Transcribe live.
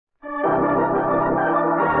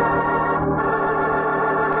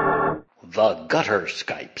The Gutter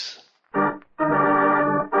Skypes.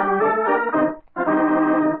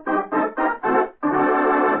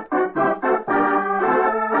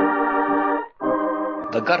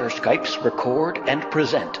 The Gutter Skypes record and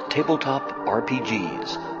present tabletop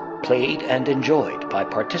RPGs, played and enjoyed by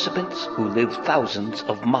participants who live thousands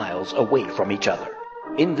of miles away from each other.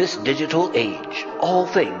 In this digital age, all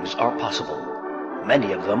things are possible.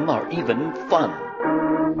 Many of them are even fun.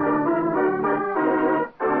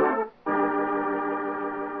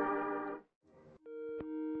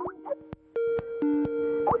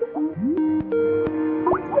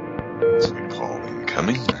 Call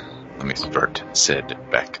incoming. Let me start said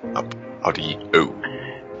backup audio.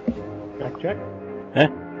 Check. Huh?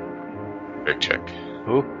 Check.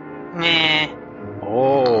 Who? Meh.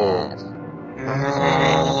 Oh.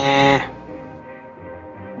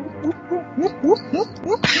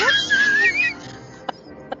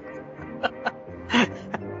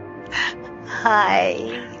 Hi.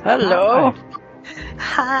 Hello.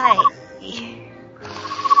 Hi.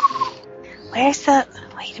 Where's the...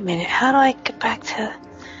 Wait a minute. How do I get back to...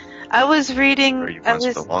 I was reading... Are you want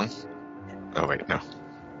so long? Oh wait, no.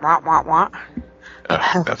 Wah.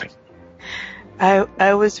 Nothing.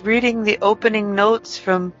 I was reading the opening notes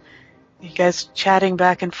from you guys chatting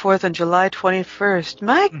back and forth on July 21st.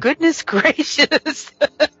 My goodness gracious.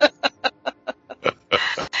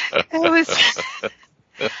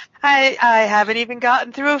 I haven't even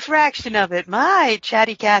gotten through a fraction of it. My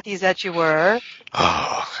chatty Cathy's that you were.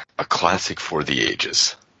 Oh, a classic for the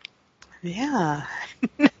ages. Yeah.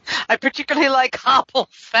 I particularly like Hobble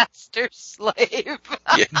Faster Slave.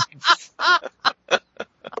 Yes.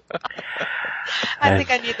 I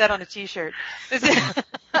think I need that on a t-shirt.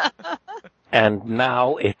 And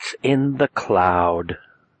now it's in the cloud.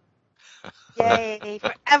 Yay,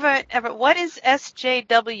 forever and ever. What is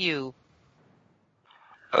SJW?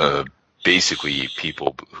 Basically,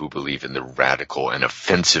 people who believe in the radical and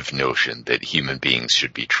offensive notion that human beings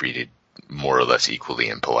should be treated more or less equally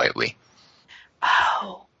and politely.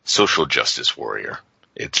 Oh. Social justice warrior.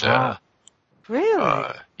 It's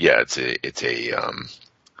Really? yeah, it's a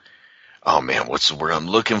oh man, what's the word I'm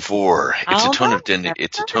looking for? It's a tone of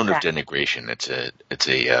denigration. It's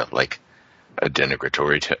a like a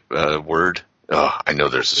denigratory word. Oh, I know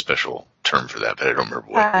there's a special term for that, but I don't remember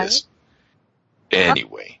what it is.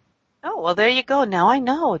 Anyway. Oh, well, there you go. Now I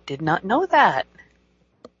know. Did not know that.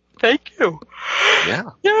 Thank you. Yeah.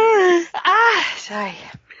 Sorry.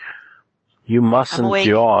 You mustn't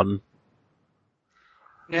yawn.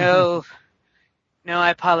 No, I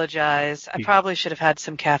apologize. I probably should have had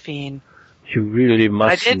some caffeine. You really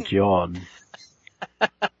mustn't yawn.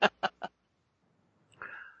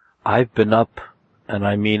 I've been up, and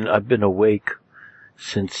I mean I've been awake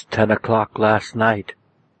since 10 o'clock last night.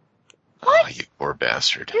 What? Oh, you poor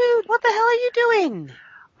bastard. Dude, what the hell are you doing?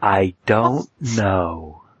 I don't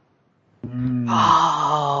know.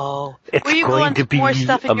 Oh. It's Were you going to be more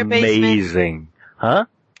stuff in your basement? amazing. Huh?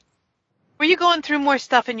 Were you going through more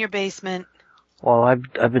stuff in your basement? Well, I've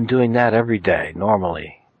been doing that every day,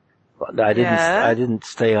 normally. I didn't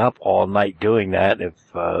stay up all night doing that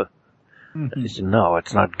no,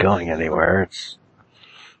 it's not going anywhere.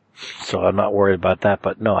 So I'm not worried about that,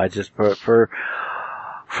 but no, I just, for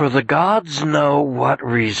the gods know what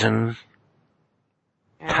reason,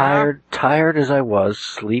 tired as I was,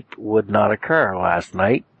 sleep would not occur last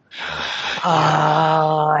night.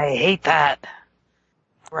 Oh, I hate that.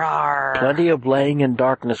 Rawr. Plenty of laying in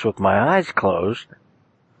darkness with my eyes closed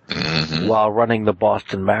while running the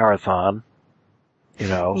Boston Marathon, you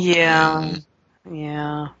know. Yeah.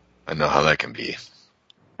 Yeah. I know how that can be.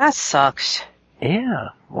 That sucks. Yeah,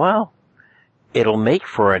 well, it'll make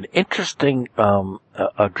for an interesting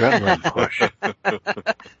adrenaline push.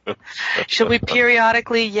 Should we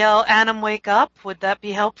periodically yell, "Annam, wake up"? Would that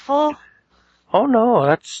be helpful? Oh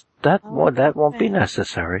no, that won't be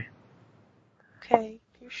necessary. Okay,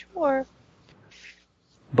 you're sure.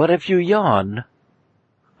 But if you yawn,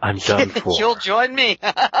 I'm done for. You'll join me.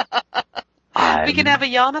 We can have a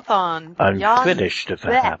yawnathon. I'm finished if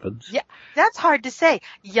that happens. Yeah, that's hard to say.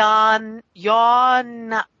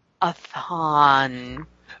 Yawnathon.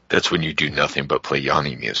 That's when you do nothing but play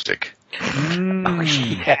Yanni music. Oh,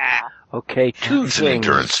 yeah. Okay, two It's things. an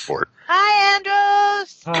endurance sport. Hi,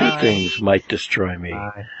 Andrews. Two things might destroy me.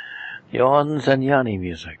 Hi. Yawns and Yanni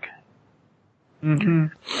music.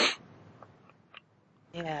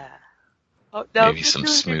 Yeah. Oh, no, Maybe some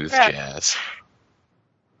smooth jazz.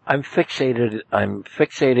 I'm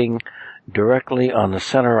fixating directly on the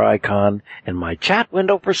center icon in my chat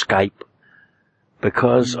window for Skype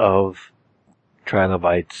because of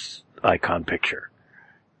Trilobyte's icon picture.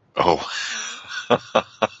 Oh.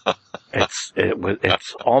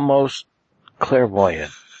 It's almost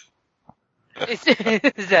clairvoyant. Is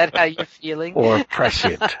that how you're feeling? Or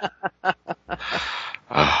prescient.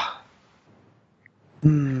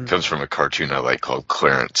 Comes from a cartoon I like called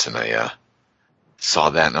Clarence, and I saw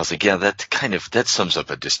that and I was like, yeah, that sums up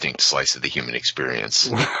a distinct slice of the human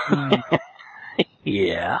experience.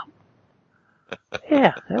 Yeah.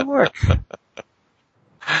 Yeah, it works.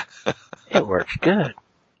 It works good.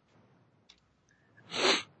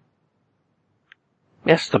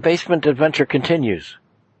 Yes, the basement adventure continues.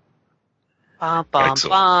 Bum, bum,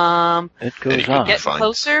 Excellent. bum. It goes Any on. good Getting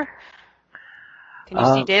closer? Can you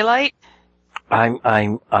see daylight?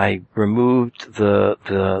 I removed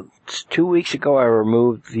 2 weeks ago I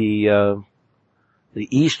removed the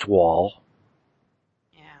east wall.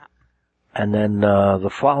 Yeah. And then, the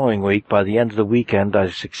following week, by the end of the weekend, I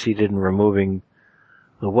succeeded in removing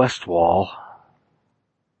the west wall.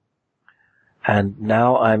 And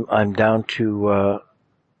now I'm down to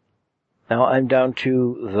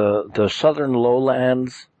the southern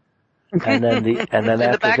lowlands. And then And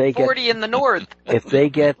after the back they 40 get, in the north. if they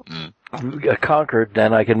get conquered,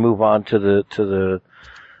 then I can move on to the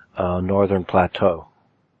northern plateau.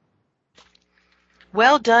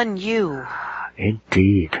 Well done, you.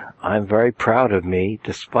 Indeed. I'm very proud of me,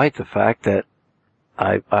 despite the fact that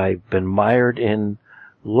I've been mired in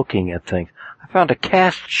looking at things. I found a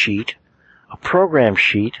cast sheet, a program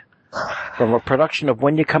sheet, from a production of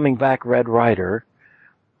When You're Coming Back, Red Ryder,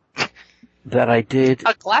 that I did.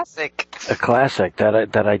 A classic. A classic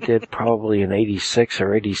that I did probably in 86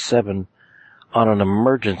 or 87 on an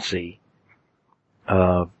emergency.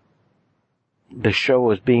 The show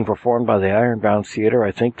was being performed by the Ironbound Theater.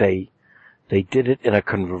 I think they did it in a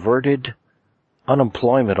converted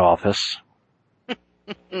unemployment office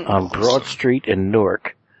on Broad Street in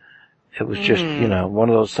Newark. It was just, one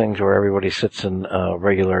of those things where everybody sits in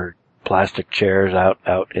regular plastic chairs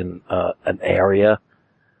out in an area.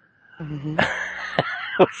 Mm-hmm.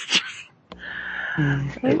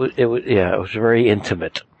 It was very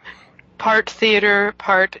intimate. Part theater,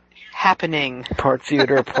 part happening. Part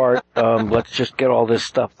theater, part, let's just get all this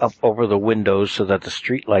stuff up over the windows so that the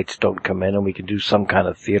street lights don't come in and we can do some kind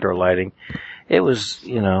of theater lighting. It was,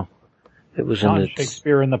 it was John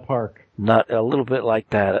Shakespeare in the Park. Not a little bit like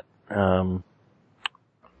that,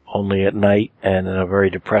 only at night and in a very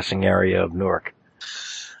depressing area of Newark.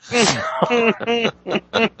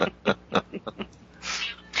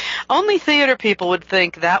 Only theater people would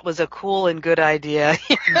think that was a cool and good idea.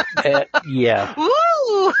 Yeah.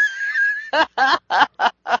 Woo!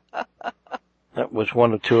 That was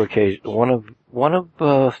one of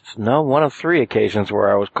three occasions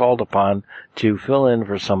where I was called upon to fill in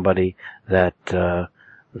for somebody that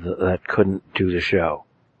couldn't do the show.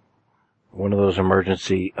 One of those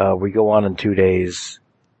emergency, we go on in 2 days.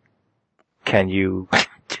 Can you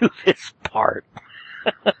do this part?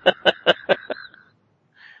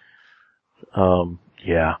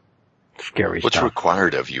 Yeah. Scary What's stuff.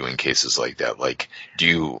 required of you in cases like that? Like,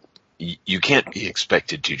 you can't be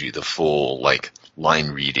expected to do the full, like,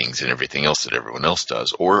 line readings and everything else that everyone else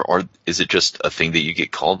does, or is it just a thing that you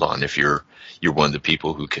get called on if you're one of the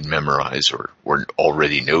people who can memorize or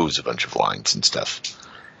already knows a bunch of lines and stuff?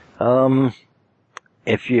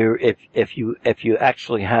 If you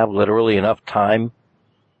actually have literally enough time,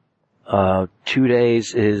 2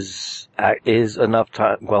 days is enough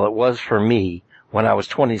time. Well, it was for me when I was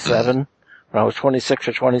 27. When I was 26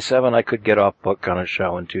 or 27, I could get off book on a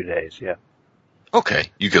show in 2 days. Yeah.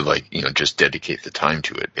 Okay, you could just dedicate the time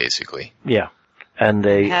to it, basically. Yeah, and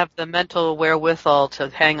they have the mental wherewithal to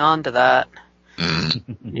hang on to that.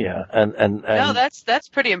 Yeah, and no, that's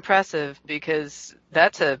pretty impressive because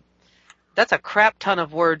that's a crap ton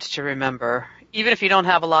of words to remember. Even if you don't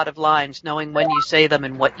have a lot of lines, knowing when you say them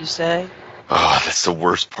and what you say. Oh, that's the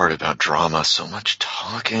worst part about drama. So much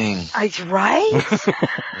talking. Right?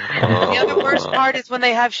 The other worst part is when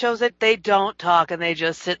they have shows that they don't talk and they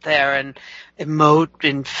just sit there and emote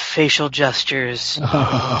in facial gestures.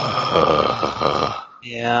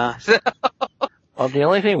 Yeah. Well, the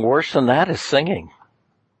only thing worse than that is singing.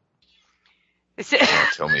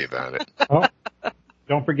 Tell me about it. Oh,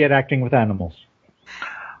 don't forget acting with animals.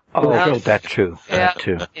 Oh, that too. Yeah. That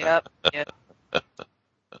too. Yep.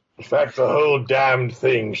 In fact, the whole damned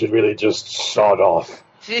thing should really just sod off.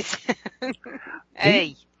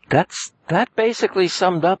 Hey. That basically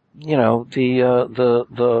summed up,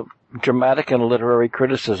 the dramatic and literary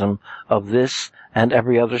criticism of this and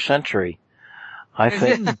every other century. I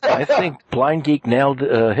think Blind Geek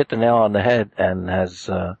hit the nail on the head and has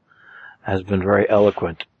been very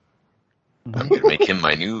eloquent. I'm going to make him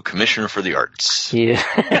my new commissioner for the arts. Yeah.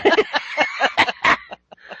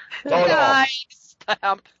 It's sawed Denied. off.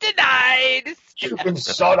 Stamp. Denied. You've been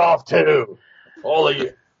sawed off too. All of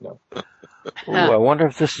you. No. Ooh, I wonder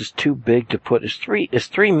if this is too big to put. Is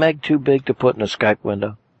 3 meg too big to put in a Skype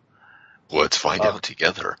window? Let's find out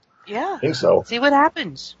together. Yeah. I think so. See what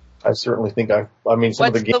happens. I certainly think I mean, some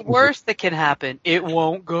What's of the games. the worst that can happen? It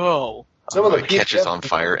won't go. Some of the It catches on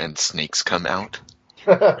fire and snakes come out.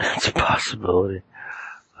 That's a possibility.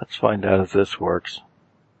 Let's find out if this works.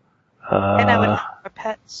 And I would have our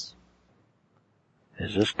pets.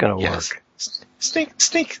 Is this gonna Yes. work?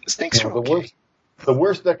 Snakes are okay. The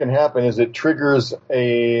worst that can happen is it triggers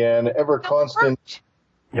an ever constant.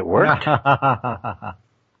 It worked.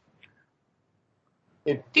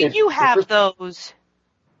 Do you have those?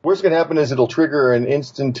 Worst that can happen is it'll trigger an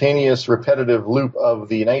instantaneous repetitive loop of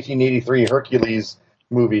the 1983 Hercules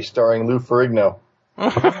movie starring Lou Ferrigno.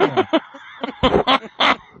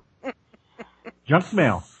 Junk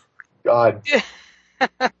mail. God,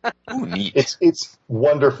 Ooh, neat. it's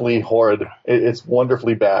wonderfully horrid. It's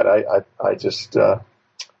wonderfully bad. I just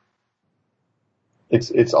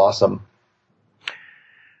it's awesome.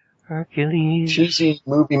 Hercules. Cheesy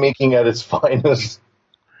movie making at its finest.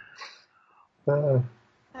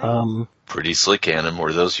 Pretty slick, Anna.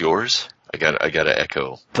 Were those yours? I gotta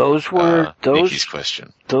echo. Those were Nikki's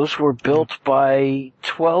question. Those were built by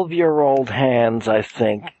 12-year-old hands, I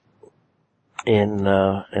think, in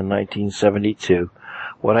 1972.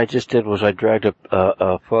 What I just did was I dragged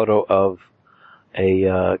a photo of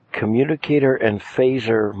a communicator and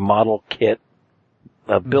phaser model kit,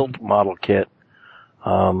 a built model kit.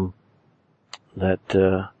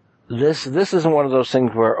 This isn't one of those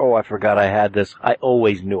things where, I forgot I had this. I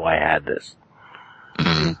always knew I had this.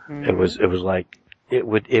 Mm-hmm. It was like it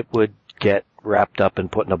would get wrapped up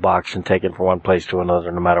and put in a box and taken from one place to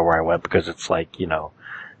another, no matter where I went, because it's like,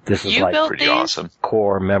 this is like Pretty awesome.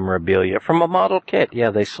 core memorabilia from a model kit. Yeah,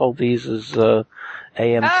 they sold these as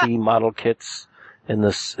AMT model kits at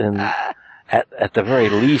the very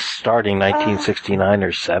least starting 1969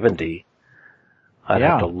 or 70. I'd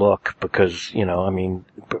have to look because,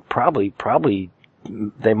 probably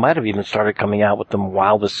they might have even started coming out with them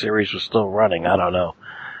while the series was still running. I don't know.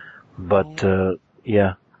 But,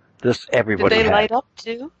 this everybody Did they had. light up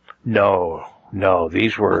too? No.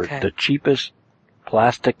 These were the cheapest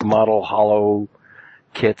plastic model hollow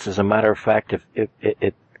kits. As a matter of fact,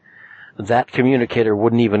 if that communicator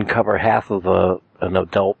wouldn't even cover half of an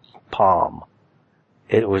adult palm.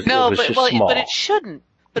 It was just small. But it shouldn't.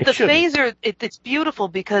 But It shouldn't. phaser, it's beautiful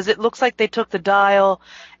because it looks like they took the dial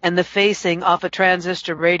and the facing off a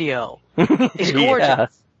transistor radio. It's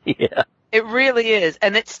gorgeous. Yeah. It really is.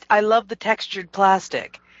 And I love the textured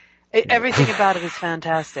plastic. Everything about it is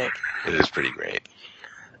fantastic. It is pretty great.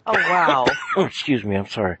 Oh, wow. Oh, excuse me. I'm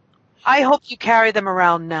sorry. I hope you carry them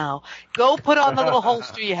around now. Go put on the little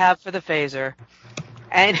holster you have for the phaser.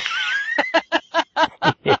 And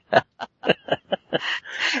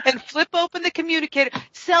and flip open the communicator.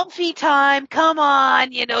 Selfie time. Come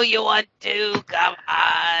on. You know you want to. Come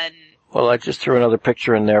on. Well, I just threw another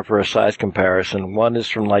picture in there for a size comparison. One is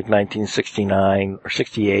from like 1969 or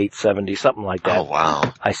 68, 70, something like that. Oh,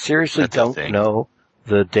 wow. I seriously That's don't nothing. know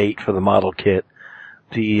the date for the model kit.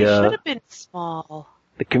 It should have been small.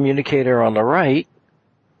 The communicator on the right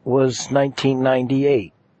was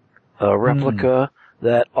 1998. A replica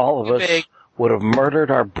that all of Too us big. would have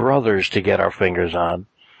murdered our brothers to get our fingers on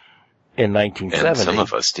in 1970. And some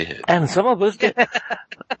of us did. And some of us did.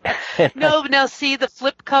 No, now see the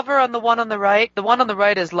flip cover on the one on the right? The one on the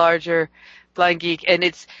right is larger, Blind Geek, and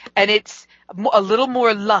it's a little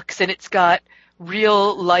more luxe, and it's got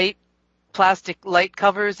real light plastic light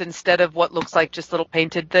covers instead of what looks like just little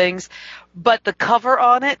painted things. But the cover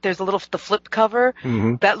on it, there's the flip cover,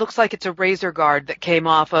 that looks like it's a razor guard that came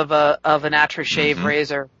off of an aftershave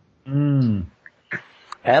razor. Mm.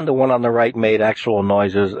 And the one on the right made actual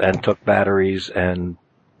noises and took batteries and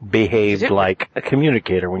behaved like a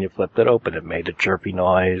communicator when you flipped it open. It made a chirpy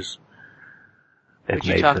noise. Did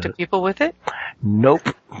you talk to people with it?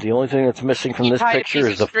 Nope. The only thing that's missing from You this tied a picture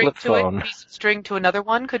piece is of the string flip to it, phone. a piece of string to another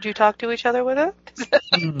one. Could you talk to each other with it?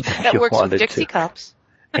 If That you works with wanted Dixie to. cups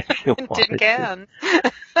If you and wanted tin to. cans.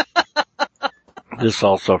 This is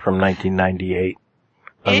also from 1998.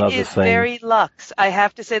 It Another is thing. very luxe. I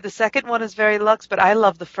have to say the second one is very luxe, but I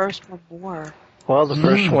love the first one more. Well, the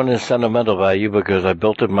first one is sentimental value because I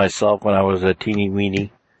built it myself when I was a teeny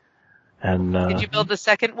weeny. And, Did you build the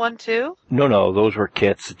second one too? No, those were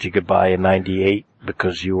kits that you could buy in 98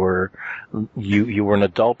 because you were an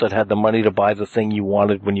adult that had the money to buy the thing you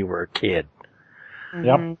wanted when you were a kid.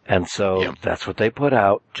 Yep. And so that's what they put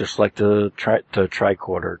out, just like the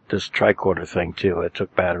tricorder, this tricorder thing too. It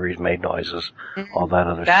took batteries, made noises, all that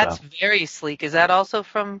other That's stuff. That's very sleek. Is that also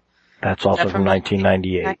from? That's also from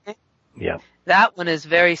 1998. Yeah. That one is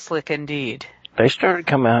very slick indeed. They started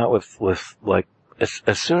coming out with like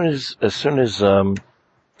as soon as the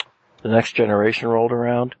Next Generation rolled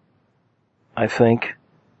around, I think.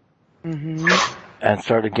 Mm-hmm. And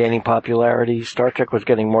started gaining popularity. Star Trek was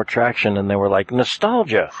getting more traction, and they were like,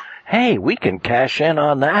 nostalgia. Hey, we can cash in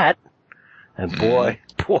on that. And boy,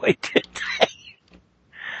 did they.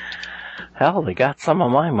 Hell, they got some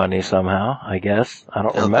of my money somehow, I guess. I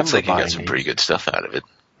don't remember. Looks like you got some pretty good stuff out of it.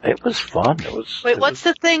 It was fun. Wait, what's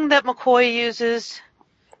the thing that McCoy uses?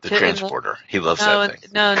 The transporter. He loves that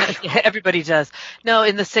thing. No, everybody does. No,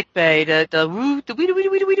 in the sick bay, to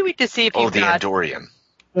see if you've got... the Andorian.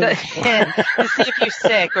 To see if you're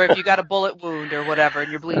sick or if you got a bullet wound or whatever and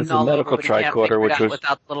you're bleeding all medical over, but you can't tricorder, figure it which out was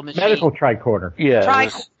without the little machine. Medical tricorder. Yeah.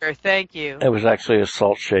 Tricorder, thank you. It was actually a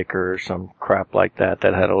salt shaker or some crap like that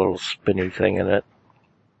had a little spinny thing in it.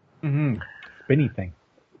 Mm-hmm. Spinny thing.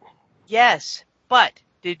 Yes, but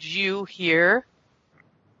did you hear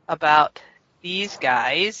about these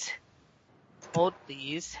guys? Hold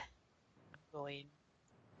these. Going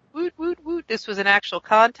woot, woot, woot. This was an actual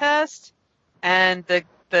contest, and the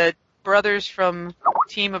brothers from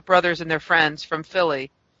team of brothers and their friends from Philly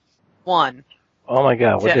won. Oh my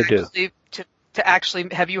God, what'd they do? To actually,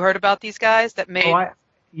 have you heard about these guys that made? I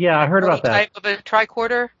heard about that. Type of a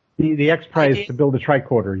tricorder. The X Prize to build a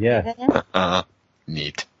tricorder. Yeah.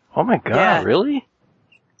 Neat. Oh my God, really?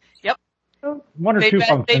 Yep. One or two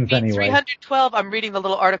functions they beat anyway. 312. I'm reading the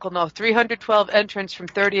little article now. 312 entrants from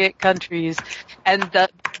 38 countries, and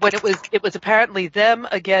when it was apparently them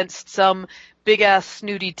against some big ass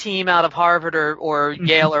snooty team out of Harvard or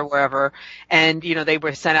Yale or wherever, and they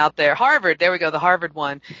were sent out there. Harvard, there we go, the Harvard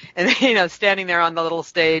one, and standing there on the little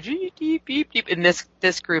stage, beep, beep, beep, and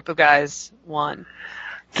this group of guys won.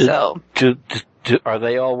 Are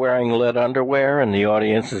they all wearing lead underwear and the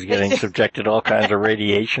audience is getting subjected to all kinds of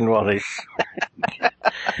radiation while they...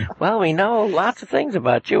 Well, we know lots of things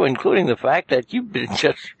about you, including the fact that you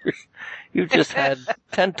just had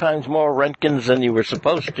 10 times more Roentgens than you were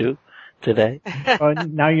supposed to today.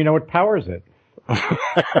 Now you know what powers it.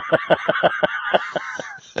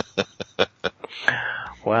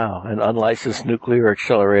 Wow, an unlicensed nuclear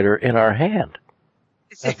accelerator in our hand.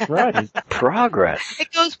 That's right. Progress.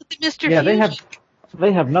 It goes with the Mr. Yeah, Fusion.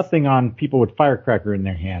 they have nothing on people with firecracker in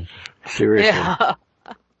their hand. Seriously. Yeah.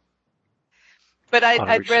 But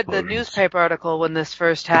I'd read the newspaper article when this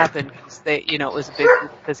first happened because it was a big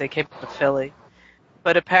because they came from Philly.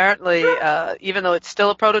 But apparently, even though it's still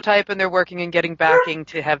a prototype and they're working and getting backing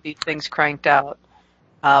to have these things cranked out,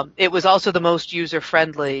 it was also the most user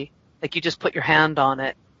friendly. Like you just put your hand on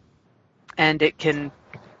it, and it can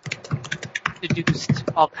deduce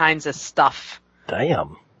all kinds of stuff.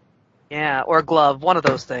 Damn. Yeah, or a glove, one of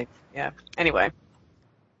those things. Yeah. Anyway,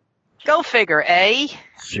 go figure, eh?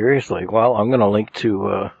 Seriously. Well, I'm going to link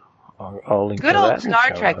to. I'll link Good to old that Star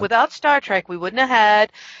Trek. Without Star Trek, we wouldn't have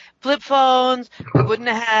had flip phones. We wouldn't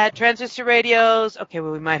have had transistor radios. Okay,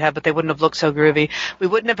 well, we might have, but they wouldn't have looked so groovy. We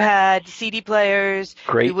wouldn't have had CD players.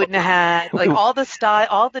 Great. We wouldn't have had all the style,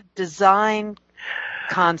 all the design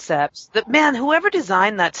concepts. Man, whoever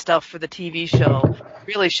designed that stuff for the TV show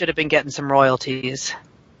really should have been getting some royalties.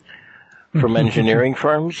 From engineering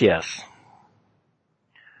firms, yes.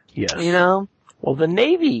 Yes. Well, the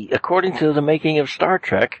Navy, according to the making of Star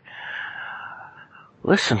Trek,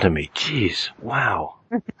 listen to me, jeez, wow.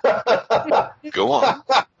 Go on.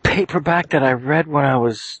 Paperback that I read while I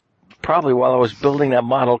was building that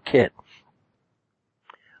model kit.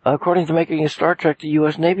 According to making of Star Trek, the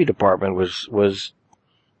U.S. Navy Department was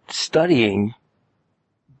studying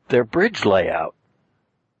their bridge layout.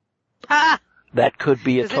 Ha! That could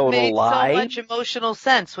be a total lie. It made so much emotional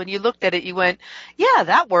sense. When you looked at it, you went, yeah,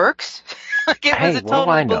 that works. Like it was a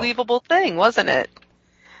totally believable thing, wasn't it?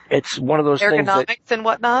 It's one of those things that... Ergonomics and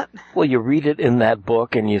whatnot? Well, you read it in that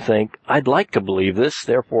book and you think, I'd like to believe this,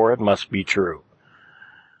 therefore it must be true.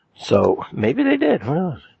 So, maybe they did. Who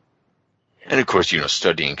knows? And of course,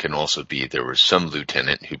 studying can also be, there was some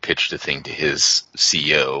lieutenant who pitched a thing to his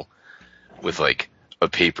CO with like a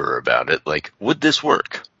paper about it, like, would this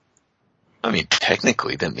work? I mean,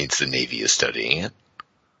 technically, that means the Navy is studying it.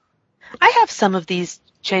 I have some of these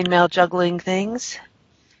chainmail juggling things.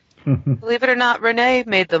 Believe it or not, Renee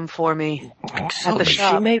made them for me at the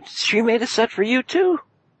shop. She made a set for you, too?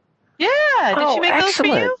 Yeah. Did she make those for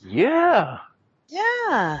you? Yeah.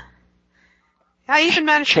 Yeah. I even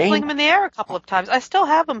managed to fling them in the air a couple of times. I still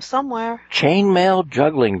have them somewhere. Chainmail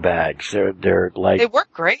juggling bags. They're like... They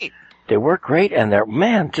work great. They work great, and they're,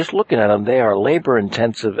 man, just looking at them, they are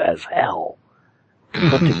labor-intensive as hell to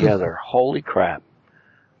put together. Holy crap.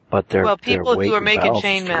 But they're... Well, people who are making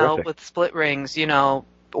chainmail terrific. with split rings, you know,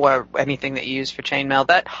 or anything that you use for chainmail,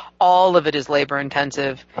 that all of it is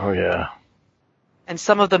labor-intensive. Oh, yeah. And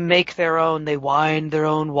some of them make their own. They wind their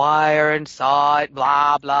own wire and saw it,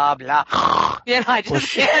 blah, blah, blah. You know, I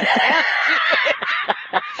just can't do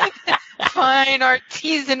it. Fine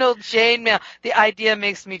artisanal chainmail. The idea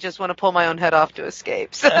makes me just want to pull my own head off to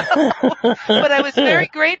escape. So, but I was very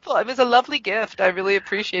grateful. It was a lovely gift. I really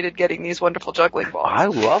appreciated getting these wonderful juggling balls. I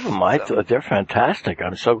love them. I thought they're fantastic.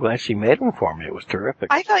 I'm so glad she made them for me. It was terrific.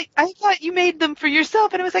 I thought you made them for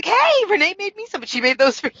yourself, and it was like, hey, Renee made me some, but she made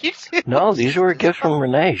those for you too. No, these were a gift from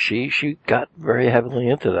Renee. She got very heavily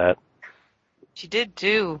into that. She did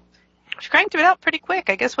too. She cranked it out pretty quick.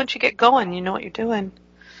 I guess once you get going, you know what you're doing.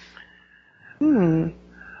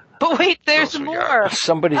 But wait, there's more.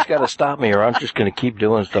 Somebody's got to stop me, or I'm just going to keep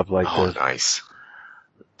doing stuff like this. Nice.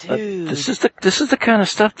 Dude. This is the kind of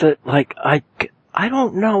stuff that, like, I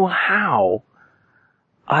don't know how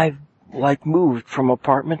I've, like, moved from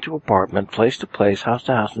apartment to apartment, place to place, house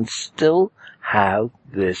to house, and still have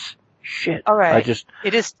this shit. All right.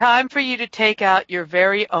 It is time for you to take out your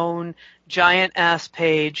very own giant ass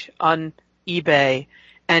page on eBay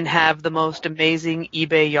and have the most amazing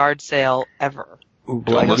eBay yard sale ever.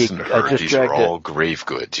 Don't listen to her. These are all grave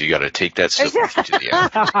goods. You got to take that stuff with you to the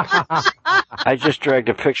end. I just dragged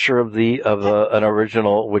a picture of an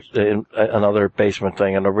original, another basement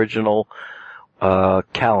thing, an original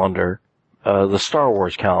calendar, the Star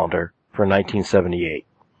Wars calendar for 1978.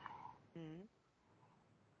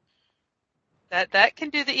 That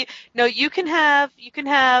can do the. No, you can have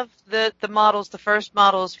the models, the first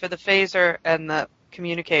models for the phaser and the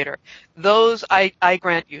communicator. Those I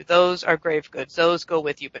grant you, those are grave goods. Those go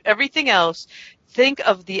with you. But everything else, think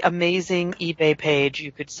of the amazing eBay page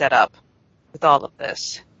you could set up with all of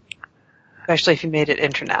this, especially if you made it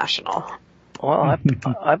international. Well, I've been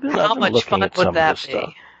looking at some of this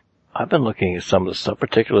stuff. I've been looking at some of the stuff,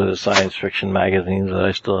 particularly the science fiction magazines that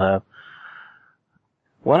I still have.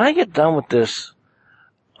 When I get done with this,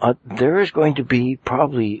 there is going to be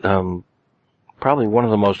probably one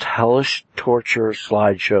of the most hellish torture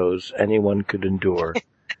slideshows anyone could endure.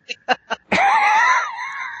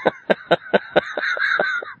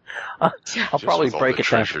 I'll probably break it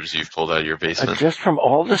down. Treasures you've pulled out of your basement. Just from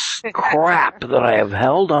all this crap that I have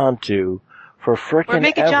held on to for frickin' ever. Or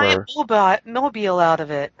make a giant mobile out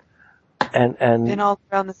of it. And all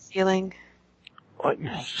around the ceiling.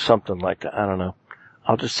 Something like that. I don't know.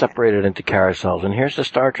 I'll just separate it into carousels. And here's the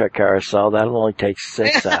Star Trek carousel. That'll only take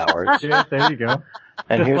 6 hours. Yeah, there you go.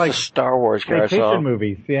 And just here's like the Star Wars carousel. Vacation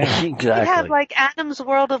movies, yeah. Exactly. You have like Adam's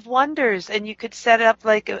World of Wonders, and you could set up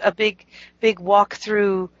like a big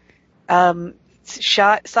walk-through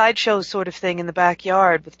sideshow sort of thing in the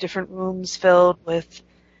backyard with different rooms filled with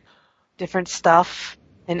different stuff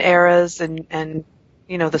and eras and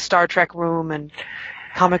you know, the Star Trek room and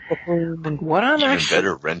comic book room. And what I'm actually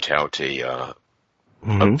better rent out a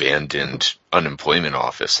abandoned unemployment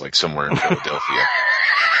office, like somewhere in Philadelphia.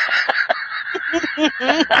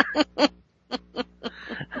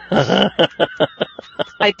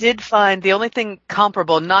 I did find the only thing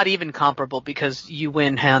comparable, not even comparable because you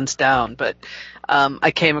win hands down, but I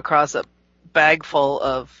came across a bag full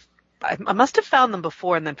of, I must have found them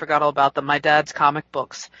before and then forgot all about them, my dad's comic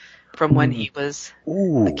books from when he was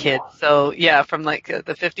a kid. So yeah, from like the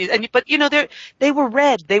 50s. But you know, they were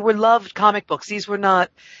read. They were loved comic books. These were not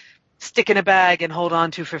stick in a bag and hold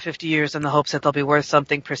on to for 50 years in the hopes that they'll be worth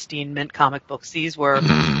something, pristine mint comic books. These were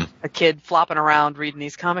a kid flopping around reading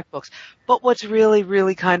these comic books. But what's really,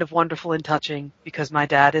 really kind of wonderful and touching, because my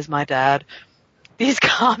dad is my dad, these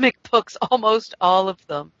comic books, almost all of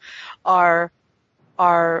them are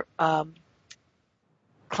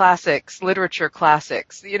classics, literature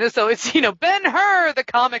classics, you know, so it's, you know, Ben-Hur, the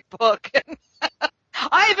comic book, and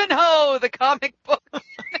Ivanhoe, the comic book.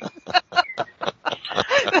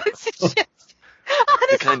 That's just,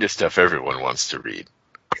 the kind of stuff everyone wants to read.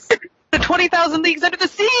 The 20,000 Leagues Under the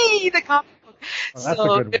Sea, the comic book. Oh, that's a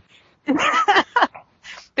good one.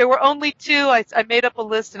 There were only 2. I made up a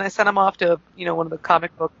list and I sent them off to, you know, one of the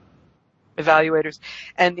comic book evaluators,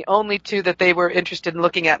 and the only 2 that they were interested in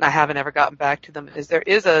looking at, and I haven't ever gotten back to them, is there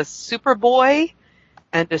is a Superboy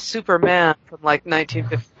and a Superman from like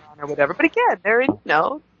 1959 or whatever. But again, they're in, you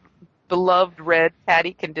know, beloved red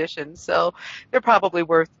catty condition, so they're probably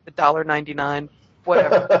worth $1.99,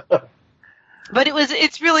 whatever. But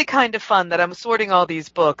it's really kind of fun that I'm sorting all these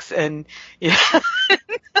books and, yeah.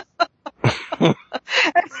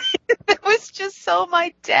 It was just so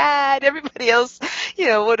my dad. Everybody else,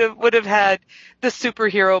 would have had the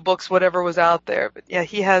superhero books, whatever was out there. But yeah,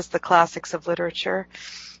 he has the classics of literature.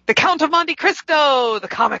 The Count of Monte Cristo, the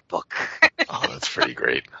comic book. Oh, that's pretty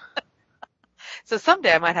great. So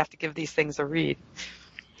someday I might have to give these things a read.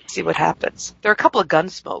 See what happens. There are a couple of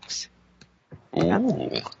Gunsmokes. Ooh.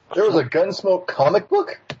 There was a Gunsmoke comic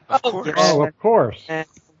book? Of course. Yeah. Oh, of course. I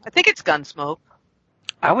think it's Gunsmoke.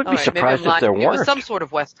 I would be surprised if there weren't. It was some sort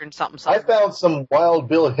of Western something. I found some Wild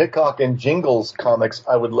Bill Hickok and Jingles comics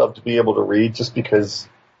I would love to be able to read just because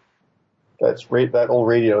that old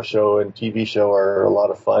radio show and TV show are a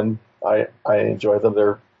lot of fun. I enjoy them.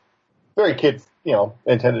 They're very kids,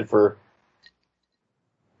 intended for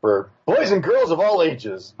boys and girls of all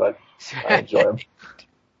ages, but I enjoy them.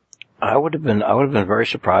 I would have been very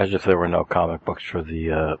surprised if there were no comic books for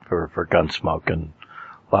the for Gunsmoke and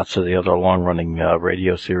lots of the other long-running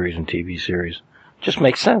radio series and TV series. Just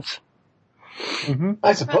makes sense. Mm-hmm.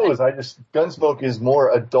 I suppose. Gunsmoke is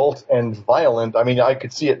more adult and violent. I mean, I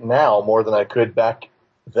could see it now more than I could back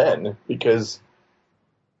then because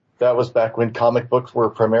that was back when comic books were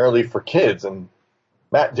primarily for kids. And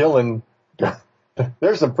Matt Dillon,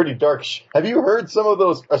 there's some pretty dark. Have you heard some of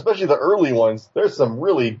those, especially the early ones? There's some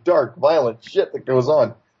really dark, violent shit that goes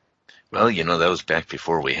on. Well, that was back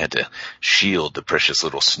before we had to shield the precious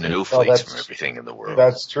little snowflakes from everything in the world.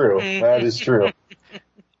 That's true. That is true.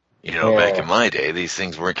 Back in my day, these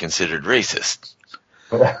things weren't considered racist.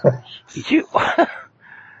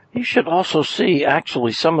 You should also see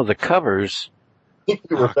actually some of the covers. You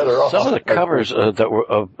were better off. Some of the covers that were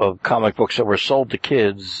of comic books that were sold to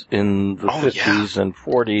kids in the 50s and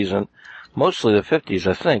 40s and mostly the 50s,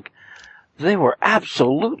 I think. They were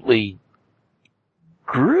absolutely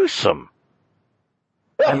gruesome.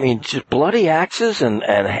 I mean, just bloody axes and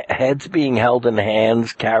heads being held in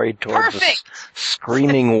hands carried towards a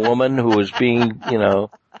screaming woman who was being,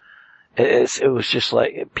 it was just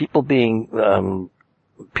like people being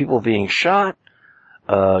shot,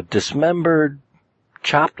 dismembered,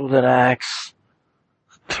 chopped with an axe,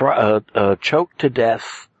 choked to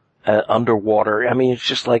death underwater. I mean, it's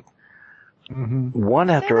just like one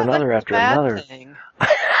after another after another.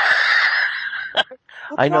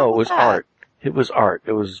 I know, it was art. It was art.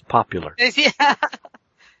 It was popular. Yeah.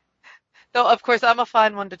 So, of course, I'm a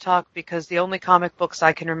fine one to talk because the only comic books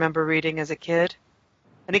I can remember reading as a kid,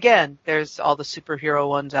 and again, there's all the superhero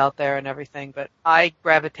ones out there and everything, but I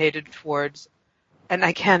gravitated towards, and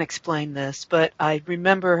I can't explain this, but I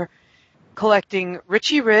remember collecting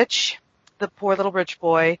Richie Rich, the poor little rich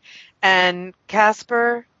boy, and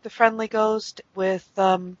Casper, the friendly ghost, with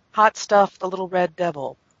Hot Stuff, the little red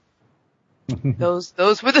devil. Those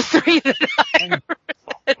were the three that I read.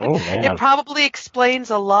 Oh, man. It probably explains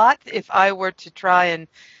a lot if I were to try and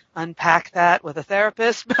unpack that with a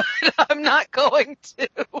therapist, but I'm not going to.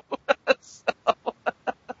 So. All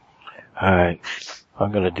right.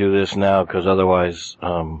 I'm going to do this now because otherwise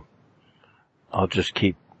I'll just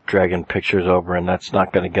keep dragging pictures over and that's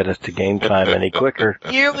not going to get us to game time any quicker.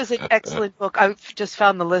 Here was an excellent book. I just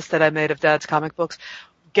found the list that I made of Dad's comic books.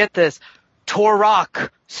 Get this. Turok,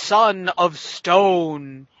 Son of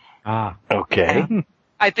Stone. Ah. Okay.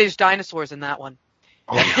 There's dinosaurs in that one.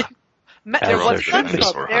 Oh, yeah. There was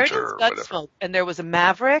Dinosaur Gunsmoke. There it Hunter is, or Gunsmoke. And there was a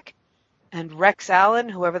Maverick, and Rex Allen,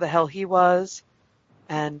 whoever the hell he was,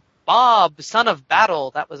 and Bob, Son of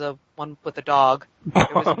Battle. That was a one with a dog. There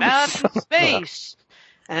was a Man in Space,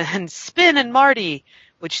 and Spin and Marty,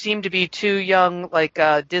 which seemed to be two young,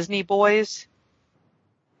 Disney boys.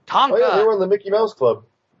 Tonka. Oh, yeah, they were in the Mickey Mouse Club.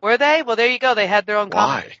 Were they? Well, there you go. They had their own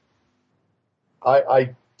comic. Why?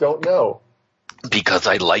 I don't know. Because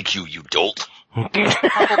I like you, you dolt.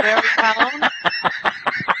 Huckleberry Town.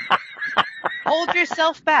 Hold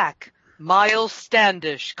yourself back. Miles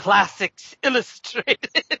Standish, Classics Illustrated.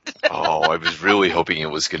 Oh, I was really hoping it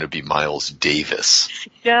was going to be Miles Davis.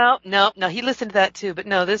 No, he listened to that too, but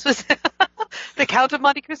no, this was The Count of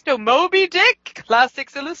Monte Cristo, Moby Dick,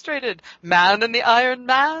 Classics Illustrated, Man in the Iron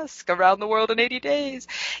Mask, Around the World in 80 Days.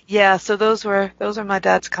 Yeah, so those are my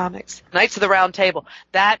dad's comics. Knights of the Round Table.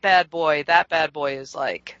 That bad boy is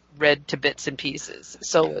like read to bits and pieces.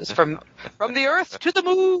 So it was from the Earth to the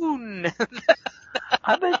Moon.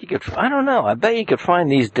 I bet you could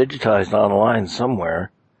find these digitized online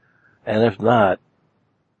somewhere. And if not,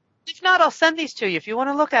 I'll send these to you. If you want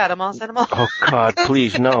to look at them, I'll send them all. Oh God,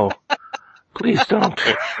 please no. Please don't.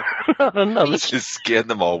 No. Just scan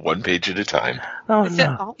them all one page at a time. Oh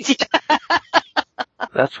no.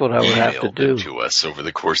 That's what I would have to do. To us over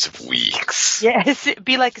the course of weeks. Yes, it'd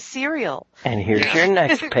be like a cereal. And here's your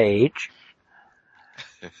next page.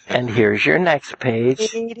 And here's your next page.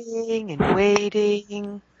 Waiting and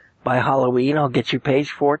waiting. By Halloween, I'll get you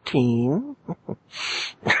page 14.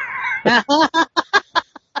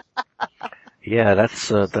 Yeah,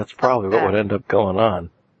 that's probably what would end up going on.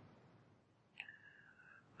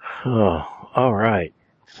 Oh, all right.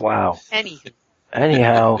 Wow.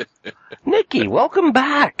 Anyhow, Nikki, welcome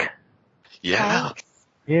back. Yeah. Thanks.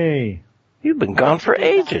 Yay. You've been gone for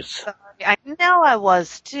ages. Sorry. I know I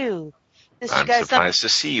was too. I'm surprised to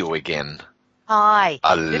see you again. Hi.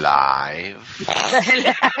 Alive.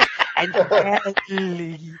 And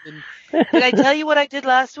leaving. Did I tell you what I did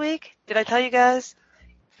last week? Did I tell you guys?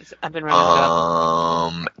 I've been running it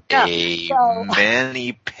up. A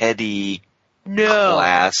mani-pedi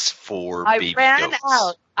class for baby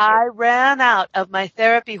goats. I ran out of my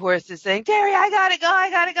therapy horses saying, Terry, I gotta go.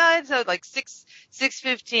 And so like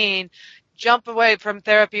 6:15, jump away from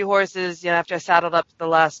therapy horses, after I saddled up for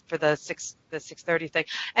the 6:30 thing.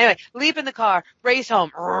 Anyway, leap in the car, race home,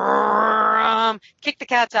 kick the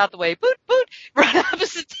cats out the way, boot, run up the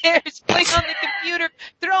stairs, play on the computer,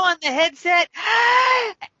 throw on the headset,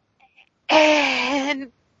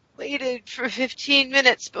 and waited for 15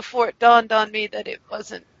 minutes before it dawned on me that it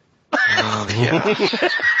wasn't. Oh, yeah.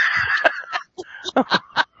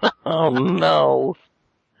 Oh, no.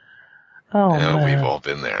 Oh, man. We've all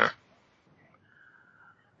been there.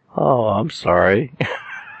 Oh, I'm sorry.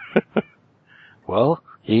 Well,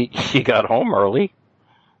 you got home early.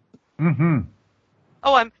 Mm-hmm.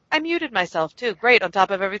 Oh, I muted myself too. Great, on top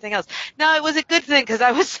of everything else. No, it was a good thing because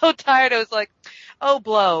I was so tired. I was like, oh,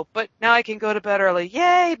 blow. But now I can go to bed early.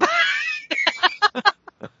 Yay!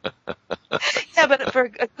 Yeah, but for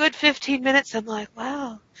a good 15 minutes, I'm like,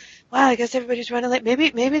 wow, I guess everybody's running late.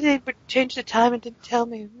 Maybe they changed the time and didn't tell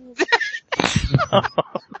me. And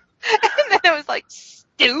then I was like,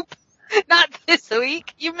 stoop, not this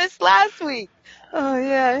week. You missed last week. Oh,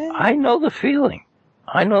 yeah. I know the feeling.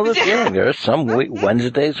 There are some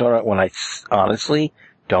Wednesdays when I honestly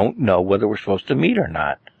don't know whether we're supposed to meet or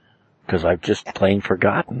not. Because I've just plain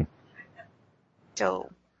forgotten. So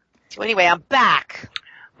anyway, I'm back.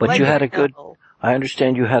 But you had a good, I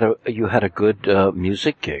understand you had a good,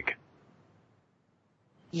 music gig.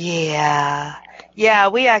 Yeah,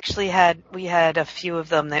 we actually had a few of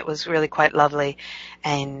them that was really quite lovely.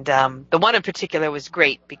 And, the one in particular was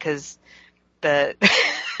great because the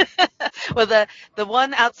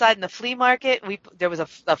one outside in the flea market, there was a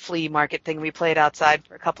flea market thing we played outside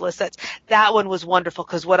for a couple of sets. That one was wonderful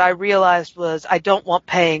because what I realized was I don't want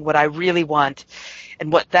paying. What I really want,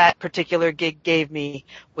 and what that particular gig gave me,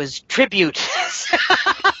 was tribute.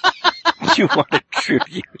 You want a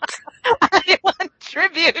tribute? I want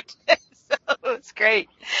tribute. So it was great.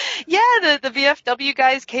 Yeah, the VFW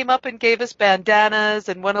guys came up and gave us bandanas,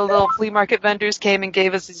 and one of the little flea market vendors came and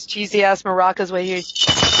gave us these cheesy ass maracas.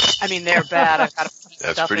 They're bad. I've got to put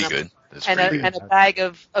That's stuff pretty in them. good. And a bag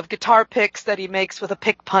of guitar picks that he makes with a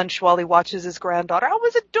pick punch while he watches his granddaughter. It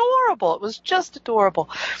was adorable. It was just adorable.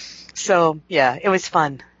 So yeah, it was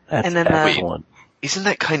fun. That's and then excellent. Isn't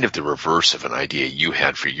that kind of the reverse of an idea you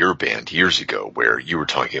had for your band years ago, where you were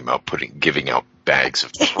talking about giving out bags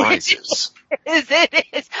of prizes? It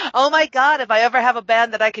is. Oh my God, if I ever have a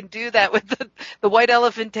band that I can do that with the white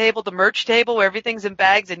elephant table, the merch table where everything's in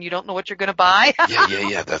bags and you don't know what you're going to buy.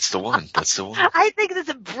 Yeah, that's the one. I think that's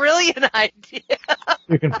a brilliant idea.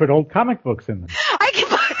 You can put old comic books in them. I can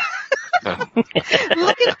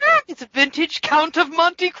Look at that. It's a vintage Count of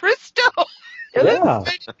Monte Cristo. Yeah.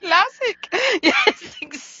 It's a classic. Yes,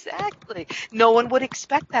 exactly. No one would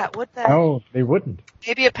expect that, would they? No, they wouldn't.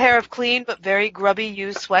 Maybe a pair of clean but very grubby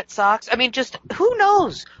used sweat socks. Just who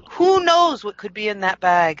knows? Who knows what could be in that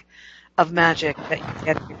bag of magic that you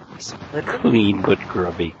get? Clean but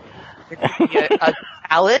grubby. A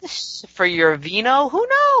salad for your vino? Who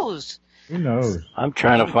knows? Who knows? I'm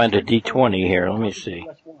trying to find a D20 here. Let me see.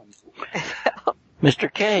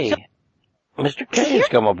 Mr. K. Mr. K has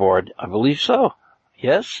come aboard. I believe so.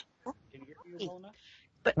 Yes?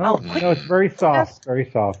 But, no, it's very soft. Very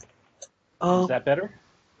soft. Oh. Is that better?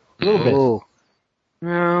 A little bit. Oh.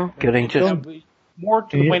 No. Getting just... More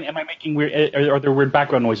to the point, am I making weird... Are there weird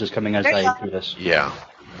background noises coming as I do this? Yeah.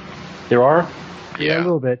 There are? Yeah, a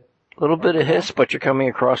little bit. A little bit of hiss, but you're coming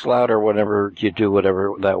across louder whenever you do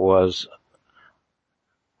whatever that was.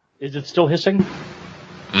 Is it still hissing?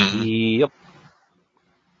 Mm-hmm. Yep.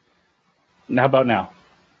 How about now?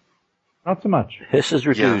 Not so much. Hiss is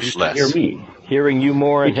reduced. Yeah, less. Hear me. Hearing you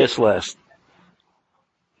more and hiss less.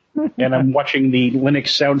 And I'm watching the Linux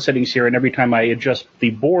sound settings here, and every time I adjust the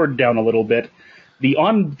board down a little bit,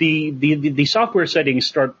 the software settings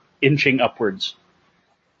start inching upwards.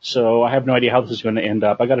 So I have no idea how this is going to end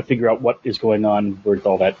up. I got to figure out what is going on with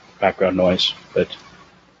all that background noise. But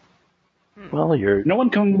well, no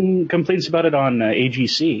one complains about it on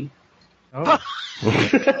AGC. Oh.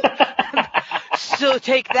 So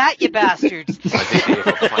take that, you bastards! I think they have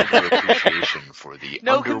a finer appreciation for the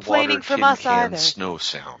no underwater complaining from tin us can either. snow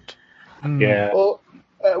sound. Yeah. Well,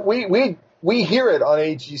 we hear it on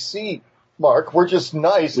AGC, Mark. We're just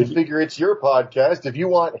nice and figure it's your podcast. If you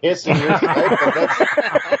want hiss in your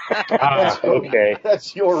Skype, Okay.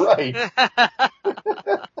 that's your right.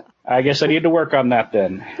 I guess I need to work on that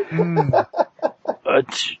then.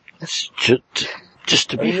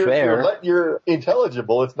 Just to be fair, you're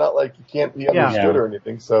intelligible. It's not like you can't be understood or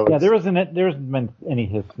anything. So yeah, there hasn't been any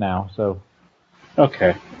hiss now. So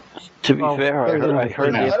okay. To be fair, I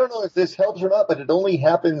heard I don't know if this helps or not, but it only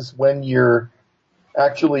happens when you're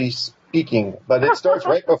actually speaking. But it starts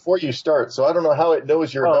right before you start, so I don't know how it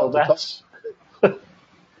knows you're about to talk.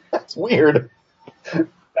 That's weird.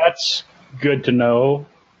 That's good to know.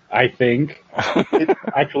 I think.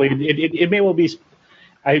 Actually, it may well be.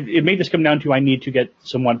 It may just come down to I need to get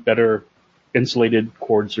somewhat better insulated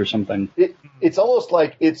cords or something. It's almost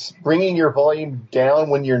like it's bringing your volume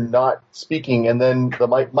down when you're not speaking, and then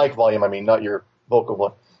the mic volume. I mean, not your vocal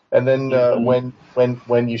one. And then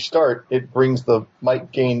when you start, it brings the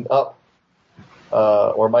mic gain up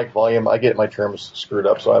or mic volume. I get my terms screwed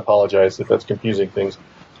up, so I apologize if that's confusing things.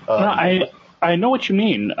 I know what you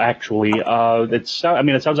mean. Actually, it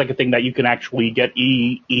sounds like a thing that you can actually get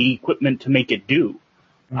equipment to make it do.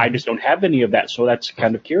 I just don't have any of that, so that's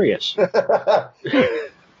kind of curious.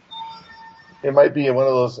 It might be one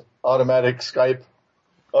of those automatic Skype.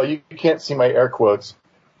 Oh, you can't see my air quotes.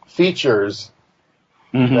 Features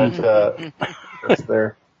that's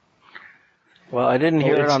there. Well, I didn't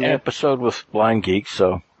hear it on the episode with Blind Geek,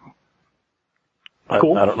 so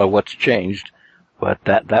cool. I don't know what's changed, but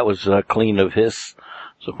that was clean of hiss,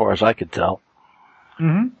 so far as I could tell.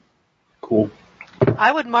 Mm-hmm. Cool.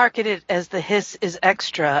 I would market it as the hiss is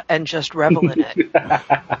extra and just revel in it.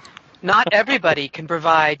 Not everybody can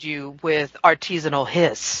provide you with artisanal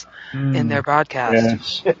hiss in their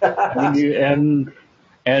broadcast. Yes.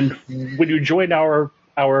 and when you join our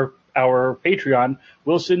Patreon,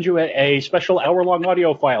 we'll send you a special hour-long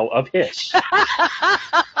audio file of hiss.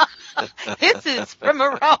 Hisses from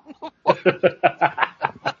around the world.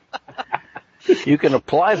 You can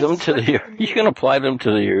apply them to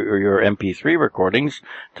your MP3 recordings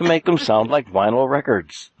to make them sound like vinyl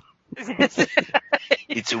records.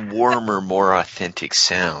 It's a warmer, more authentic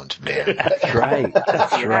sound, man. That's right.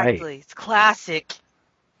 That's right. Exactly. It's classic.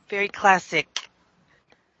 Very classic.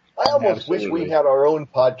 I almost wish we had our own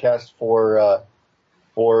podcast for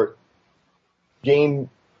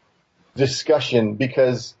game discussion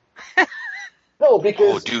because. No,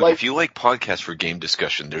 because... Oh, dude, if you like podcasts for game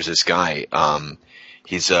discussion, there's this guy.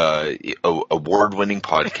 He's a award-winning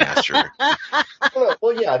podcaster.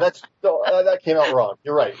 Well, yeah, that came out wrong.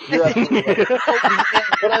 You're right. You're absolutely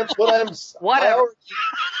right.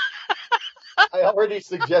 I already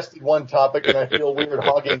suggested one topic, and I feel weird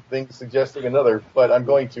hogging things, suggesting another, but I'm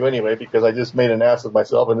going to anyway because I just made an ass of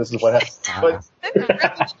myself, and this is what happened.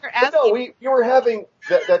 But no, we were having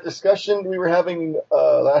that discussion we were having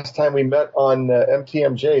last time we met on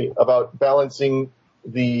MTMJ about balancing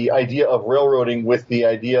the idea of railroading with the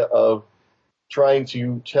idea of trying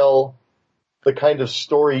to tell the kind of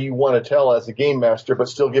story you want to tell as a game master, but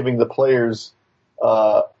still giving the players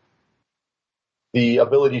the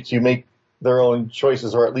ability to make their own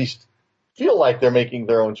choices, or at least feel like they're making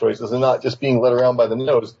their own choices and not just being led around by the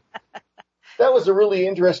nose. That was a very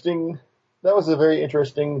interesting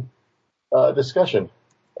discussion,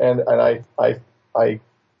 and I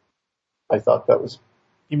thought that was.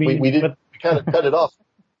 You mean we did kind of cut it off,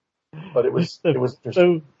 but it was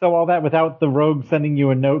interesting. So all that without the rogue sending you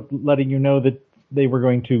a note letting you know that they were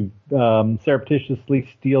going to surreptitiously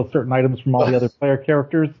steal certain items from all the other player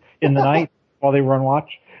characters in the night while they were on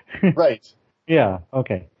watch. Right. Yeah.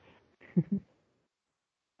 Okay.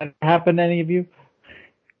 That happened to any of you?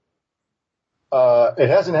 It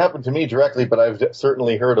hasn't happened to me directly, but I've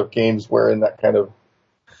certainly heard of games wherein that kind of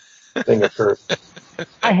thing occurs.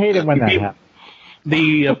 I hate it when that happens.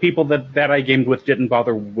 The people that I gamed with didn't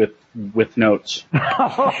bother with notes.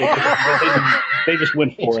 They just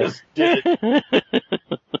went for it. The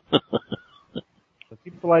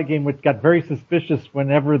people I gamed with got very suspicious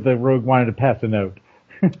whenever the rogue wanted to pass a note.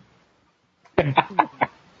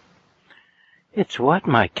 It's what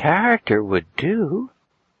my character would do.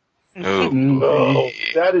 Oh,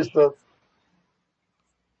 that is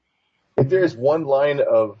if there's one line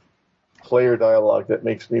of player dialogue that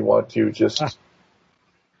makes me want to just.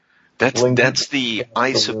 That's the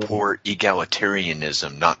I support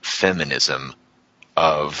egalitarianism, not feminism,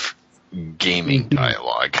 of gaming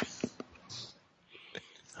dialogue.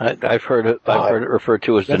 I've heard it referred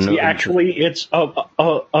to as the new. It's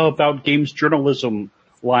about games journalism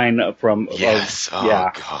line from. Yes.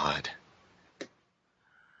 God.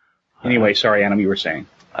 Anyway, sorry, Adam, you were saying.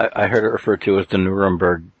 I heard it referred to as the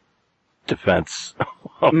Nuremberg defense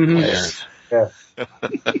of players. Yes.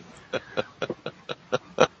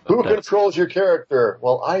 Who controls your character?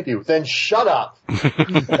 Well, I do. Then shut up.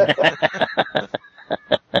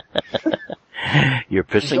 You're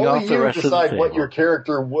pissing off the rest of the table. Only you decide what your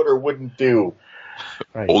character would or wouldn't do.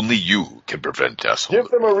 Right. Only you can prevent asshole. Give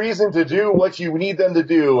them a reason to do what you need them to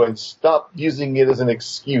do, and stop using it as an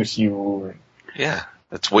excuse. Yeah,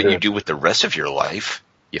 that's what you do with the rest of your life.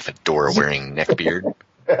 You fedora-wearing neckbeard.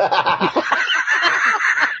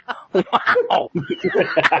 Wow.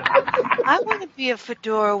 I want to be a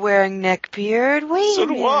fedora-wearing neckbeard. Wait a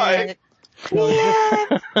minute. So do I.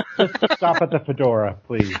 Yeah. Just stop at the fedora,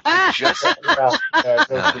 please.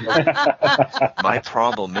 My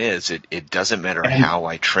problem is it doesn't matter how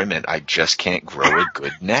I trim it. I just can't grow a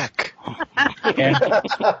good neck.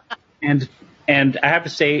 And I have to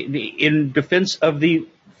say, in defense of the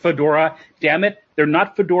fedora, damn it, they're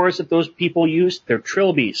not fedoras that those people use. They're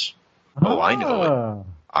trilbies. Oh, I know it.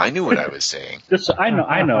 I knew what I was saying. I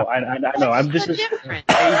know. This is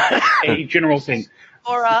a general thing.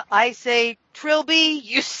 Or I say trilby,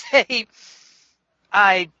 you say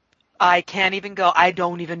I can't even go. I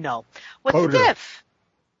don't even know. What's the diff?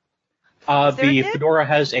 The fedora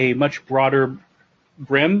has a much broader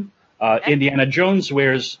brim. Indiana Jones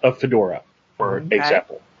wears a fedora, for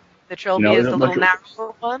example. The trilby is the little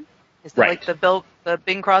narrower one? Is it like the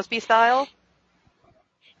Bing Crosby style?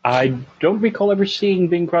 I don't recall ever seeing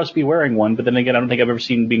Bing Crosby wearing one, but then again, I don't think I've ever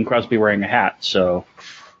seen Bing Crosby wearing a hat, so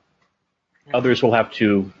others will have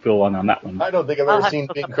to fill on that one. I don't think I've ever seen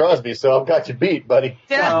Bing Crosby, so I've got you beat, buddy.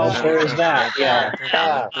 Oh, there's that, yeah.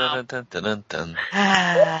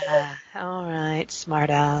 All right, smart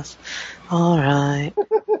ass. All right.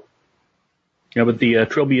 Yeah, but the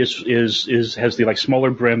trilby has the smaller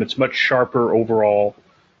brim. It's much sharper overall.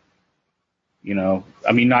 I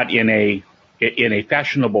mean, not in a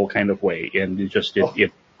fashionable kind of way, and it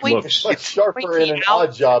looks much sharper in an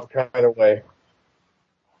odd job kind of way.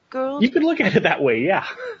 Girls, you could look at it that way, yeah.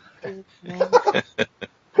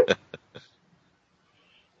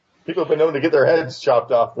 People have been known to get their heads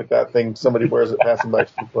chopped off with that thing. Somebody wears it passing by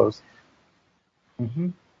too close. Mm-hmm.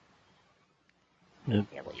 Yeah.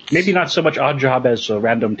 Maybe not so much odd job as a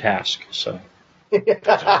random task. So.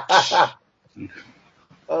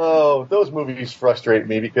 Oh, those movies frustrate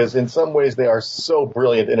me because in some ways they are so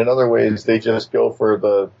brilliant, and in other ways they just go for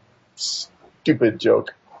the stupid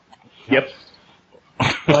joke. Yep.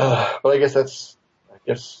 But I guess if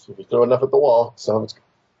you throw enough at the wall, so it's.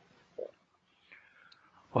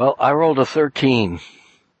 Well, I rolled a 13.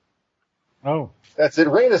 Oh. That's it.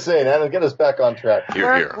 Rein us in, Adam. Get us back on track. Here.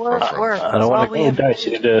 I don't want to dice.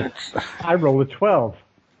 I rolled a 12.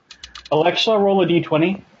 Alexa, roll a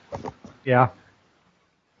d20. Yeah.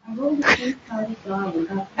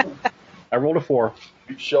 I rolled a 4.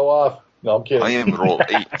 Show off. No, I'm kidding. I am rolled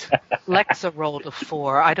 8. Lexa rolled a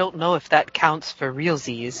 4. I don't know if that counts for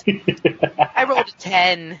realsies. I rolled a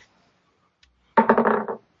 10.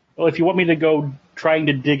 Well, if you want me to go trying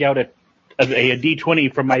to dig out a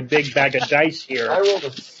d20 from my big bag of dice here. I rolled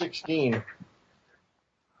a 16.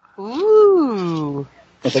 Ooh.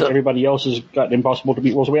 I think everybody else has got impossible to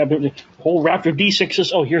beat rolls. We have a whole raft of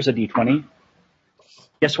d6s. Oh, here's a d20.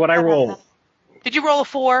 Guess what I rolled? Did you roll a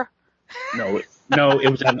 4? No,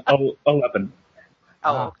 it was an 11.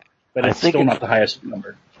 Oh, okay. But it's still not the highest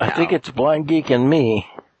number. I think it's Blind Geek and me.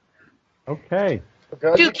 Okay.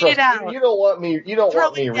 Duke it out. You don't want me. You don't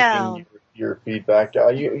want me reading your feedback.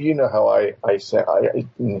 You know how I say.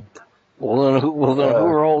 Well, then who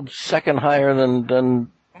rolled second higher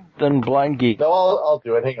than Blind Geek? No, I'll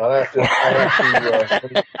do it. Hang on. I have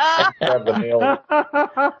to grab the mail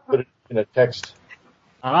and put it in a text.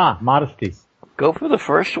 Modesty. Go for the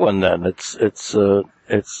first one then. They're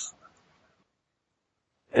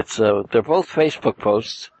both Facebook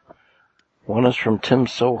posts. One is from Tim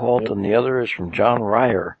Soholt and the other is from John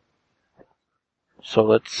Ryer. So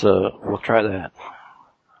we'll try that.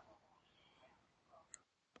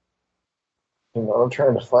 Hang on, I'm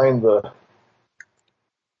trying to find the.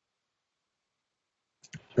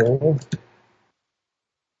 Okay.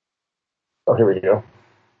 Oh, here we go.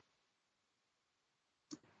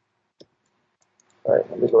 All right,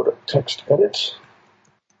 let me go to text edit.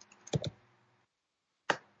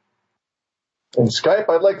 And Skype,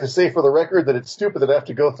 I'd like to say for the record that it's stupid that I have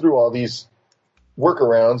to go through all these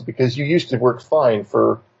workarounds because you used to work fine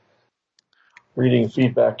for reading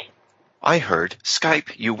feedback. I heard,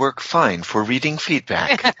 Skype, you work fine for reading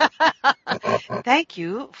feedback. Thank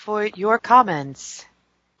you for your comments.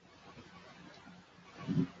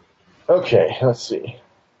 Okay, let's see.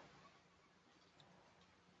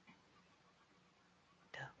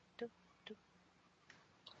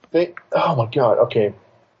 Oh my god, okay.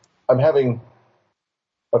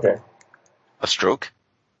 Okay. A stroke?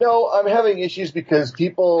 No, I'm having issues because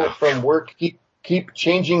people from work keep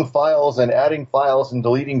changing files and adding files and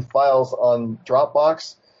deleting files on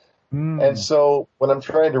Dropbox. And so when I'm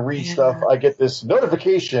trying to read stuff, I get this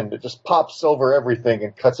notification that just pops over everything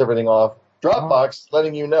and cuts everything off. Dropbox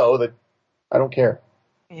letting you know that I don't care.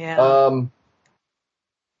 Yeah.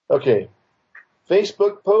 Okay.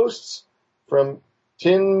 Facebook posts from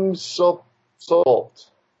Tim Salt.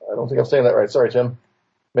 I don't think I'm saying that right. Sorry, Tim.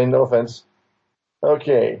 No offense.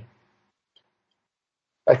 Okay.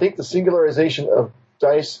 I think the singularization of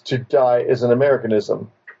dice to die is an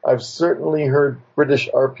Americanism. I've certainly heard British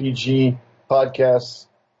RPG podcasts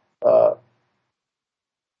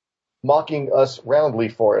mocking us roundly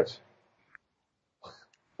for it.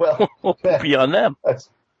 Well, beyond them. That's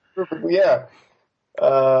perfectly, yeah.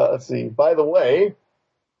 Let's see. By the way,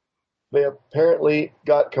 they apparently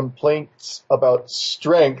got complaints about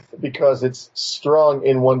strength because it's strong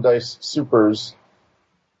in One Dice Supers.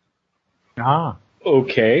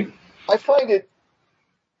 Okay. I find it.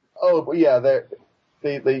 Oh, yeah.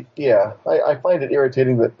 I find it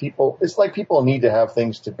irritating that people. It's like people need to have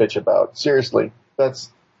things to bitch about. Seriously, but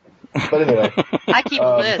anyway. I keep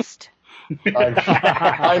a list.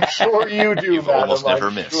 I'm sure you do, You've madam. almost never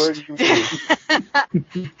I'm missed. Sure you do.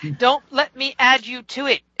 Don't let me add you to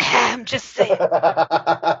it. I'm just saying.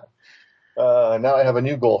 Now I have a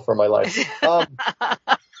new goal for my life.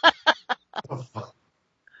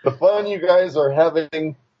 The fun you guys are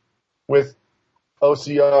having with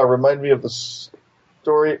OCR remind me of the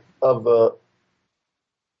story of the.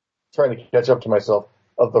 Trying to catch up to myself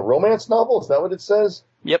of the romance novel. Is that what it says?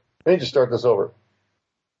 Yep. Let me just start this over.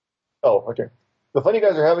 Oh, okay. The fun you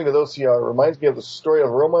guys are having with OCR reminds me of the story of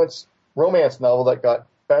a romance novel that got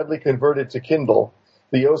badly converted to Kindle.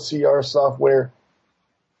 The OCR software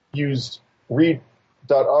used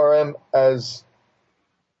read.rm as...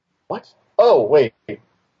 What? Oh, wait.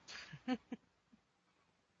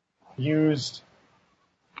 Used...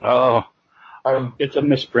 Oh. It's a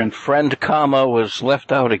misprint. Friend comma was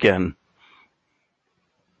left out again.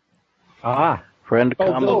 Friend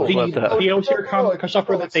comma was left out. The OCR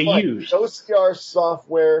software that they used. The OCR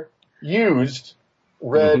software used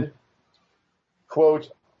read,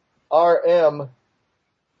 quote, RM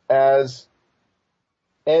as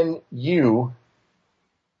NU,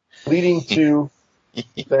 leading to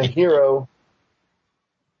the hero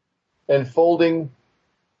enfolding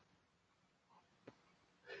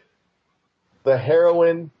the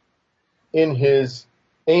heroine in his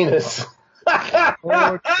anus.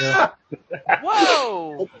 Whoa!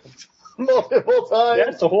 Multiple times.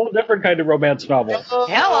 That's a whole different kind of romance novel.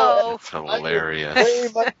 Hello. That's hilarious. I very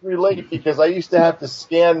much relate because I used to have to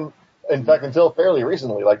scan, in fact, until fairly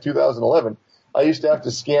recently, like 2011, I used to have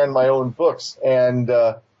to scan my own books, and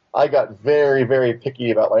I got very, very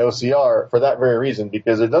picky about my OCR for that very reason,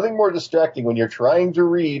 because there's nothing more distracting when you're trying to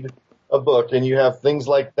read a book and you have things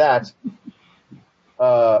like that.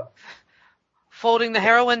 Folding the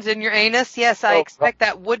heroines in your anus? Yes, I expect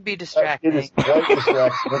that would be distracting. It is quite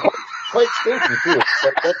distracting. Quite stinky, too.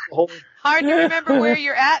 That's the whole... Hard to remember where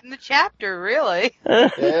you're at in the chapter, really. Yeah.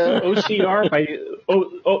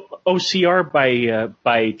 OCR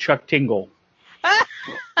by Chuck Tingle.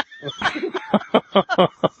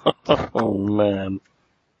 Oh, man.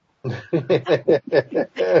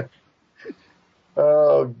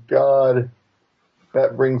 Oh, God.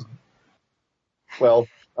 That brings... Well,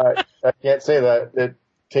 I can't say that.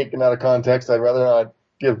 Taken out of context, I'd rather not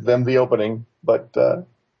give them the opening. But,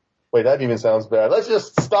 wait, that even sounds bad. Let's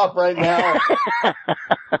just stop right now.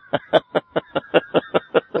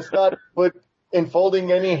 Let's not put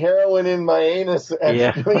enfolding any heroin in my anus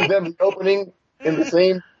and giving them the opening in the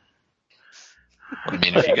same... I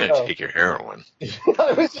mean, if you're going to take your heroin.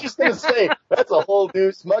 I was just going to say, that's a whole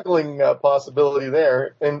new smuggling possibility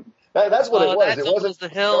there. And that's what it was. It wasn't the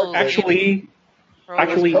hill. Actually,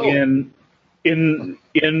 in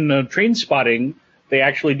Train Spotting, they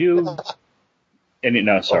actually do. And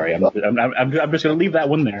no, sorry, I'm just going to leave that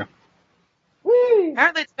one there. Whee!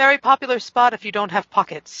 Apparently, it's a very popular spot if you don't have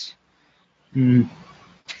pockets. Or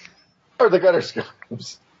the gutter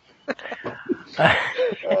scopes.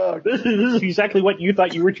 This is exactly what you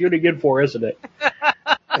thought you were tuning in for, isn't it?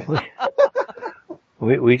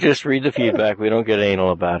 We just read the feedback. We don't get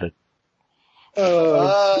anal about it.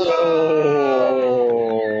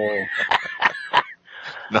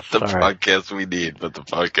 Not the podcast we need, but the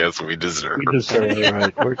podcast we deserve. We deserve.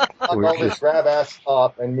 Right. We're I'll just grab ass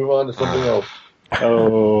top and move on to something else.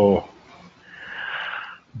 Oh.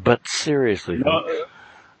 But seriously,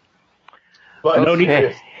 But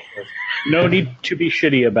okay. No need to be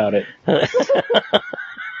shitty about it.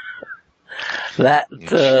 That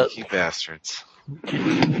Cheeky bastards.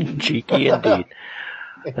 cheeky indeed.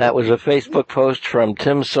 That was a Facebook post from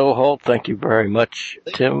Tim Soholt. Thank you very much,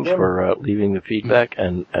 Tim, for leaving the feedback,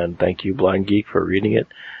 and thank you, Blind Geek, for reading it.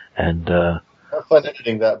 And have fun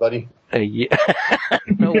editing that, buddy. Yeah.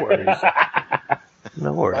 No worries.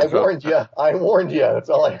 No worries. I warned you. That's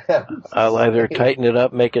all I have. I'll either tighten it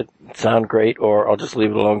up, make it sound great, or I'll just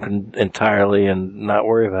leave it alone entirely and not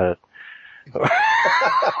worry about it.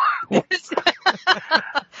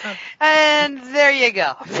 And there you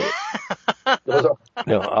go.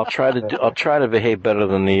 No, I'll try to behave better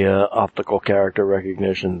than the optical character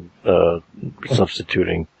recognition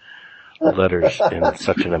substituting letters in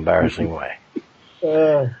such an embarrassing way.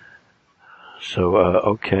 So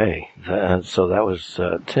okay, so that was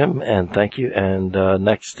Tim, and thank you. And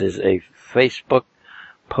next is a Facebook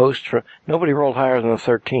post from nobody rolled higher than a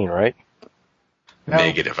 13, right? No.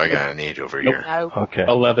 Negative. I got an 8 over here. No. Okay,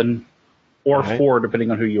 11 or right. 4,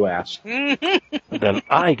 depending on who you ask. Then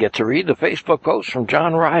I get to read the Facebook post from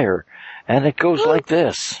John Ryer, and it goes like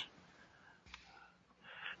this.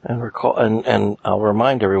 And I'll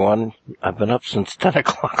remind everyone, I've been up since 10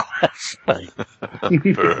 o'clock last night.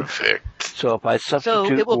 Perfect. So if I substitute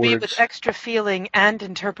So it will words, be with extra feeling and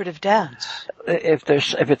interpretive dance. if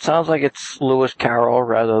it sounds like it's Lewis Carroll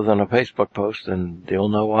rather than a Facebook post, then you'll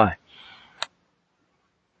know why.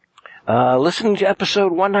 Listening to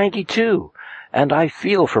episode 192, and I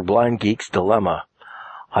feel for Blind Geek's dilemma.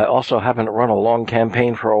 I also haven't run a long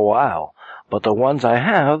campaign for a while, but the ones I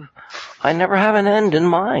have, I never have an end in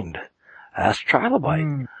mind. Ask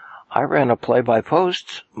Trilobite. I ran a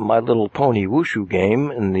play-by-post, My Little Pony Wushu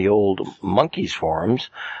game in the old Monkeys forums,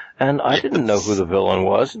 and I didn't know who the villain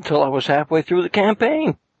was until I was halfway through the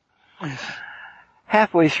campaign.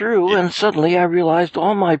 Halfway through, and suddenly I realized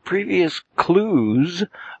all my previous clues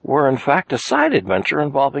were in fact a side adventure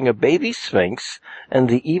involving a baby sphinx and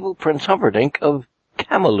the evil Prince Humperdinck of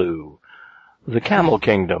Camelou, the Camel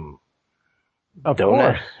Kingdom. Of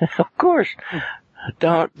course. Of course.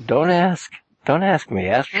 Don't ask. Don't ask me.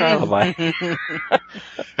 Ask Trilobite.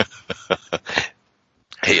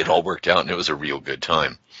 Hey, it all worked out and it was a real good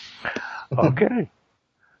time. Okay.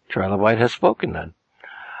 Trilobite has spoken then.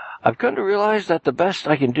 I've come to realize that the best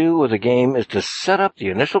I can do with a game is to set up the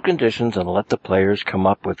initial conditions and let the players come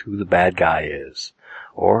up with who the bad guy is,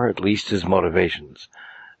 or at least his motivations.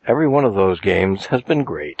 Every one of those games has been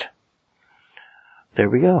great. There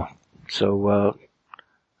we go. So,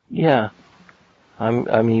 yeah.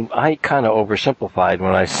 I kind of oversimplified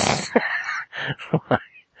when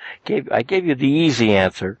I gave you the easy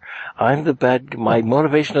answer. My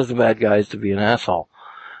motivation as the bad guy is to be an asshole.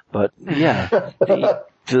 But, yeah,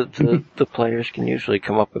 the players can usually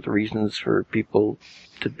come up with reasons for people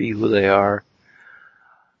to be who they are.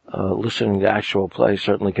 Listening to actual play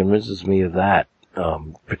certainly convinces me of that,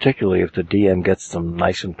 particularly if the DM gets them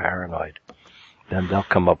nice and paranoid. Then they'll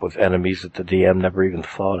come up with enemies that the DM never even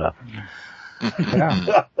thought of.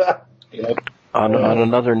 Yeah. On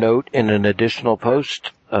another note, in an additional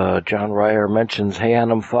post, John Ryer mentions, "Hey,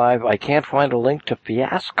 Anim 5, I can't find a link to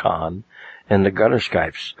Fiascon in the Gutter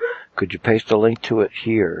Skypes. Could you paste a link to it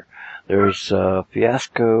here? There's a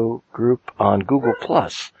Fiasco group on Google+.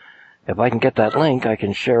 If I can get that link, I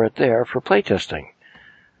can share it there for playtesting.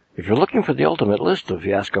 If you're looking for the ultimate list of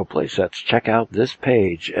Fiasco playsets, check out this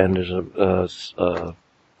page." And there's a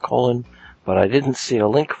colon, but I didn't see a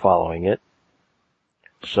link following it.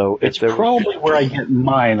 So it's probably where I get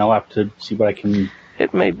mine. I'll have to see what I can.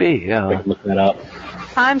 It may be, yeah. I can look that up.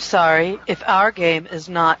 I'm sorry. If our game is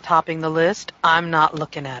not topping the list, I'm not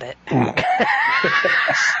looking at it.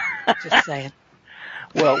 Just saying.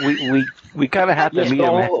 Well, we kind of have to meet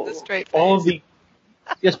him.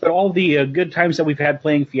 Yes, but all the good times that we've had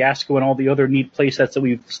playing Fiasco and all the other neat play sets that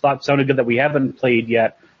we've thought sounded good that we haven't played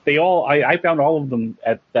yet, I found all of them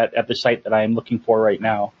at the site that I am looking for right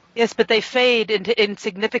now. Yes, but they fade into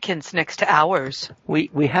insignificance next to ours. We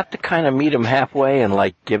have to kind of meet them halfway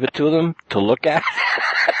and give it to them to look at.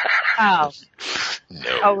 Oh.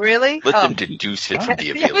 No. Oh, really? Let them deduce it from the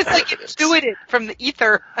available It was like intuitive from the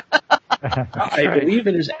ether. I believe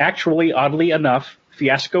it is actually, oddly enough,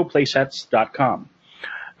 fiascoplaysets.com.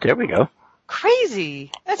 There we go.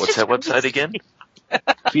 Crazy. What's that website again?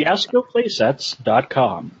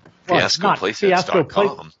 fiascoplaysets.com.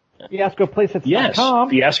 Fiascoplaysets.com.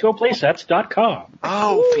 Fiascoplaysets.com. Yes, fiascoplaysets.com.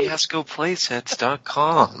 Oh,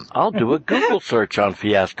 fiascoplaysets.com. I'll do a Google search on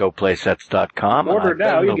fiascoplaysets.com. Order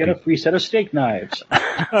now, you get a free set of steak knives.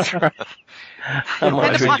 That's right.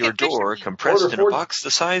 Delivered to your door, compressed in a box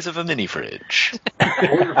the size of a mini fridge.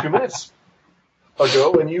 Order a few minutes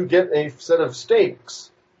ago, and you get a set of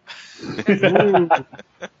steaks.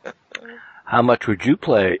 How much would you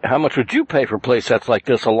pay for play sets like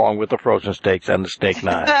this along with the frozen steaks and the steak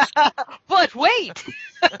knives? But wait!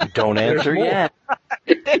 Don't answer yet.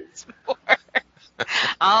 There's more.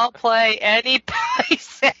 I'll play any play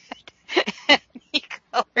set, any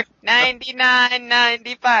color,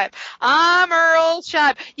 $99.95. I'm Earl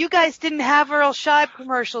Scheib. You guys didn't have Earl Scheib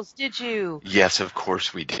commercials, did you? Yes, of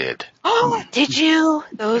course we did. Oh, did you?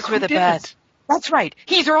 Those were the best. That's right.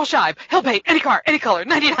 He's Earl Scheib. He'll pay any car, any color,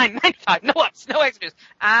 $99.95. No ups, no extras.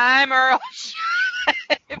 I'm Earl Scheib.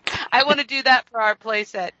 I want to do that for our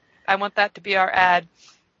playset. I want that to be our ad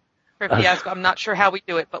for Fiasco. I'm not sure how we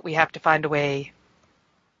do it, but we have to find a way.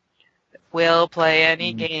 We'll play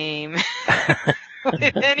any game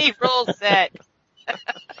with any rule set.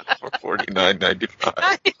 For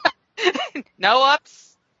 $49.95. No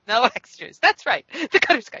ups, no extras. That's right. The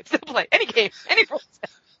Cutter Skypes. They'll play any game, any rule set.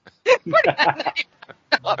 No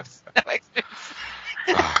ups, no extras.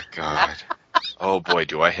 Oh, God. Oh, boy,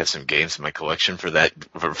 do I have some games in my collection for that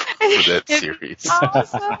series.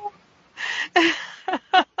 Awesome.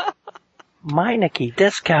 Meineke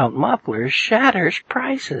discount mufflers shatters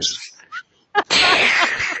prices.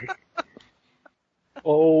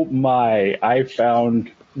 Oh my, I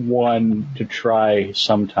found one to try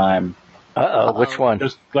sometime. Which one?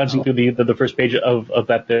 Just glancing through the first page of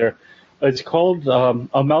that there. It's called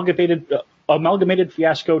Amalgamated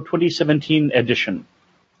Fiasco 2017 edition.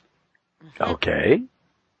 Okay.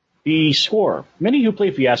 The score. Many who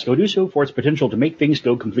play Fiasco do so for its potential to make things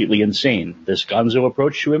go completely insane. This gonzo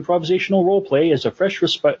approach to improvisational roleplay is a fresh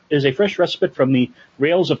respite from the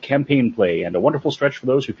rails of campaign play, and a wonderful stretch for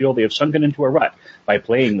those who feel they have sunken into a rut by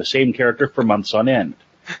playing the same character for months on end.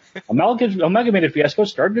 Amalgamated Fiasco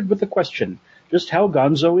started with the question, just how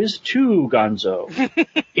gonzo is too gonzo?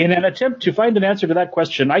 In an attempt to find an answer to that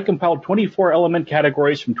question, I compiled 24 element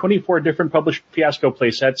categories from 24 different published Fiasco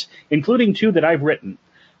playsets, including 2 that I've written.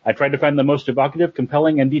 I tried to find the most evocative,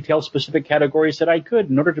 compelling, and detail-specific categories that I could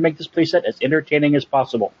in order to make this playset as entertaining as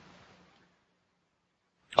possible.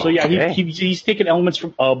 So yeah, he's taken elements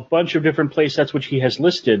from a bunch of different playsets, which he has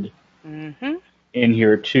listed in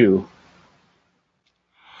here too.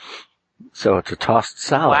 So it's a tossed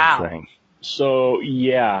salad thing. So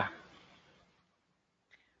yeah.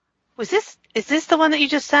 Is this the one that you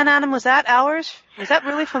just sent, Adam? Was that ours? Was that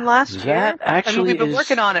really from last year? That actually, I mean, we've been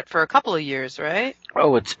working on it for a couple of years, right?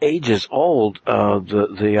 Oh, it's ages old.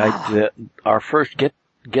 Our first get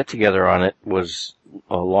together on it was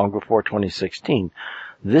long before 2016.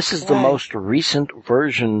 This is the most recent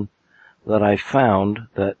version that I found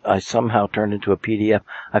that I somehow turned into a PDF.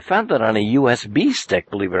 I found that on a USB stick,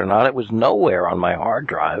 believe it or not. It was nowhere on my hard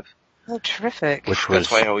drive. Oh, terrific.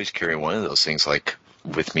 That's why I always carry one of those things, like,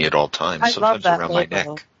 with me at all times, I sometimes love that around my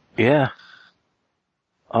neck. Yeah.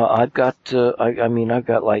 I've got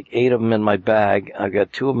like 8 of them in my bag. I've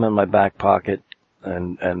got 2 of them in my back pocket.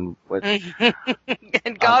 And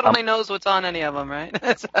God only knows what's on any of them, right?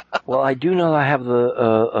 Well, I do know I have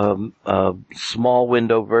the small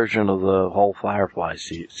window version of the whole Firefly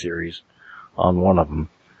series on one of them,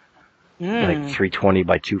 like 320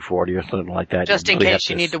 by 240 or something like that. Just in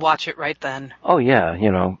case you need to watch it right then. Oh yeah,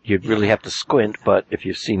 you'd really have to squint, but if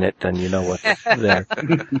you've seen it, then you know what's there.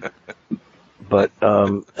 But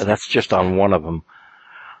that's just on one of them.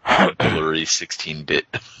 Blurry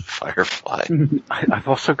 16-bit Firefly. I've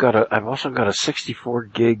also got a 64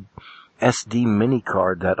 gig SD mini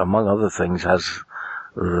card that, among other things, has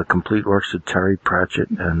the complete works of Terry Pratchett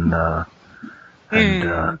and on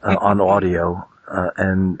audio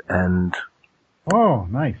and oh,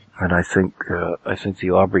 nice. And I think the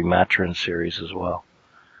Aubrey Maturin series as well.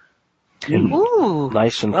 Ooh,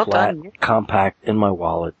 nice and flat, compact in my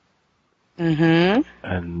wallet. Mm-hmm.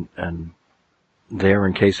 And there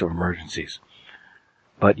in case of emergencies.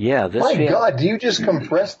 But yeah, this. My God, do you just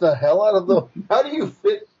compress the hell out of the? How do you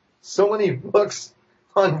fit so many books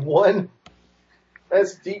on one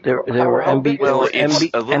SD? There were a little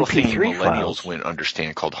thing MP3 millennials files. wouldn't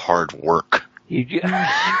understand called hard work.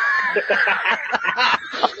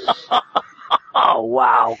 Oh,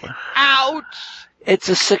 wow. Ouch! It's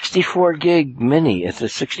a 64 gig mini. It's a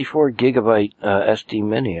 64 gigabyte SD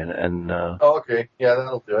mini, and Oh, okay. Yeah,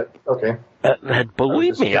 that'll do it. Okay.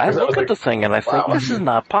 Believe me, I look at the thing and I think, wow. this is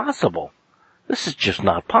not possible. This is just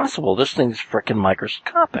not possible. This thing's frickin'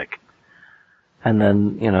 microscopic. And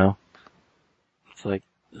then, it's like,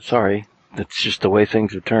 sorry, that's just the way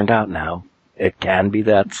things have turned out now. It can be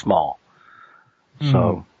that small.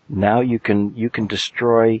 So now you can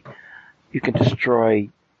destroy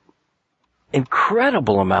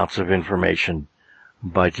incredible amounts of information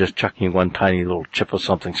by just chucking one tiny little chip of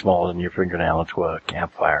something smaller than your fingernail into a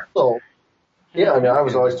campfire. So, yeah, I mean, I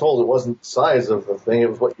was always told it wasn't the size of the thing, it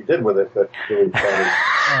was what you did with it that really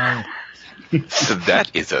mattered. So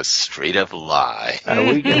that is a straight up lie. Are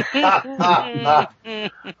we going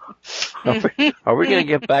to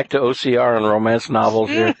get back to OCR and romance novels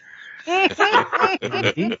here?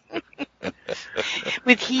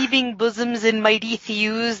 With heaving bosoms and mighty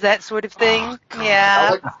thews, that sort of thing.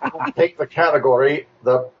 Yeah. I like to take the category,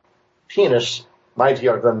 the penis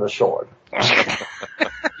mightier than the sword.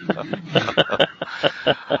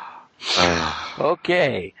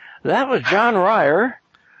 Okay, that was John Ryer,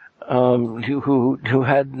 who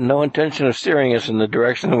had no intention of steering us in the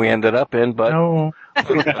direction we ended up in, but No.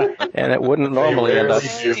 and it wouldn't normally end up.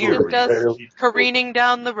 Steered us careening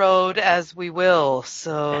down the road as we will,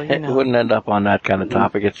 so It wouldn't end up on that kind of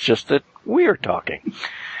topic. It's just that we're talking.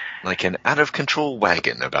 Like an out-of-control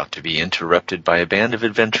wagon about to be interrupted by a band of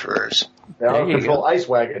adventurers. Now, out of control ice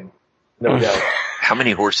wagon. No doubt. How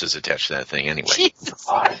many horses attached to that thing anyway? Jesus.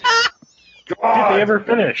 God. Did they ever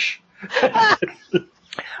finish?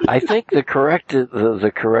 I think the correct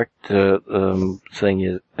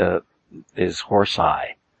thing is horse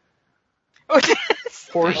eye,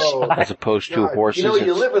 as opposed to God. horses.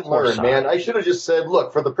 You live and learn, horse-eye. man. I should have just said,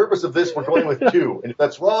 look, for the purpose of this, we're going with 2. And if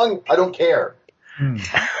that's wrong, I don't care.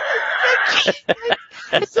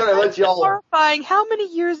 Instead, I let y'all... Horrifying. How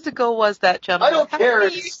many years ago was that, gentlemen? I don't How care.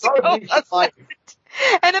 many It's years ago starving was life. it?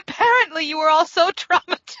 And apparently you were all so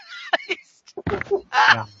traumatized.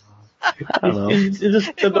 I don't know.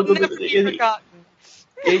 It will never be forgotten.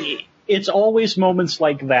 It's always moments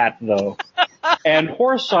like that, though. And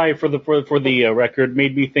Horseye, for the record,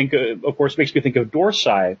 made me think. Of course, makes me think of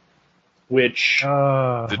Dorseye, which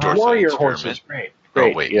The Dorsey warrior experiment. horses. Great.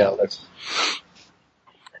 Oh, wait. Yeah, that's.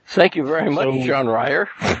 Thank you very much, John Ryer,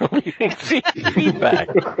 for leaving feedback.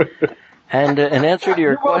 And in answer to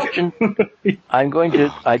your question, I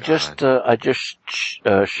just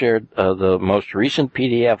shared the most recent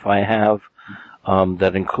PDF I have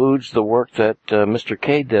that includes the work that Mr.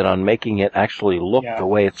 K did on making it actually look the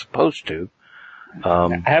way it's supposed to.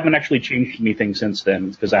 I haven't actually changed anything since then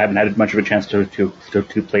because I haven't had much of a chance to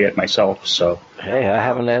play it myself. So hey, I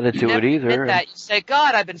haven't added to it either. Did that. You say,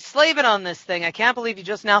 God, I've been slaving on this thing. I can't believe you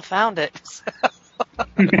just now found it.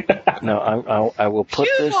 No, I will put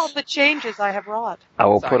this. all the changes I have wrought. I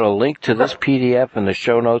will put a link to this PDF in the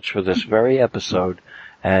show notes for this very episode,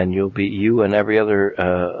 and you and every other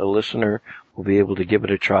listener will be able to give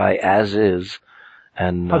it a try as is,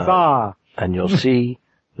 and Huzzah! And you'll see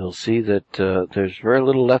that there's very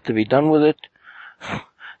little left to be done with it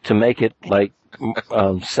to make it like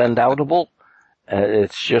send outable.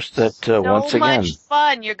 It's just that once again, so much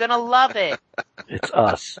fun. You're gonna love it. It's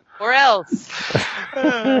us. Or else.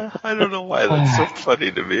 I don't know why that's so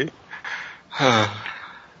funny to me.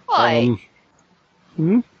 Why?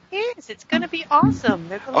 Yes, it's gonna be awesome.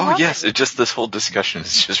 They're gonna love yes, it. this whole discussion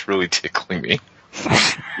is just really tickling me.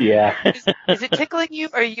 yeah. Is it tickling you?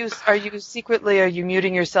 Are you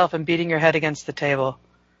muting yourself and beating your head against the table?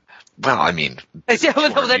 Well, I mean, That's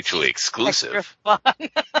we're mutually exclusive. extra fun.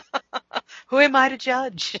 Who am I to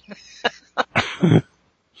judge?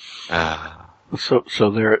 So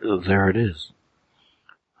there it is.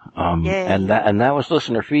 And that was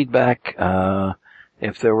listener feedback.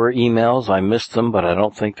 If there were emails, I missed them, but I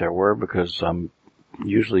don't think there were because I'm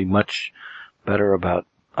usually much better about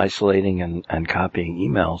isolating and copying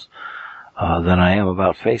emails than I am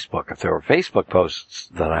about Facebook. If there were Facebook posts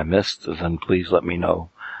that I missed, then please let me know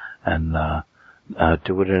and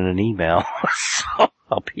do it in an email. So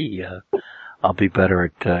I'll be better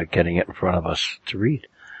at getting it in front of us to read.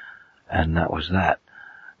 And that was that.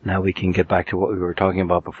 Now we can get back to what we were talking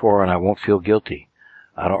about before, and I won't feel guilty.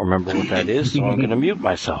 I don't remember what that is, so I'm going to mute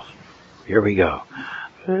myself. Here we go.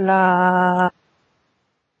 La.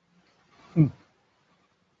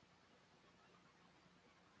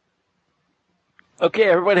 Okay,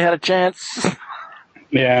 everybody had a chance.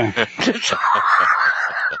 Yeah.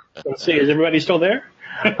 Let's see. Is everybody still there?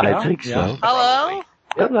 I think so. Hello?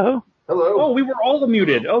 Hello. Hello. Oh, we were all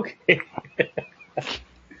muted. Okay.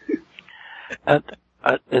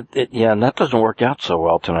 Yeah, and that doesn't work out so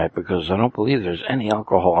well tonight because I don't believe there's any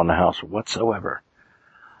alcohol in the house whatsoever.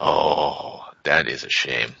 Oh, that is a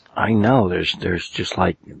shame. I know. There's just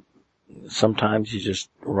like, sometimes you just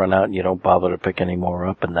run out and you don't bother to pick any more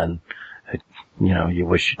up, and then, you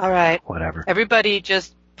wish. All right. Whatever. Everybody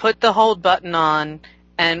just put the hold button on,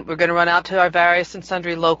 and we're going to run out to our various and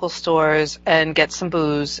sundry local stores and get some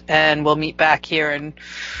booze, and we'll meet back here in,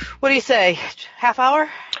 what do you say, half hour?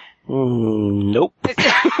 Nope.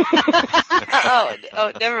 oh,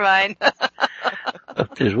 never mind.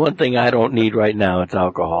 If there's one thing I don't need right now, it's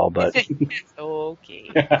alcohol, but.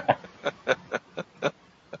 Okay.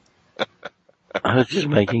 I was just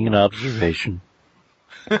making an observation.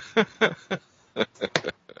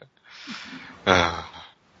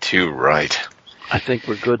 Too right. I think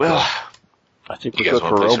we're good. Well, I think you we're guys good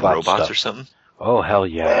for want to play some robots stuff. or something? Oh, hell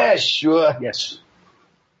yeah. Yeah, sure. Yes.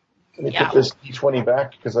 Let me put this D20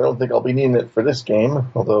 back because I don't think I'll be needing it for this game,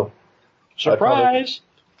 although Surprise!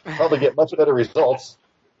 I'd probably get much better results.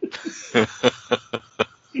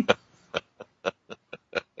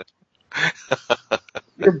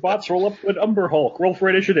 Your bots roll up with Umber Hulk. Roll for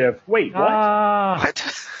initiative. Wait, what? What?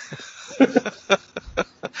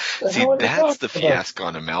 See, that's the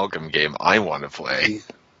Fiascon Amalgam game I want to play.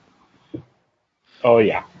 Oh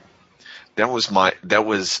yeah. That was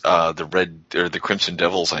the Crimson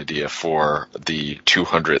Devils idea for the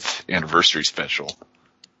 200th anniversary special.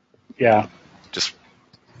 Yeah. Just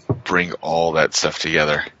bring all that stuff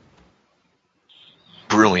together.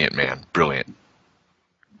 Brilliant, man. Brilliant.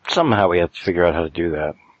 Somehow we have to figure out how to do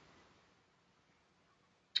that.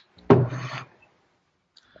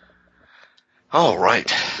 All right.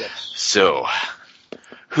 Yes. So,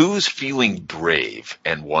 who's feeling brave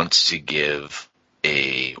and wants to give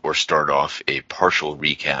or start off a partial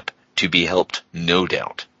recap to be helped, no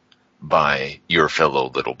doubt, by your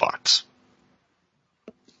fellow little bots?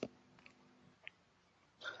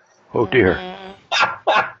 Oh dear.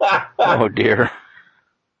 Oh dear.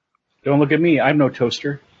 Don't look at me. I'm no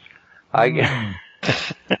toaster.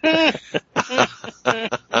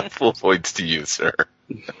 Full points to you, sir.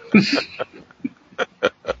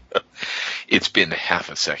 It's been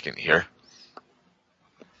half a second here.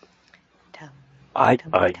 I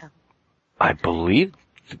believe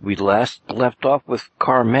we last left off with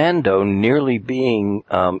Carmando nearly being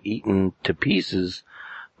eaten to pieces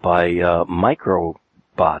by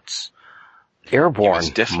microbots, airborne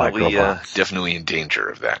microbots. Definitely in danger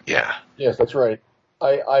of that. Yeah. Yes, that's right.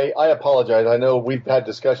 I apologize. I know we've had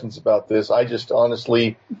discussions about this. I just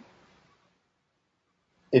honestly,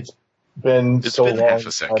 it's been so long. Half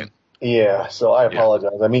a second. Yeah, so I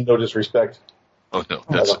apologize. Yeah. I mean, no disrespect. Oh no,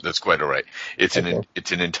 that's quite all right. It's an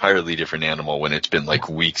entirely different animal when it's been like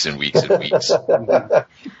weeks and weeks and weeks.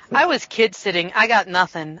 I was kid sitting. I got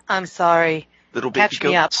nothing. I'm sorry. Little baby Catch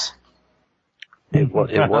me up. It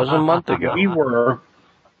was a month ago. We were.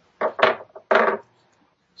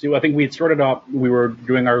 See, I think we had started off. We were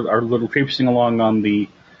doing our little traipsing along on the,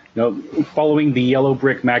 following the yellow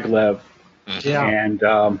brick maglev,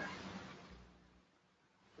 and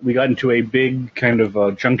we got into a big kind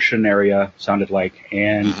of junction area, sounded like,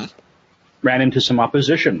 and ran into some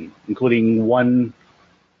opposition, including one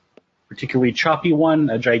particularly choppy one,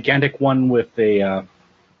 a gigantic one with a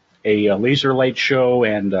laser light show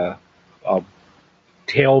and a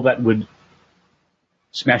tail that would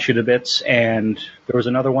smash you to bits, and there was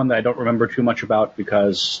another one that I don't remember too much about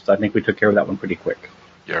because I think we took care of that one pretty quick.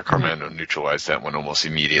 Yeah, Carmando neutralized that one almost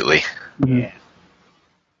immediately. Yeah.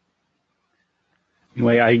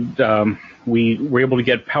 Anyway, we were able to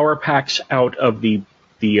get power packs out of the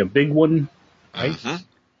big one, right?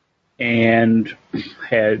 And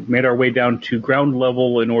had made our way down to ground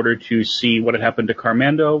level in order to see what had happened to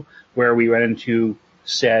Carmando, where we ran into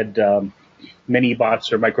said mini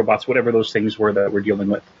bots or microbots, whatever those things were that we're dealing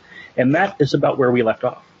with. And that is about where we left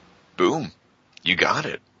off. Boom. You got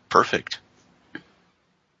it. Perfect.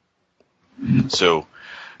 So,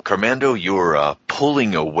 Carmando, you're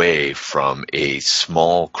pulling away from a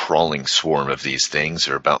small crawling swarm of these things.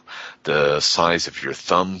 They're about the size of your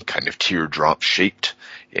thumb, kind of teardrop shaped,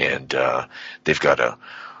 and they've got a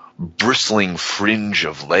bristling fringe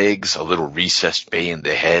of legs, a little recessed bay in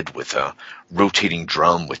the head with a rotating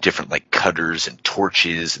drum with different like cutters and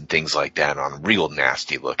torches and things like that on, real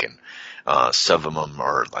nasty looking. Some of them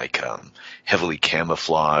are like heavily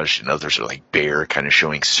camouflaged, and others are like bare, kind of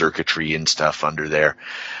showing circuitry and stuff under there.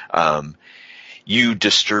 You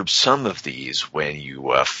disturbed some of these when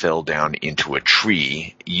you fell down into a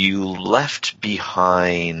tree. You left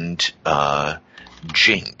behind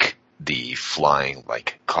Jink, the flying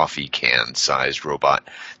like coffee can sized robot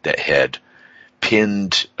that had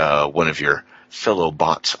pinned one of your fellow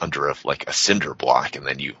bots under a cinder block, and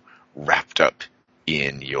then you wrapped up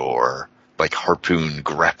in your harpoon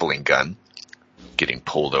grappling gun, getting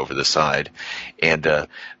pulled over the side, and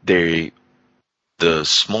the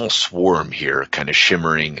small swarm here, kind of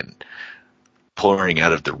shimmering and pouring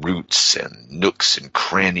out of the roots and nooks and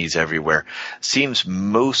crannies everywhere, seems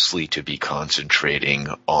mostly to be concentrating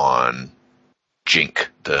on Jink,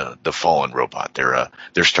 the fallen robot.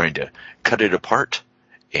 They're starting to cut it apart,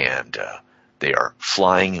 and they are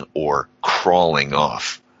flying or crawling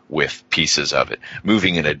off with pieces of it,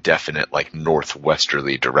 moving in a definite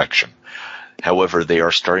northwesterly direction. However, they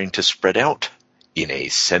are starting to spread out in a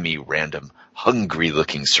semi-random,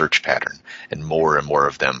 hungry-looking search pattern, and more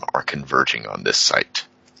of them are converging on this site.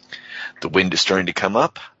 The wind is starting to come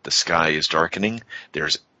up, the sky is darkening,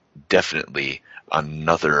 there's definitely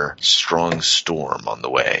another strong storm on the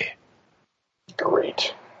way.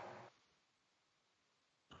 Great.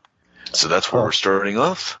 So that's where we're starting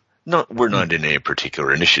off. We're not in any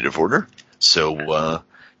particular initiative order, so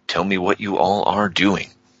tell me what you all are doing.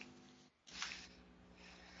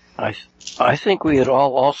 I think we had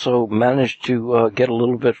all also managed to get a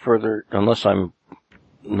little bit further, unless I'm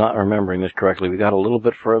not remembering this correctly. We got a little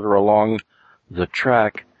bit further along the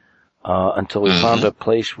track until we found a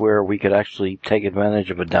place where we could actually take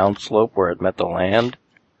advantage of a downslope where it met the land.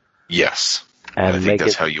 Yes. And I think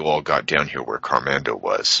that's how you all got down here where Carmando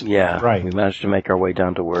was. Yeah, right. We managed to make our way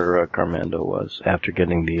down to where Carmando was after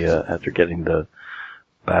getting the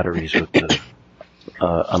batteries with the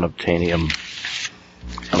unobtainium.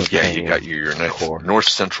 Yeah, you got your North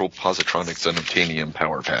Central Positronics Unobtainium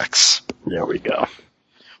power packs. There we go.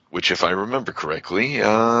 Which, if I remember correctly,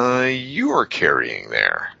 you are carrying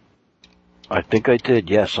there. I think I did,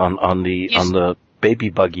 yes, on the baby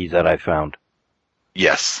buggy that I found.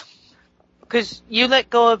 Yes. Because you let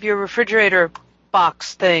go of your refrigerator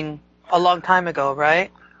box thing a long time ago,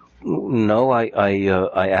 right? No,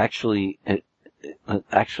 I actually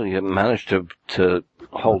managed to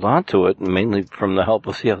hold on to it, mainly from the help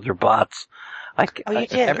of the other bots. You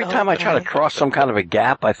did? Every time I try to cross some kind of a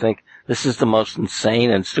gap, I think this is the most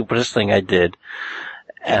insane and stupidest thing I did.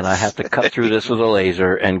 And I have to cut through this with a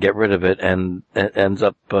laser and get rid of it, and it ends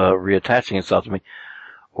up reattaching itself to me,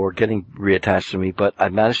 or getting reattached to me. But I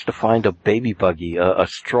managed to find a baby buggy, a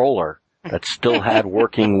stroller, that still had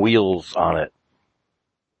working wheels on it,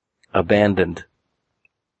 abandoned.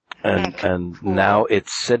 And now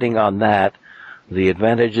it's sitting on that. The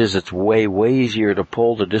advantage is it's way easier to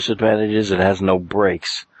pull. The disadvantage is it has no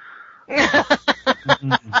brakes.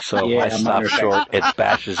 So if I stop short, it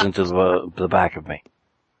bashes into the back of me.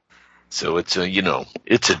 So it's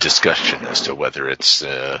it's a discussion as to whether it's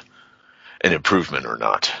an improvement or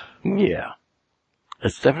not. Yeah.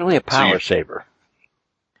 It's definitely a power saver.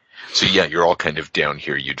 So yeah, you're all kind of down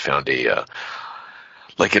here. You'd found a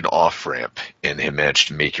an off-ramp, and had managed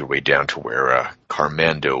to make your way down to where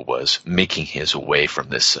Carmando was making his way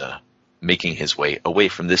away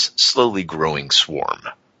from this slowly growing swarm.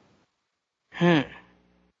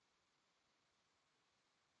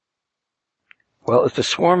 Well, if the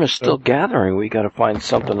swarm is still gathering, we got to find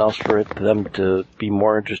something else for them to be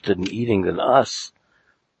more interested in eating than us.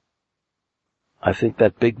 I think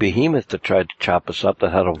that big behemoth that tried to chop us up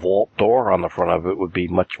that had a vault door on the front of it would be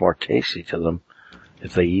much more tasty to them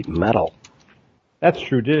if they eat metal. That's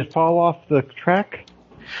true. Did it fall off the track?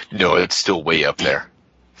 No, it's still way up there.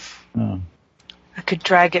 Oh. I could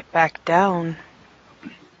drag it back down.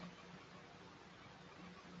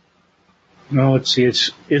 No, let's see.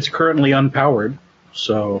 It's currently unpowered,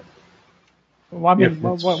 so. Well, I mean,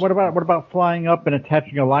 what about flying up and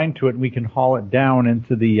attaching a line to it, and we can haul it down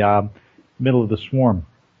into the middle of the swarm?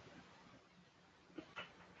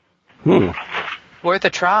 Worth a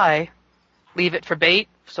try. Leave it for bait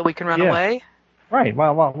so we can run away. Right.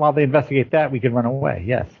 While they investigate that, we can run away.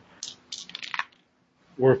 Yes.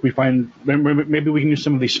 Or if we find, maybe we can use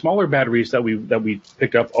some of these smaller batteries that we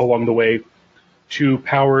picked up along the way to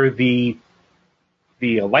power the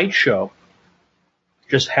light show.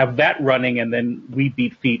 Just have that running, and then we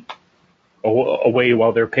beat feet away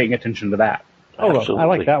while they're paying attention to that. Oh, Absolutely. I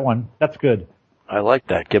like that one. That's good. I like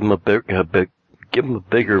that. Give them a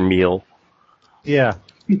bigger meal. Yeah.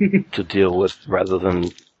 To deal with rather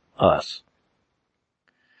than us.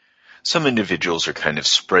 Some individuals are kind of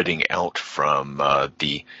spreading out from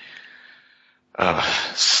the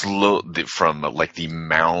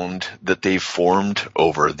mound that they've formed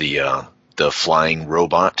over the flying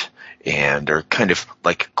robot, and are kind of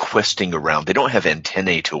questing around. They don't have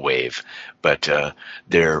antennae to wave, but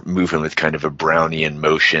they're moving with kind of a Brownian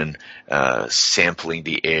motion, sampling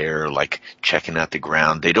the air, checking out the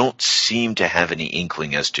ground. They don't seem to have any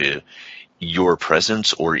inkling as to your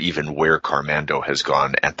presence or even where Carmando has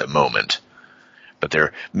gone at the moment. But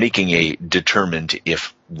they're making a determined,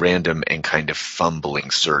 if random and kind of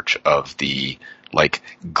fumbling search of the, like,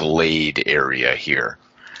 glade area here.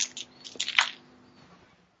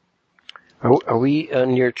 Are we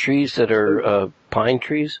near trees that are pine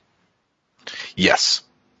trees? Yes.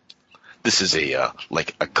 This is a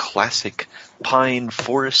classic pine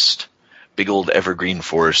forest, big old evergreen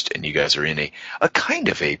forest, and you guys are in a kind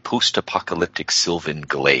of a post-apocalyptic sylvan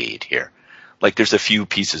glade here. Like, there's a few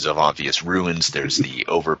pieces of obvious ruins, there's the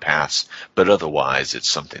overpass, but otherwise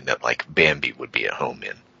it's something that, like, Bambi would be at home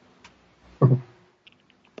in.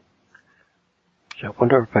 I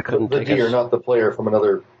wonder if I couldn't take you're not the player from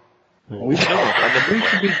another... We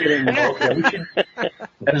should be getting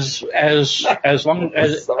as long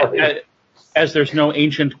as there's no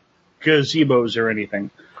ancient gazebos or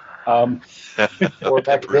anything. Or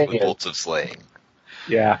Brutal bolts of slaying.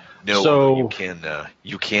 Yeah. No, so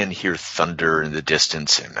you can hear thunder in the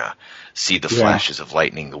distance and see the flashes of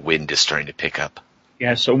lightning. The wind is starting to pick up.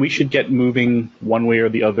 Yeah, so we should get moving one way or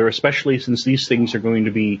the other, especially since these things are going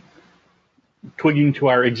to be twigging to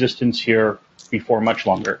our existence here before much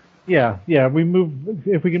longer. Yeah.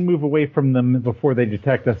 If we can move away from them before they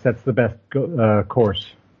detect us, that's the best course.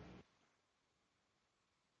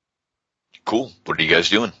 Cool. What are you guys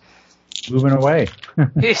doing? Moving away.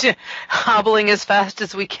 Hobbling as fast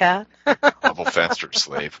as we can. Hobble faster,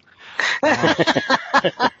 slave.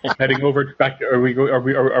 Heading over back. Are we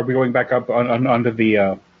going back up onto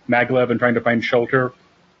the maglev and trying to find shelter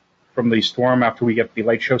from the storm after we get the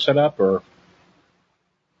light show set up, or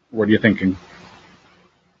what are you thinking?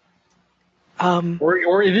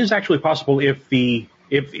 Or it is actually possible if the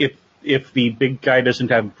big guy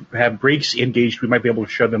doesn't have brakes engaged, we might be able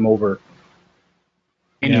to shove them over.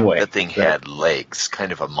 Anyway, that thing had legs,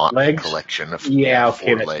 kind of a motley collection of that's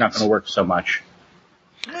legs. not going to work so much.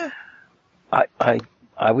 I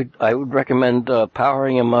would recommend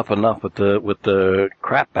powering him up enough with the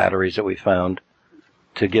crap batteries that we found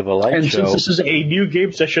to give a light show. And since this is a new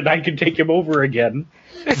game session, I can take him over again.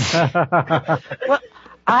 Well,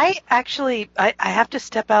 I have to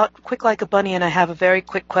step out quick like a bunny, and I have a very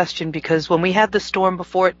quick question, because when we had the storm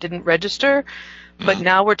before, it didn't register, but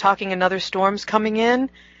now we're talking another storm's coming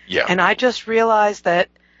in, and I just realized that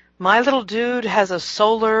my little dude has a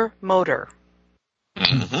solar motor.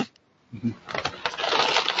 Mm-hmm.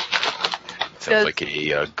 Sounds like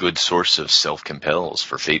a good source of self-compels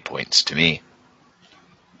for fate points to me.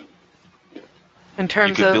 In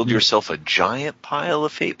terms you could build yourself a giant pile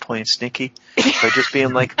of fate points, Nikki, by just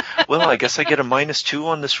being like, well, I guess I get a -2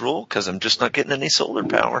 on this roll because I'm just not getting any solar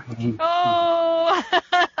power. Oh!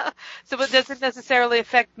 So it doesn't necessarily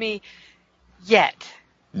affect me yet.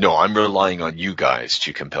 No, I'm relying on you guys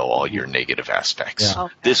to compel all your negative aspects. Yeah.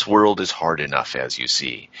 Okay. This world is hard enough, as you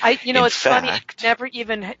see. It's funny, it never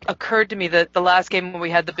even occurred to me that the last game when we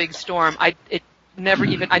had the big storm,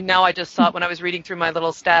 now I just saw it when I was reading through my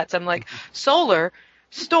little stats. I'm like, solar,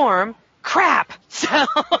 storm, crap. So,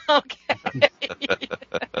 okay.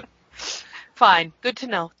 Fine. Good to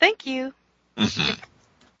know. Thank you. Mm-hmm.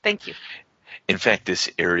 Thank you. In fact, this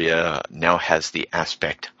area now has the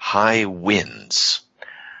aspect high winds.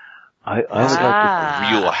 I would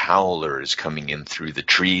like real howlers coming in through the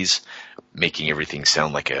trees, making everything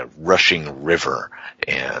sound like a rushing river,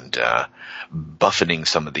 and buffeting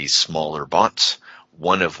some of these smaller bots,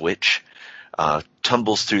 one of which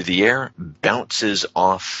tumbles through the air, bounces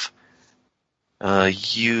off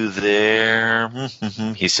you there,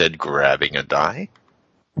 he said, grabbing a die.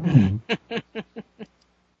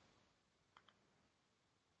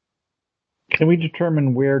 Can we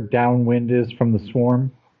determine where downwind is from the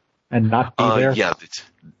swarm and not be there? Yeah,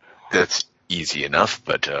 that's easy enough,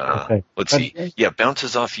 but okay. Let's see. Yeah,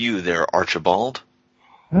 bounces off you there, Archibald.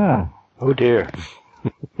 Ah. Oh, dear.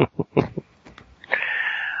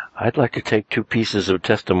 I'd like to take two pieces of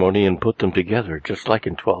testimony and put them together, just like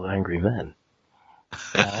in 12 Angry Men.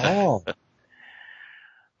 Oh.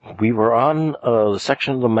 We were on the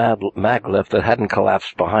section of the maglev that hadn't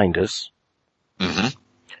collapsed behind us. Mm-hmm.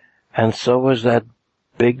 And so was that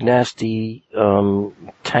big, nasty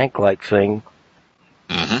tank-like thing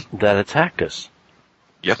that attacked us.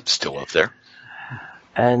 Yep, still up there.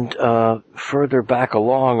 And further back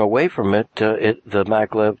along, away from it, the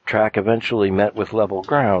maglev track eventually met with level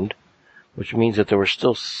ground, which means that there was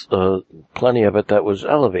still plenty of it that was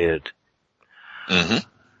elevated. Mm-hmm.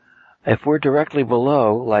 If we're directly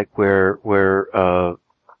below, like where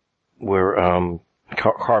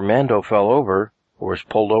Carmando fell over, or was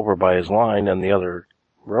pulled over by his line and the other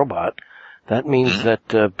robot, that means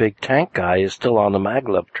that big tank guy is still on the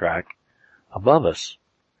maglev track above us.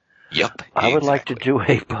 Yep. I would like to do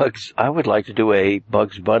a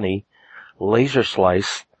Bugs Bunny laser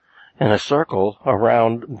slice in a circle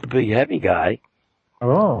around the big heavy guy.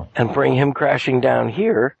 Oh. And bring him crashing down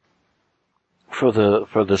here for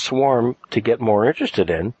the swarm to get more interested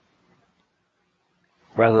in,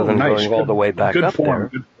 rather than going all the way back up there.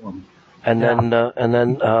 Good form. And then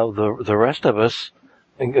the rest of us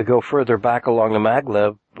go further back along the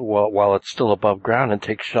maglev while it's still above ground and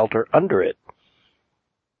take shelter under it,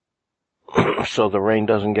 so the rain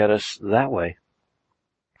doesn't get us that way.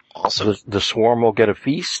 Awesome. The swarm will get a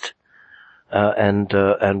feast, and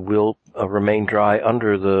we'll remain dry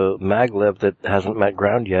under the maglev that hasn't met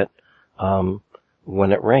ground yet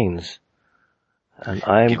when it rains. And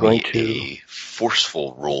I am going to a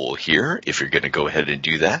forceful roll here if you're going to go ahead and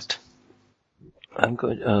do that. I'm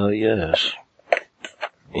going. Yes.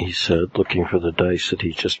 He said, looking for the dice that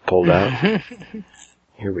he just pulled out.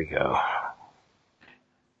 Here we go.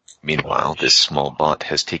 Meanwhile, this small bot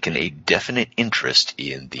has taken a definite interest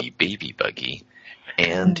in the baby buggy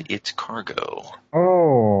and its cargo.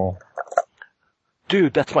 Oh.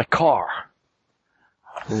 Dude, that's my car.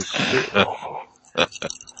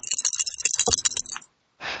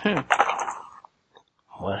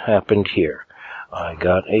 What happened here? I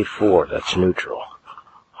got a 4. That's neutral.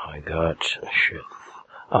 I got... shit.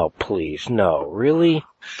 Oh, please. No. Really?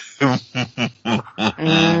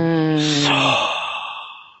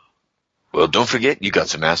 Well, don't forget, you got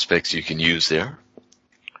some aspects you can use there.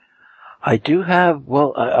 I do have...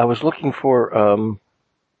 Well, I was looking for...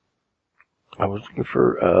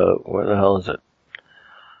 where the hell is it?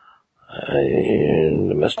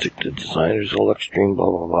 Domestic designers, extreme, blah,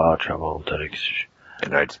 blah, blah, travel, aesthetics.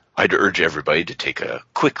 And I'd urge everybody to take a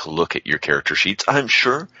quick look at your character sheets. I'm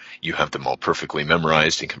sure you have them all perfectly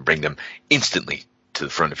memorized and can bring them instantly to the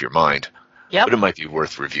front of your mind. Yep. But it might be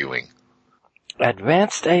worth reviewing.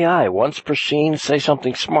 Advanced AI. Once per scene, say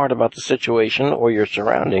something smart about the situation or your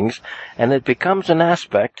surroundings, and it becomes an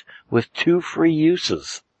aspect with 2 free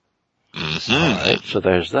uses. Mm-hmm. All right, so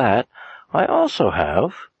there's that. I also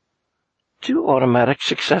have 2 automatic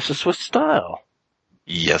successes with style.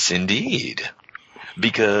 Yes, indeed.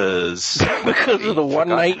 Because of the one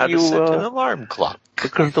night you set an alarm clock.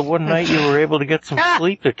 Because the one night you were able to get some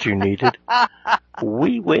sleep that you needed.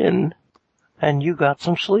 We win, and you got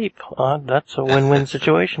some sleep. That's a win-win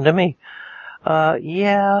situation to me.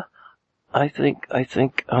 Yeah, I think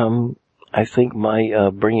my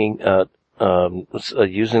bringing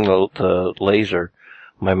using the laser,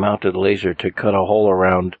 my mounted laser, to cut a hole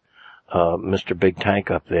around Mr. Big Tank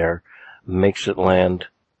up there makes it land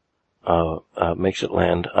on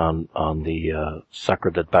the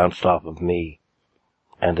sucker that bounced off of me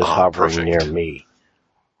and is hovering perfect. near me.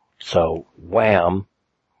 So, wham.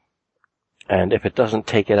 And if it doesn't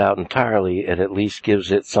take it out entirely, it at least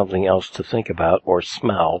gives it something else to think about or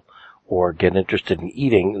smell or get interested in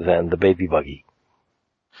eating than the baby buggy.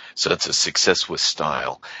 So that's a success with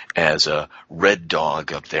style. As a red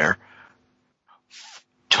dog up there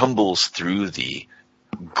tumbles through the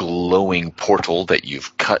glowing portal that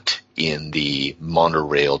you've cut in the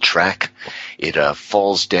monorail track, it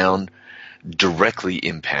falls down, directly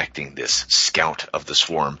impacting this scout of the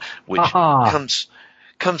swarm, which comes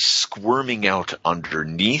squirming out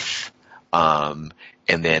underneath, and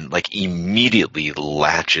then immediately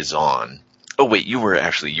latches on. Oh wait, you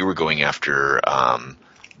were going after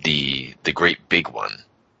the great big one.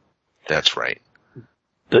 That's right.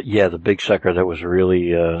 The big sucker that was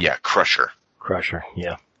really Crusher. Crusher,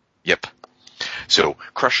 yeah. Yep. So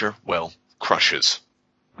Crusher, crushes.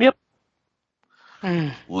 Yep.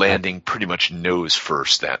 Landing pretty much nose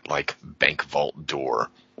first, that bank vault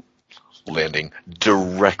door, landing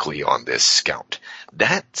directly on this scout.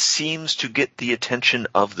 That seems to get the attention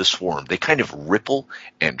of the swarm. They kind of ripple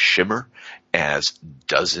and shimmer as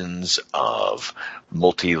dozens of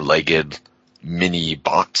multi-legged mini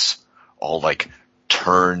bots all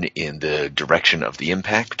turn in the direction of the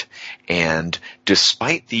impact. And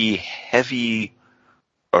despite the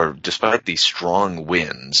strong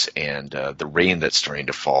winds and the rain that's starting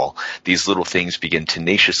to fall, these little things begin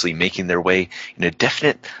tenaciously making their way in a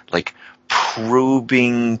definite,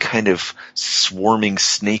 probing, kind of swarming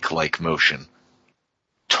snake-like motion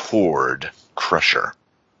toward Crusher.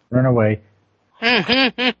 Run away.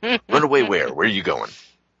 Run away where? Where are you going?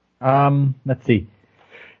 Let's see.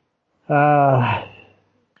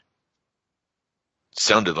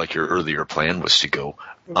 Sounded like your earlier plan was to go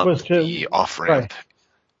up the off-ramp.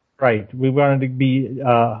 Right. We wanted to be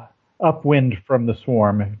upwind from the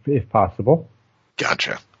swarm, if possible.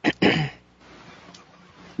 Gotcha.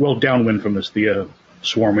 Well, downwind from the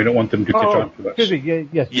swarm. We don't want them to catch on to us.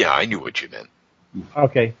 Yes. Yeah, I knew what you meant.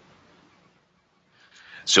 Okay.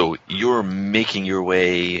 So you're making your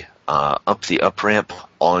way up the up ramp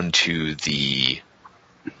onto the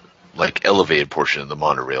like elevated portion of the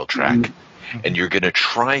monorail track, and you're going to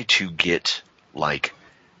try to get like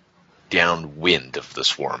downwind of the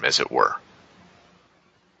swarm, as it were.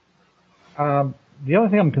 The only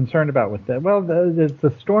thing I'm concerned about with that, well,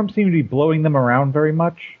 the storm seems to be blowing them around very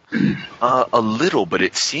much. A little, but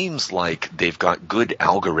it seems like they've got good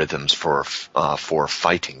algorithms for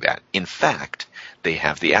fighting that. In fact, they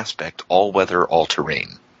have the aspect all-weather,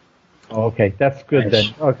 all-terrain. Okay, that's good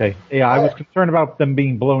then. Okay, yeah, I was concerned about them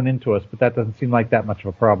being blown into us, but that doesn't seem like that much of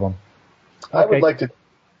a problem. Okay. I would like to.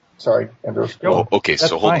 Sorry, Andrew. Oh, okay.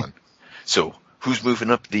 So hold fine. on. So who's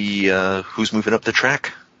moving up the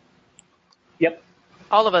track? Yep.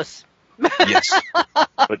 All of us. Yes,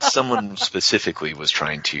 but someone specifically was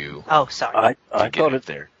trying to. Oh, sorry. I get thought it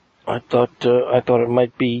there. I thought it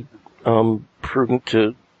might be prudent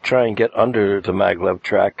to try and get under the maglev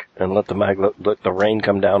track and let the rain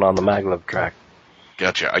come down on the maglev track.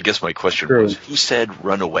 Gotcha. I guess my question was, who said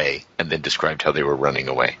run away and then described how they were running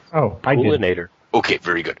away? Oh, I did. Poolinator. Okay,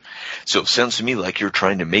 very good. So it sounds to me like you're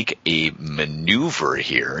trying to make a maneuver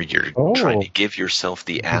here. You're trying to give yourself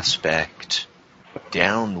the aspect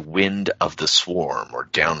downwind of the swarm, or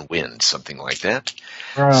downwind, something like that.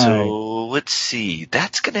 Right. So let's see.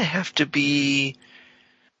 That's going to have to be...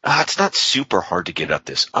 it's not super hard to get up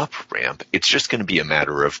this up ramp. It's just going to be a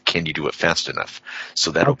matter of can you do it fast enough.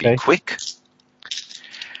 So that'll be quick.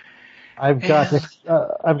 I've got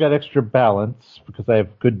extra balance because I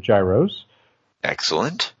have good gyros.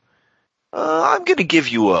 Excellent. I'm going to give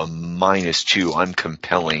you a -2. I'm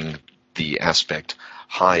compelling the aspect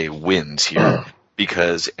high winds here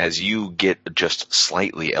because as you get just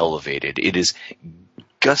slightly elevated, it is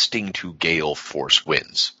gusting to gale force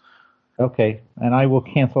winds. Okay, and I will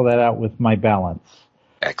cancel that out with my balance.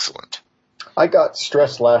 Excellent. I got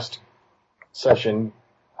stressed last session.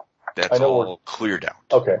 That's all cleared out.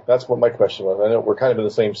 Okay, that's what my question was. I know we're kind of in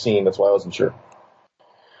the same scene, that's why I wasn't sure.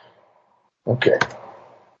 Okay.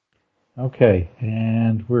 Okay,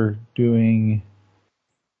 and we're doing...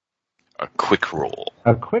 A quick roll.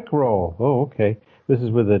 A quick roll. Oh, okay. This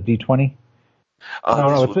is with a D20?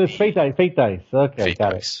 It's fate dice. Fate dice. Okay, fate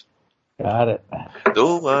got dice. it. Got it.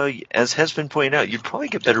 Though, as has been pointed out, you'd probably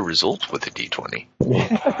get better results with a D20.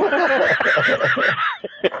 Yeah.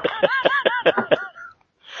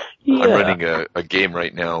 I'm running a game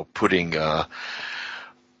right now, putting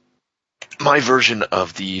my version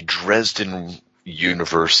of the Dresden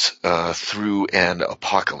universe through an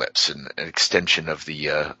apocalypse, an extension of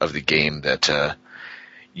the game that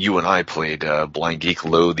you and I played Blind Geek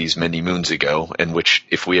Low these many moons ago, and which,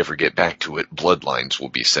 if we ever get back to it, Bloodlines will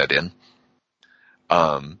be set in.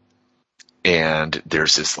 And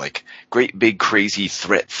there's this like great big crazy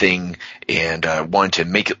threat thing, and I wanted to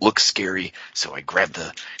make it look scary, so I grabbed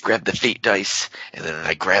the fate dice, and then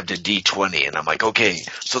I grabbed a D20, and I'm like, okay,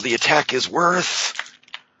 so the attack is worth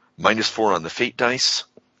 -4 on the fate dice,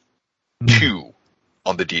 2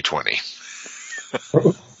 on the D20.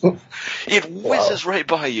 It whizzes right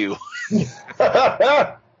by you.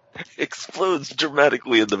 Explodes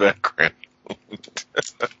dramatically in the background.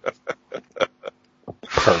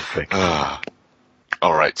 Perfect.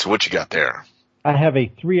 All right, so what you got there? I have a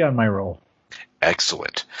 3 on my roll.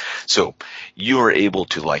 Excellent. So you are able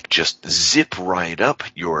to like just zip right up,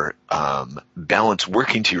 your balance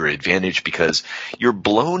working to your advantage because you're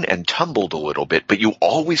blown and tumbled a little bit, but you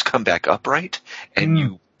always come back upright and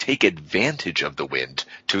you take advantage of the wind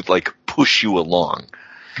to like push you along.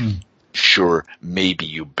 Sure, maybe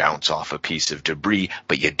you bounce off a piece of debris,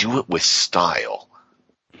 but you do it with style.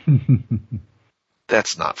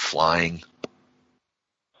 That's not flying.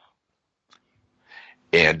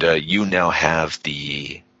 And you now have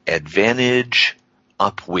the advantage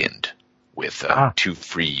upwind with 2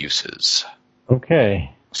 free uses.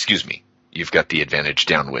 Okay. Excuse me. You've got the advantage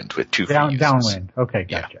downwind with 2 free uses. Downwind. Okay,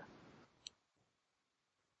 gotcha. Yeah.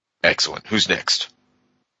 Excellent. Who's next?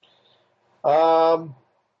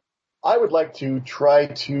 I would like to try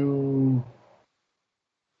to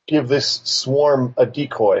give this swarm a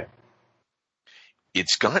decoy.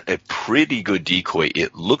 It's got a pretty good decoy,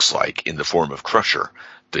 it looks like, in the form of Crusher.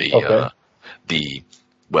 The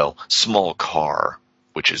small car,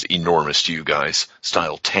 which is enormous to you guys,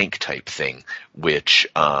 style tank type thing, which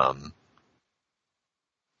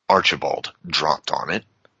Archibald dropped on it.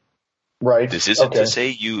 Right. This isn't to say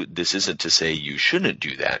you shouldn't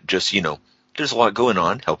do that. Just, there's a lot going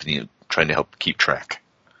on, trying to help keep track.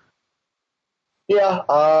 Yeah,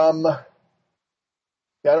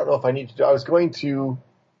 I don't know if I need to do. I was going to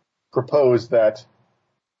propose that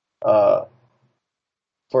for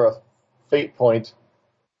a fate point,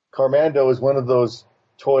 Carmando is one of those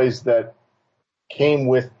toys that came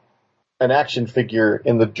with an action figure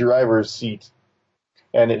in the driver's seat,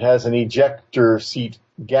 and it has an ejector seat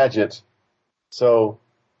gadget. So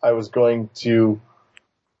I was going to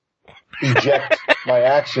eject my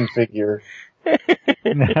action figure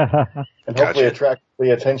and hopefully attract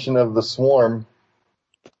the attention of the swarm,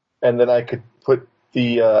 and then I could put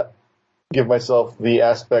give myself the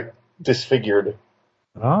aspect disfigured.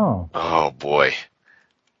 Oh. Oh, boy.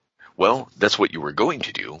 Well, that's what you were going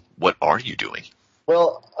to do. What are you doing?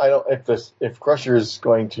 Well, I don't. If Crusher is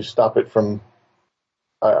going to stop it from,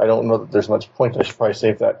 I don't know that there's much point. I should probably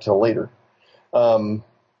save that till later.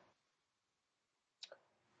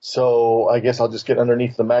 So I guess I'll just get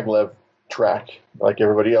underneath the maglev track like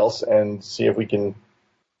everybody else and see if we can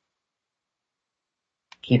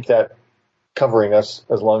keep that covering us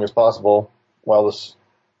as long as possible while this.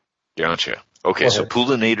 Gotcha. Okay, so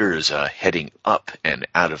Poolinator is heading up and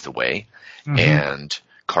out of the way, and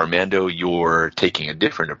Carmando, you're taking a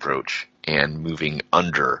different approach and moving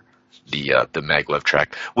under the maglev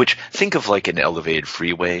track, which think of like an elevated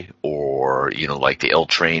freeway or, like the L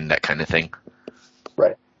train, that kind of thing.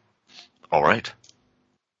 Right. All right.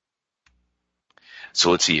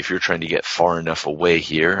 So let's see, if you're trying to get far enough away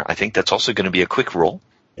here, I think that's also going to be a quick roll.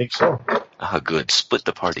 I think so. Good. Split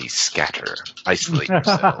the party, scatter, isolate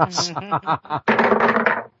yourselves.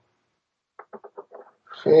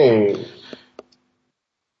 Okay.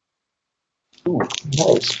 Ooh,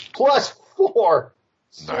 nice. +4.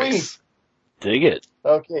 Nice. Dig it.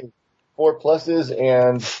 Okay. 4 pluses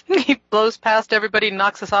and He blows past everybody and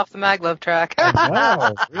knocks us off the maglev track.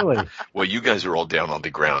 Wow, really? Well, you guys are all down on the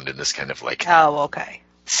ground in this kind of like Oh, okay.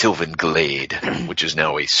 sylvan glade, which is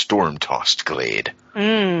now a storm-tossed glade.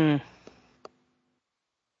 so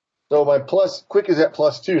my quick is at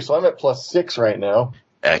 +2, so I'm at +6 right now.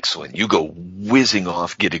 Excellent. You go whizzing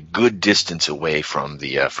off, get a good distance away from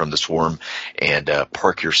the swarm, and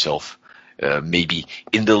park yourself maybe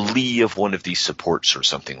in the lee of one of these supports or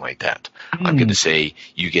something like that. I'm going to say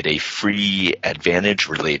you get a free advantage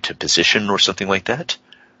related to position or something like that.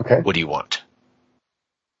 Okay. What do you want?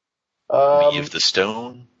 Lee of the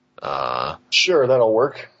stone? Sure, that'll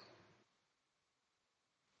work.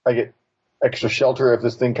 I get extra shelter if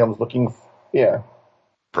this thing comes looking. Yeah.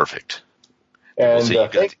 Perfect. And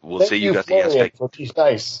We'll say you got the aspect. Which is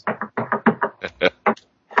nice.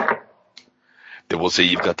 Then we'll say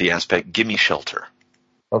you've got the aspect. Give me shelter.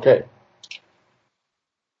 Okay.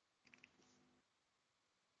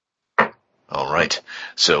 All right.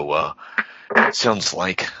 So it sounds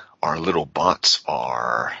like our little bots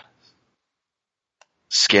are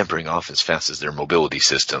scampering off as fast as their mobility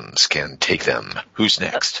systems can take them. Who's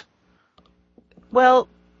next? Well,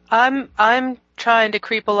 I'm trying to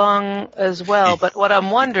creep along as well, but what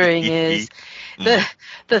I'm wondering is the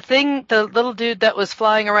little dude that was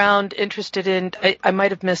flying around interested in, I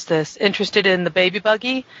might have missed this, interested in the baby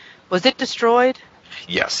buggy, was it destroyed?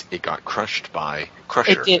 Yes, it got crushed by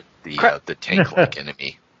Crusher, the tank-like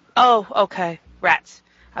enemy. Oh, okay. Rats.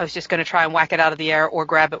 I was just going to try and whack it out of the air or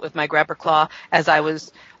grab it with my grabber claw as I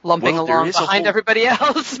was lumping along behind everybody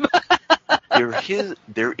else.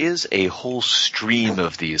 There is a whole stream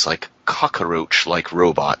of these like cockroach-like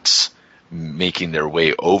robots making their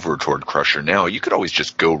way over toward Crusher now. You could always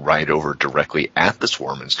just go right over directly at the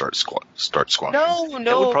swarm and start squashing. No,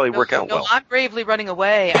 that would probably work out well. I'm bravely running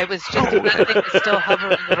away. I was just that thing was still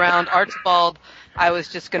hovering around Archibald. I was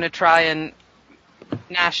just going to try and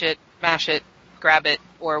mash it, grab it,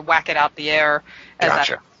 or whack it out the air as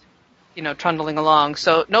I was, trundling along.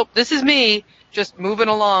 So nope, this is me just moving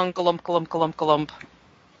along, galump, galump, galump, galump,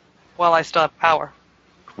 while I still have power.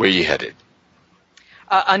 Where are you headed?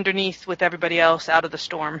 Underneath with everybody else out of the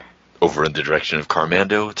storm. Over in the direction of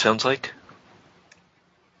Carmando, it sounds like?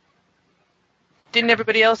 Didn't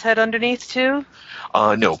everybody else head underneath too?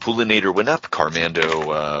 No, Poolinator went up,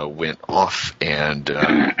 Carmando went off and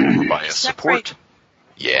by a support.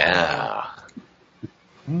 Yeah.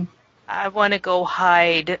 I want to go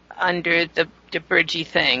hide under the bridgey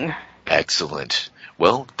thing. Excellent.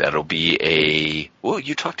 Well, that'll be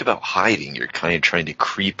you talked about hiding. You're kind of trying to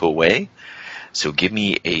creep away. So give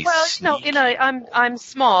me a sneak. I'm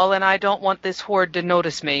small and I don't want this horde to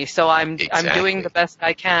notice me. So I'm doing the best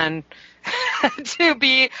I can to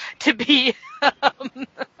be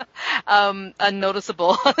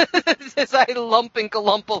unnoticeable as I lump and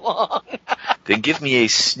galump along. Then give me a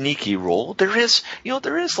sneaky roll. There is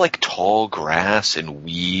like tall grass and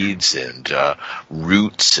weeds and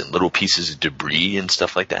roots and little pieces of debris and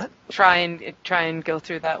stuff like that. Try and go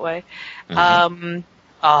through that way.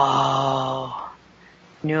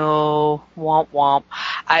 No, womp womp.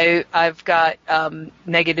 I've got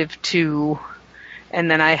 -2,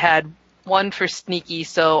 and then I had 1 for sneaky,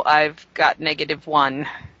 so I've got -1.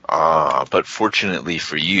 But fortunately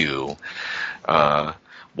for you,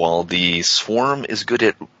 while the swarm is good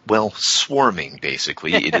at, well, swarming,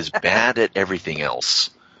 basically, it is bad at everything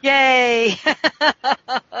else. Yay!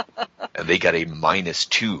 And they got a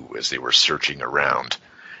 -2 as they were searching around.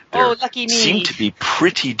 They lucky me. seem to be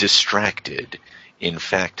pretty distracted. In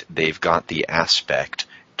fact, they've got the aspect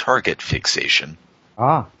target fixation.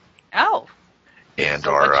 Ah. Oh. And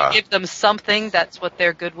so when you give them something, that's what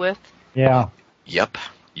they're good with? Yeah. Yep,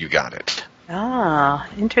 you got it. Ah,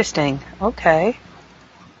 interesting. Okay.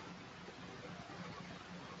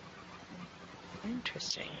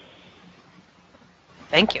 Interesting.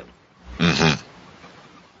 Thank you. Mm-hmm.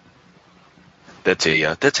 That's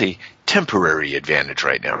a temporary advantage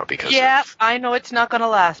right now because I know it's not going to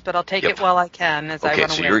last, but I'll take it while I can as I run away.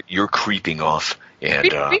 Okay, so you're creeping off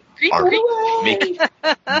and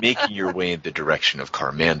making your way in the direction of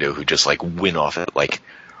Carmando, who just like went off at like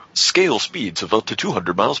scale speeds of up to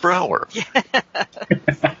 200 miles per hour.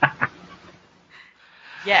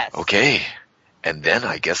 Yes. Okay, and then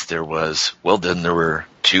I guess there were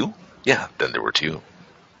 2? Yeah, then there were 2.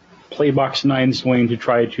 Playbox 9's going to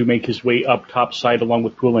try to make his way up topside along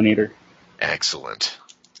with Poolinator. Excellent.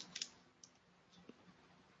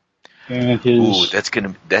 And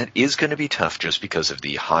that is gonna be tough just because of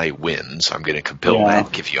the high winds. I'm gonna compel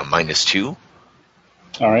that, give you a -2.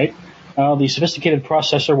 All right. The sophisticated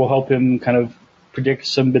processor will help him kind of predict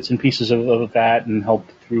some bits and pieces of that and help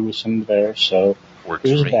through some there. So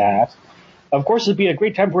there's that. Of course, it'd be a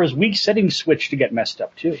great time for his weak setting switch to get messed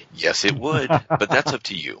up too. Yes, it would, but that's up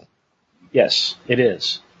to you. Yes, it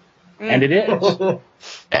is. And it is.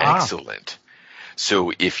 Excellent.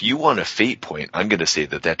 So if you want a fate point, I'm going to say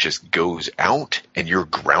that just goes out and you're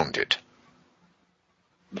grounded.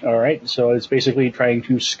 All right. So it's basically trying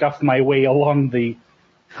to scuff my way along the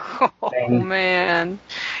thing man.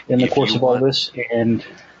 In the course of all this. And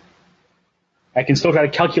I can still got to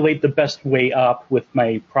calculate the best way up with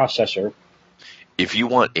my processor. If you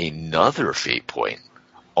want another fate point,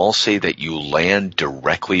 I'll say that you land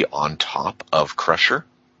directly on top of Crusher,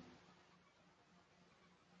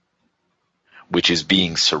 which is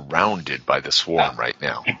being surrounded by the swarm right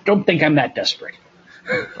now. I don't think I'm that desperate.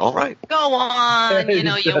 All right. Go on, you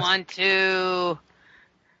know you want to.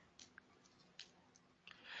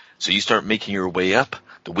 So you start making your way up,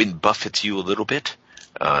 the wind buffets you a little bit,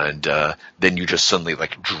 and then you just suddenly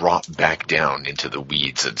like drop back down into the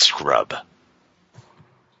weeds and scrub.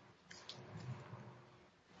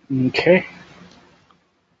 Okay.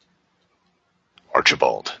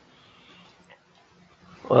 Archibald.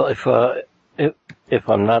 Well, if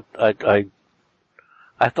I'm not, I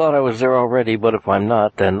thought I was there already, but if I'm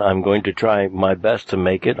not, then I'm going to try my best to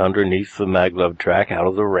make it underneath the maglev track out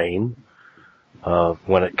of the rain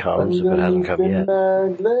when it comes, if it hasn't come yet.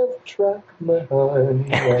 Maglev track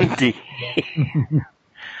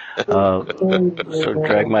so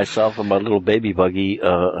drag myself in my little baby buggy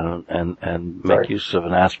and make use of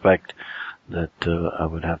an aspect that I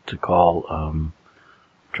would have to call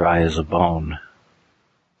dry as a bone.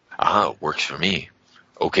 Works for me.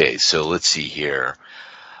 Okay, so let's see here.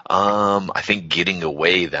 I think getting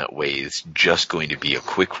away that way is just going to be a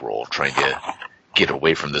quick roll, trying to get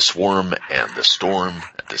away from the swarm and the storm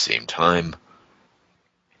at the same time.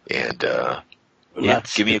 And,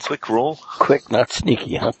 give me a quick roll. Quick, not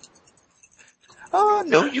sneaky, huh?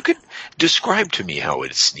 No, you could describe to me how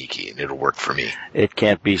it is sneaky and it'll work for me. It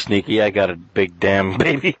can't be sneaky. I got a big damn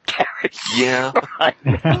baby carrot. Yeah.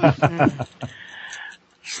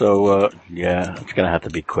 So, it's gonna have to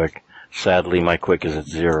be quick. Sadly, my quick is at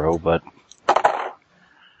 0, but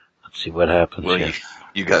let's see what happens. Well,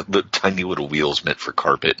 you got tiny little wheels meant for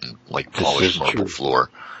carpet and like polished marble floor.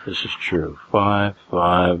 This is true. 5,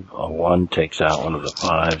 5, a 1 takes out one of the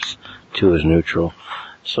 5s. 2 is neutral.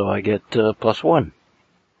 So I get +1.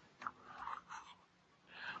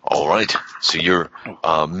 All right. So you're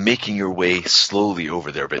making your way slowly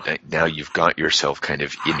over there, but now you've got yourself kind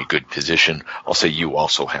of in a good position. I'll say you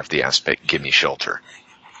also have the aspect, give me shelter.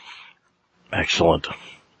 Excellent.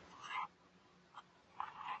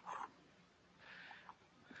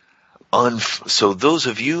 So those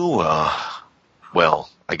of you,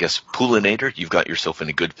 I guess Poolinator, you've got yourself in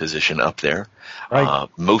a good position up there. Right.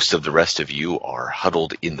 Most of the rest of you are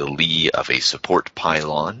huddled in the lee of a support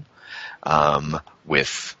pylon,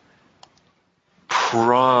 with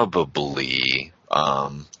probably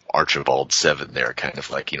Archibald 7 there, kind of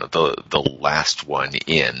like, the last one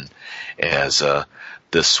in, as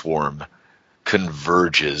the swarm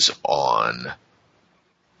converges on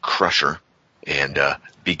crusher and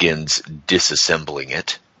begins disassembling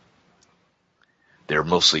it. They're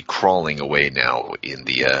mostly crawling away now in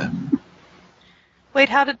the... Wait,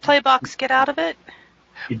 how did Playbox get out of it?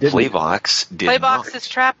 Playbox did Playbox not. is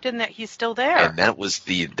trapped in that. He's still there. And that was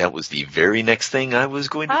the very next thing I was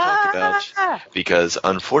going to talk about. Because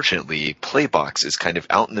unfortunately, Playbox is kind of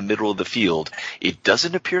out in the middle of the field. It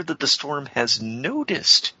doesn't appear that the storm has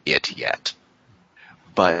noticed it yet.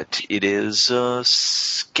 But it is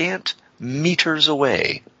scant meters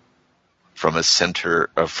away from a center,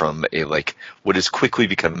 from a what is quickly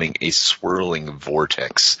becoming a swirling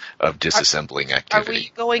vortex of disassembling activity. Are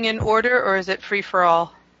we going in order, or is it free for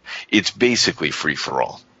all? It's basically free for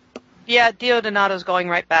all. Yeah, Diodonato's going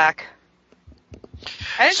right back.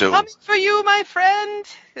 I'm coming for you, my friend.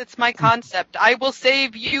 It's my concept. I will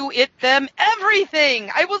save you, it, them, everything.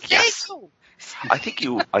 I will save you. I think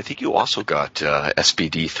you also got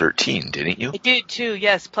SPD 13, didn't you? I did too.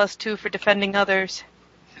 Yes, +2 for defending others.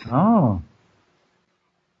 Oh.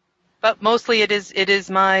 But mostly it is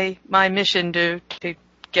my mission to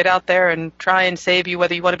get out there and try and save you,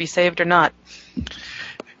 whether you want to be saved or not.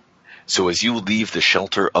 So as you leave the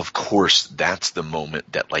shelter, of course, that's the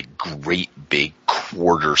moment that great big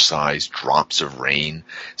quarter-sized drops of rain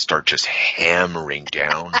start just hammering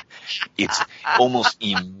down. It's almost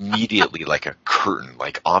immediately like a curtain,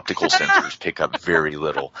 optical sensors pick up very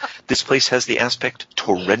little. This place has the aspect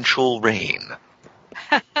torrential rain.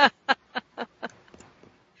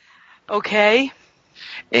 Okay.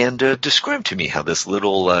 And describe to me how this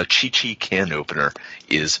little Chi-Chi can opener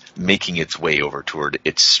is making its way over toward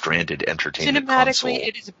its stranded entertainment console. Cinematically,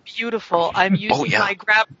 it is beautiful. I'm using my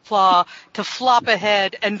grab claw to flop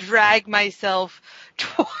ahead and drag myself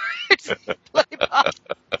towards the playbox.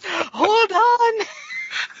 Hold on!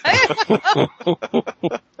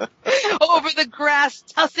 Over the grass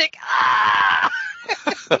tussock. Ah!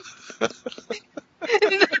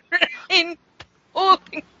 The rain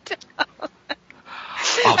pulling down.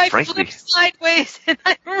 I flip sideways and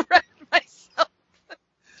I wreck myself.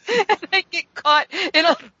 And I get caught in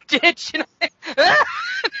a ditch. And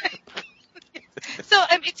so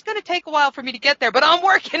it's going to take a while for me to get there, but I'm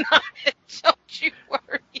working on it. Don't you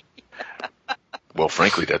worry. Well,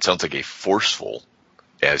 frankly, that sounds like a forceful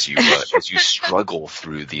as you struggle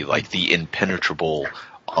through the impenetrable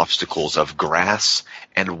obstacles of grass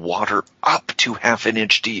and water up to half an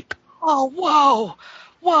inch deep. Oh, whoa.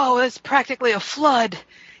 Whoa, it's practically a flood.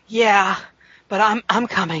 Yeah, but I'm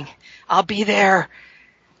coming. I'll be there.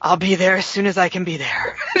 I'll be there as soon as I can be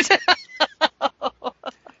there.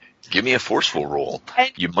 Give me a forceful roll.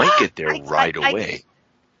 You might get there right away.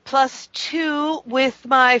 +2 with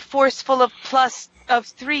my forceful of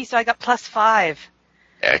 3, so I got +5.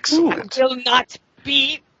 Excellent. I will not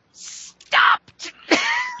be stopped.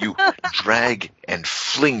 You drag and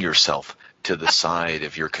fling yourself to the side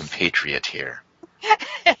of your compatriot here.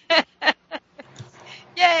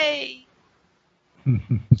 Yay!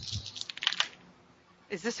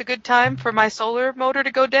 Is this a good time for my solar motor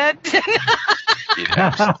to go dead? It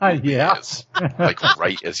absolutely Yeah. is.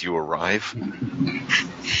 Right as you arrive.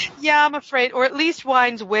 Yeah, I'm afraid. Or at least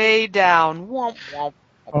winds way down. Womp, womp.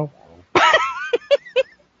 Oh.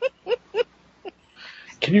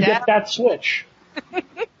 Can you get that switch?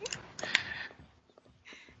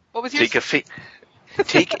 What was your...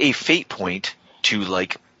 Take a fate point to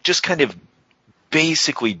just kind of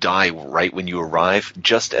basically die right when you arrive,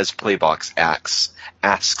 just as Playbox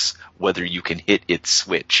asks whether you can hit its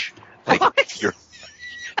switch.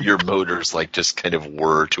 Your motors just kind of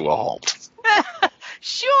whir to a halt.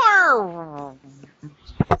 Sure.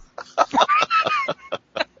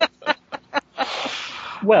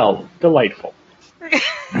 Well, delightful.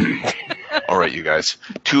 All right, you guys.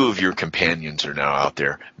 2 of your companions are now out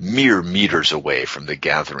there, mere meters away from the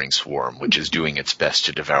gathering swarm, which is doing its best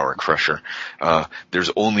to devour Crusher. There's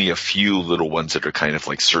only a few little ones that are kind of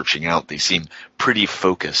searching out. They seem pretty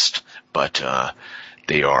focused, but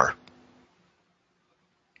they are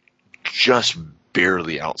just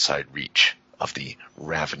barely outside reach of the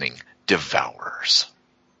ravening devourers.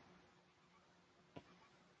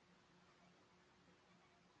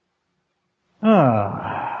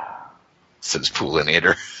 Says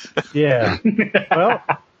Poolinator. Yeah. Well,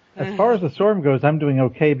 as far as the storm goes, I'm doing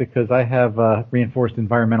okay because I have reinforced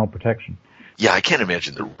environmental protection. Yeah, I can't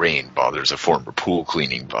imagine the rain bothers a former pool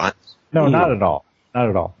cleaning bot. No, not at all. Not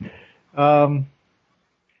at all.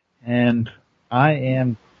 And I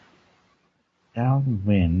am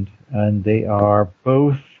downwind, and they are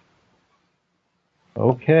both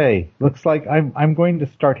okay. Looks like I'm going to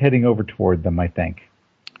start heading over toward them, I think.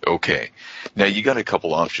 Okay. Now you got a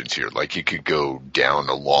couple options here. You could go down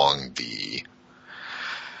along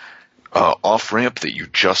off-ramp that you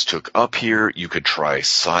just took up here. You could try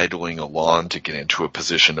sidling along to get into a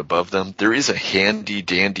position above them. There is a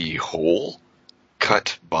handy-dandy hole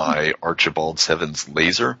cut by Archibald Seven's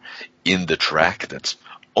laser in the track that's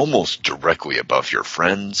almost directly above your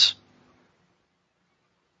friends.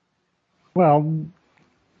 Well,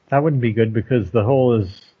 that wouldn't be good because the hole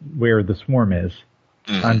is where the swarm is.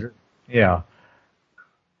 Mm-hmm. Yeah.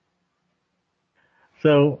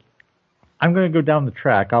 So I'm going to go down the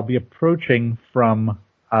track. I'll be approaching from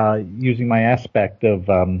using my aspect of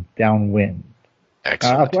downwind.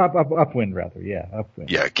 Excellent. Upwind, rather. Yeah, upwind.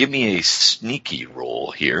 Yeah, give me a sneaky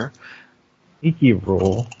roll here. Sneaky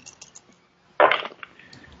roll.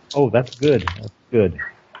 Oh, that's good. That's good.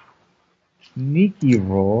 Sneaky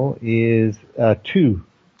roll is 2.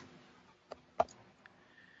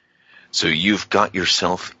 So you've got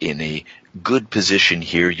yourself in a good position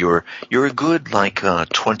here. You're a good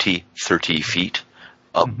 20, 30 feet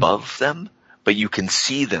above them, but you can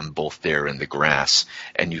see them both there in the grass,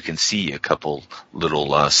 and you can see a couple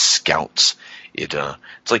little scouts. It's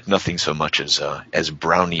like nothing so much as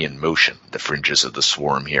Brownie in motion, the fringes of the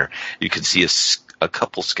swarm here. You can see a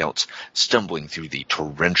couple scouts stumbling through the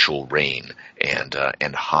torrential rain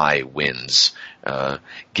and high winds,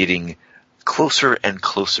 getting closer and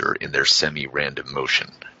closer in their semi-random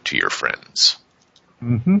motion to your friends.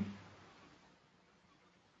 Mm-hmm.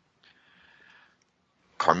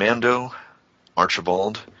 Carmando,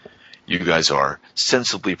 Archibald, you guys are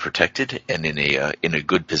sensibly protected and in a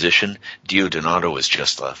good position. Diodonato has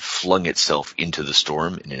just flung itself into the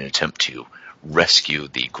storm in an attempt to rescue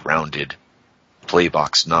the grounded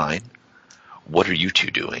Playbox 9. What are you two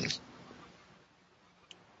doing?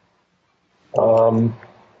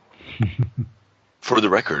 For the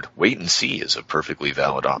record, wait and see is a perfectly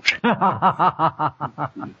valid option.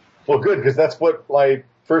 Well, good, because that's what my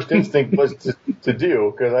first instinct was to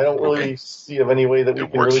do, because I don't really see of any way that we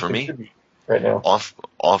can really contribute right now.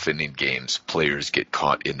 Often in games, players get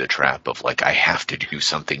caught in the trap of, I have to do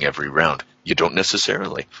something every round. You don't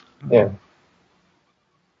necessarily. Yeah.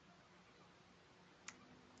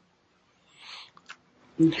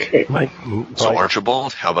 So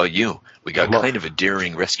Archibald, how about you? We got kind of a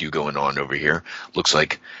daring rescue going on over here. Looks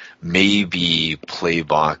like maybe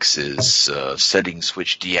Playbox's setting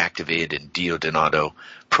switch deactivated and Diodonato,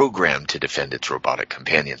 programmed to defend its robotic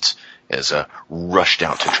companions, has rushed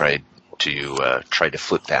out to try to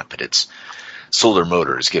flip that, but its solar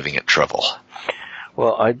motor is giving it trouble.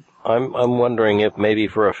 Well, I'm wondering if maybe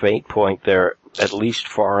for a faint point they're at least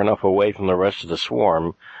far enough away from the rest of the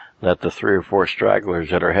swarm that the 3 or 4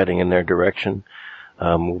 stragglers that are heading in their direction,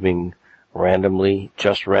 moving randomly,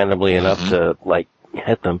 just randomly enough to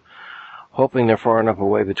hit them, hoping they're far enough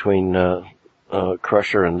away between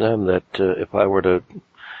Crusher and them that if I were to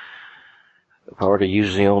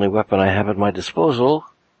use the only weapon I have at my disposal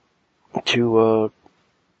to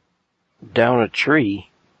down a tree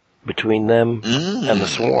between them and the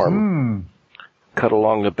swarm. Cut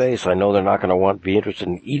along the base. I know they're not going to be interested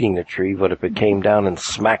in eating the tree, but if it came down and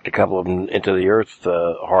smacked a couple of them into the earth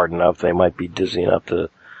hard enough, they might be dizzy enough to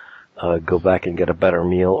go back and get a better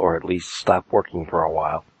meal, or at least stop working for a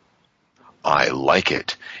while. I like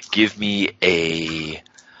it. Give me a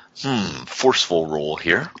forceful roll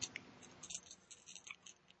here.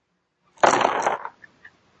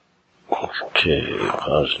 Okay,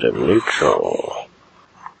 positive, neutral.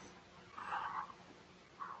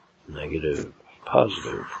 Negative,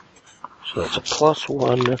 positive. So that's a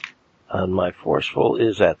 +1, and my forceful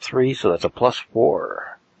is at 3, so that's a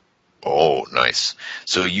 +4. Oh, nice.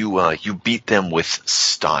 So you beat them with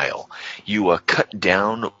style. You cut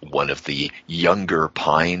down one of the younger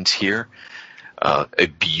pines here. A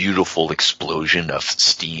beautiful explosion of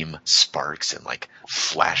steam, sparks, and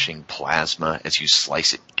flashing plasma as you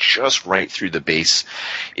slice it just right through the base.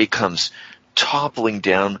 It comes toppling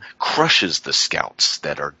down, crushes the scouts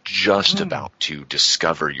that are just about to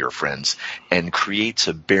discover your friends, and creates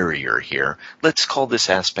a barrier here. Let's call this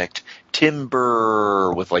aspect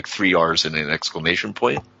timber with 3 R's and an exclamation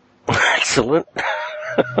point. Excellent.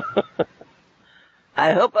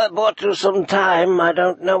 I hope I bought you some time. I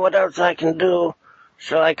don't know what else I can do.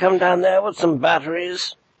 Shall I come down there with some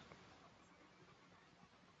batteries?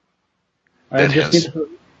 That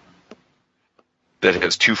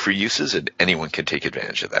has 2 free uses, and anyone can take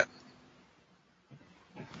advantage of that.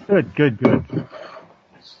 Good.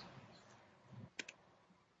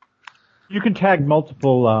 You can tag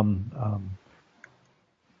multiple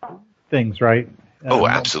things, right? Oh,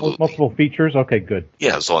 absolutely. Multiple features? Okay, good.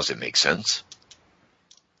 Yeah, as long as it makes sense.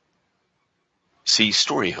 See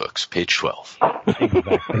Story Hooks, page 12.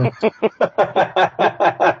 Exactly.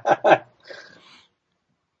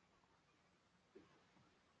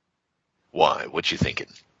 Why? What you thinking?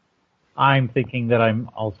 I'm thinking that I'm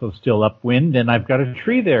also still upwind, and I've got a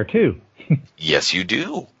tree there, too. Yes, you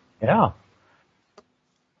do. Yeah.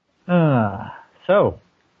 So,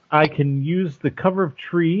 I can use the cover of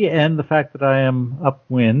tree and the fact that I am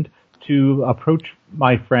upwind to approach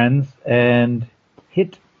my friends and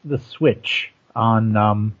hit the switch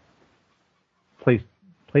on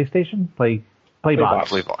PlayStation? Playbox.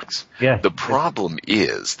 Playbox. Yeah. The problem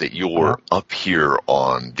is that you're up here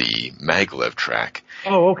on the maglev track.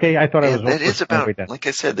 Oh, okay. I thought I was. That is about, like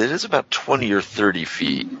I said, that is about 20 or 30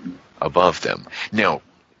 feet above them. Now,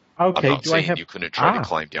 okay, I'm not saying you couldn't try to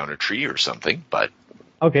climb down a tree or something, but...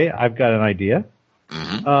 Okay, I've got an idea.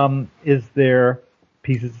 Mm-hmm. Is there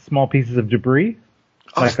small pieces of debris?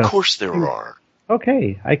 Of course there are.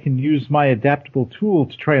 Okay, I can use my adaptable tool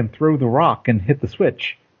to try and throw the rock and hit the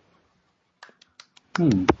switch.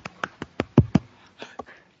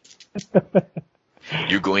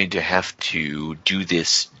 You're going to have to do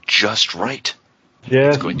this just right.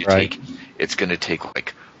 Yes, it's going to take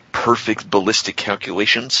like perfect ballistic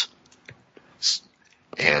calculations.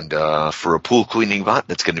 And for a pool cleaning bot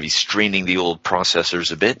that's going to be straining the old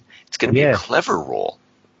processors a bit, it's going to be a clever roll.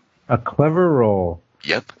 A clever roll.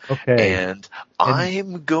 Yep. Okay. And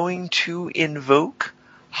I'm going to invoke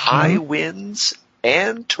high winds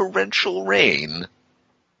and torrential rain.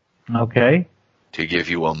 Okay. To give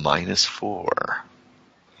you a -4.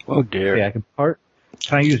 Oh dear. Okay,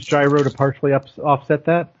 can I use gyro to partially offset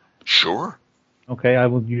that? Sure. Okay, I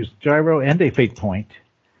will use gyro and a fate point.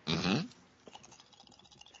 Mm-hmm.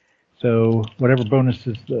 So whatever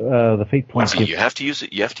bonuses the fate point gives. You have to use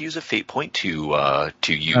it. You have to use a fate point to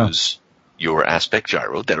use your aspect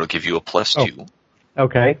gyro. That'll give you a +2.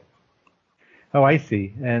 Okay. Oh, I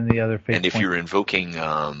see. And the other fate. And if you're invoking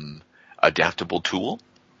adaptable tool,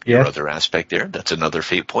 yes. Your other aspect there, that's another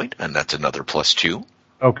fate point, and that's another +2.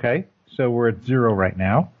 Okay. So we're at 0 right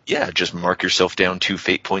now. Yeah, just mark yourself down 2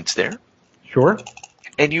 fate points there. Sure.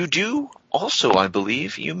 And you do also, I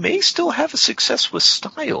believe, you may still have a success with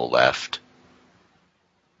style left.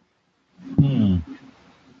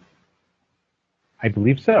 I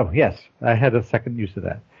believe so, yes. I had a second use of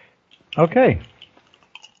that. Okay.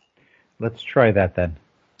 Let's try that then.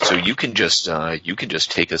 So you can just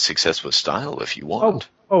take a success with style if you want.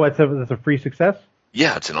 Oh, that's a free success?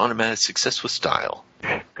 Yeah, it's an automatic success with style.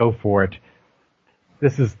 Go for it.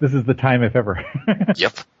 This is the time if ever.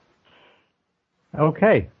 Yep.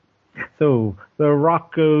 Okay. So the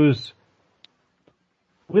rock goes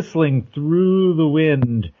whistling through the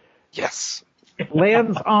wind. Yes.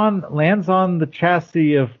 Lands on the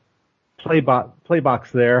chassis of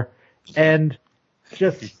Playbox there, and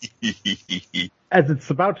just as it's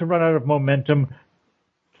about to run out of momentum,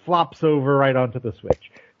 flops over right onto the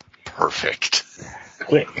switch. Perfect.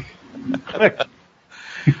 Click.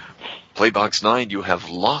 Playbox 9, you have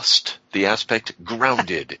lost the aspect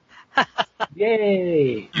grounded.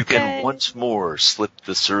 Yay! You can once more slip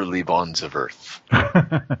the surly bonds of earth.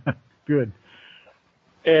 Good.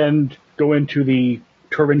 And go into the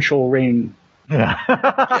torrential rain.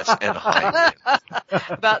 Yes, and high wind.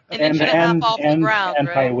 About an inch and a half off the ground, and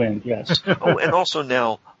right? high wind, yes. Oh, and also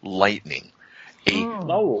now lightning.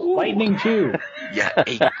 Lightning too. Yeah,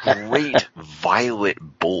 a great violet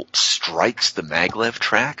bolt strikes the maglev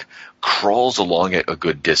track, crawls along it a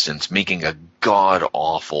good distance, making a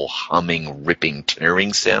god-awful humming, ripping,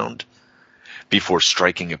 tearing sound, before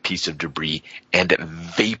striking a piece of debris and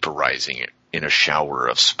vaporizing it in a shower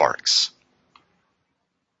of sparks.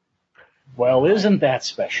 Well, isn't that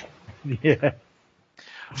special? Yeah.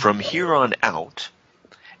 From here on out,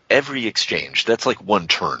 every exchange, that's like one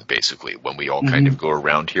turn basically when we all kind of go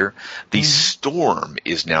around here. The storm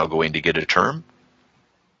is now going to get a turn.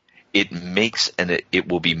 It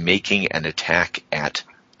will be making an attack at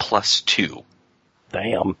 +2.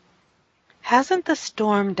 Damn. Hasn't the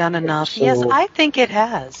storm done enough? Yes, I think it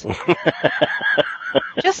has.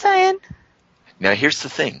 Just saying. Now here's the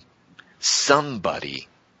thing. Somebody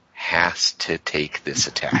has to take this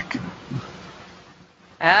attack. Give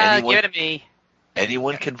it to me.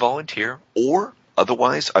 Anyone can volunteer, or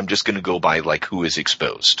otherwise I'm just going to go by like who is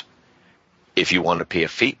exposed. If you want to pay a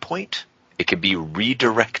fate point, it can be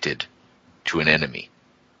redirected to an enemy.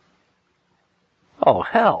 Oh,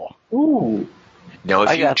 hell. Ooh. Now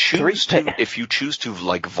if you choose to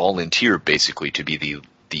like volunteer basically to be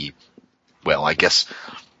the well, I guess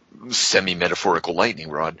semi-metaphorical lightning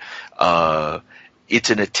rod, it's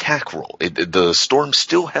an attack roll. The storm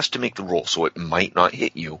still has to make the roll, so it might not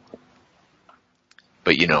hit you.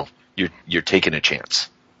 But you're taking a chance.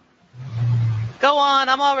 Go on,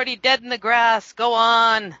 I'm already dead in the grass. Go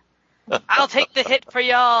on. I'll take the hit for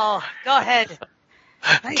y'all. Go ahead.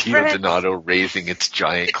 Tio Donato raising its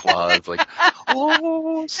giant claws like,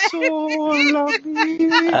 oh, solo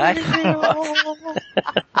mio.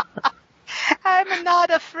 I'm not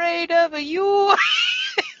afraid of you.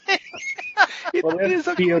 Well,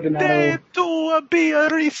 if Tio Donato, to be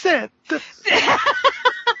reset. if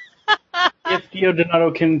Tio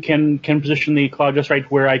Donato can position the claw just right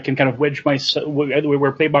where I can kind of wedge myself,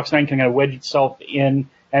 where Playbox 9 can kind of wedge itself in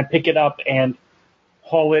and pick it up and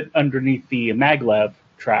haul it underneath the maglev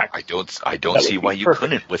track. I don't see why you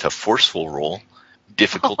couldn't with a forceful roll.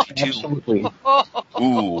 Difficulty 2. Absolutely.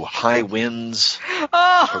 Ooh, high winds,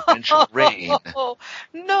 Oh, torrential rain.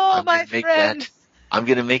 no, my friend. I'm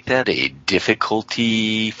going to make that a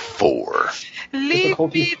difficulty 4. Leave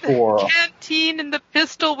Difficulty me 4. the canteen and the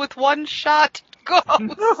pistol with one shot. Go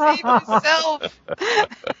save yourself.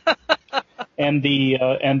 And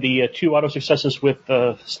the 2 auto successes with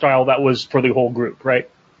style, that was for the whole group, right?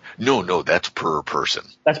 No, that's per person.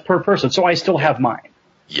 That's per person, so I still have mine.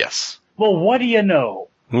 Yes. Well, what do you know?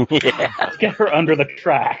 Yeah. Let's get her under the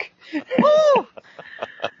track. Woo!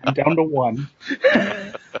 I'm down to 1.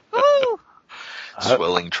 Woo!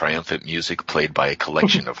 Swelling triumphant music played by a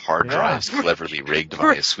collection of hard drives cleverly rigged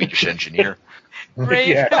by a Swedish engineer. Brave,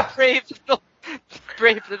 Yeah. brave little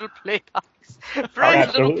playbox. Brave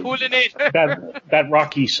little Absolutely. poolinator. That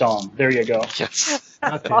Rocky song. There you go. Yes.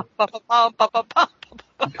 Archibald.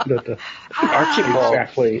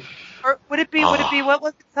 Exactly. Or would it be, what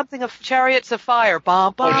was it? Something of Chariots of Fire.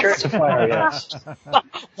 Bum, bum. Oh, Chariots of Fire, yes.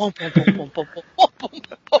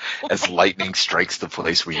 As lightning strikes the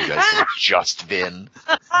place where you guys have just been.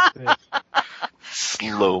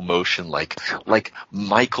 Slow motion, like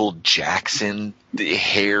Michael Jackson, the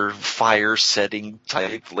hair fire setting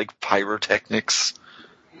type, like pyrotechnics.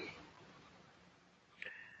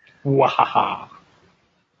 Wahaha.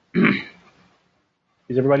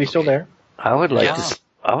 Is everybody still there? I would like Yeah. to.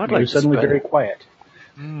 I would You're like to suddenly spend. very quiet.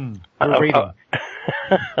 We're reading.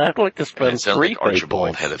 I'd like to And spend it sounds 3 like fate Archibald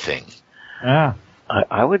points. had a thing. Yeah.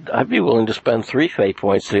 I'd be willing to spend 3 fate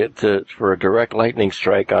points for a direct lightning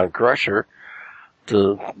strike on Crusher,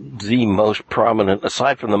 the most prominent,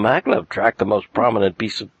 aside from the maglev track, the most prominent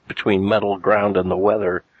piece between metal, ground, and the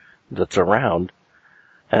weather that's around.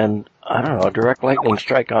 And I don't know, a direct lightning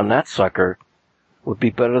strike on that sucker would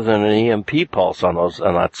be better than an EMP pulse on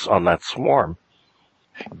that swarm.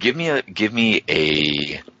 Give me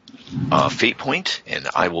a fate point, and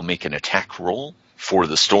I will make an attack roll for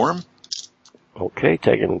the storm. Okay,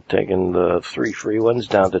 taking the 3 free ones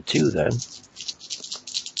down to 2 then.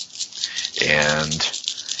 And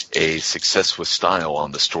a success with style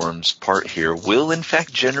on the storm's part here will in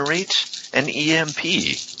fact generate an EMP.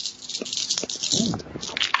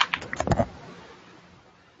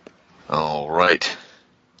 All right.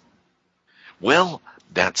 Well,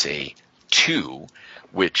 that's a 2,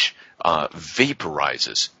 which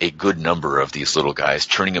vaporizes a good number of these little guys,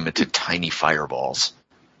 turning them into tiny fireballs.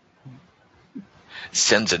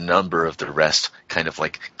 Sends a number of the rest kind of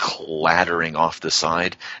like clattering off the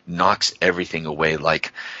side, knocks everything away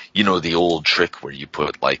like, you know, the old trick where you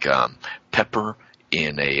put like pepper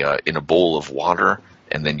in a bowl of water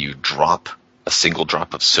and then you drop a single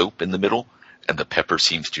drop of soap in the middle and the pepper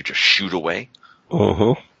seems to just shoot away.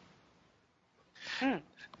 Mm-hmm.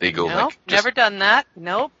 They go Nope, like just, never done that.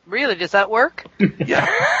 Nope. Really, does that work? yeah.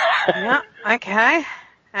 Yeah. Okay. All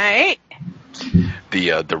right.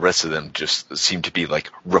 The rest of them just seem to be like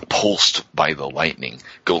repulsed by the lightning,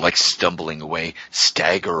 go like stumbling away,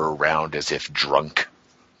 stagger around as if drunk.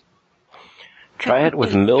 Try it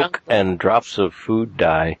with milk and drops of food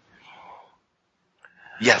dye,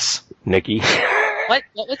 Yes. Nikki. What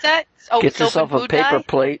was that? Oh, Get soap yourself and a food paper dye?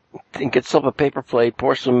 plate, and get yourself a paper plate,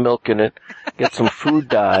 pour some milk in it, get some food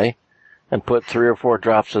dye, and put 3 or 4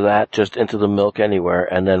 drops of that just into the milk anywhere,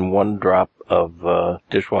 and then 1 drop of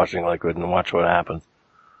dishwashing liquid, and watch what happens.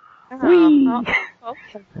 Oh,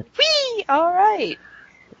 okay. Whee! All right.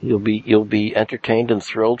 You'll be entertained and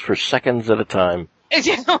thrilled for seconds at a time.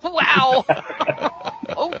 Wow.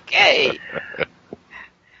 Okay.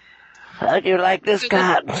 How do you like this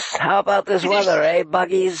cotton? How about this weather, eh,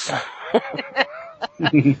 buggies?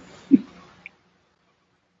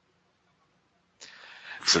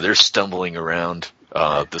 So they're stumbling around.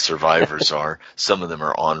 The survivors are. Some of them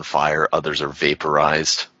are on fire. Others are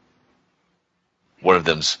vaporized. One of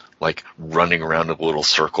them's like running around a little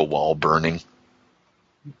circle while burning.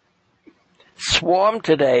 Swarm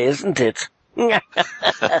today, isn't it?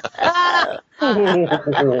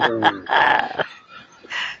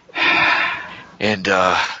 And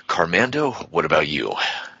Carmando, what about you?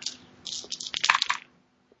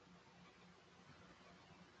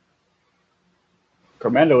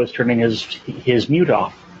 Carmando is turning his mute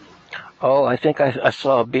off. Oh, I think I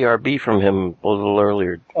saw a BRB from him a little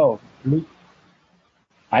earlier. Oh,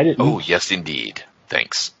 I didn't. Oh, yes, indeed.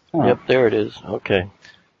 Thanks. Oh. Yep, there it is. Okay.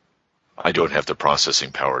 I don't have the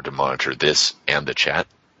processing power to monitor this and the chat.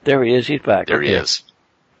 There he is. He's back. There he is.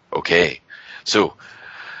 Okay. So,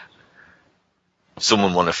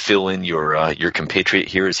 someone want to fill in your compatriot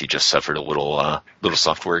here as he just suffered a little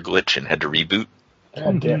software glitch and had to reboot?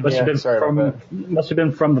 Must have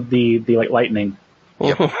been from the lightning.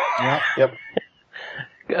 Yep. Yep.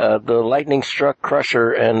 The lightning struck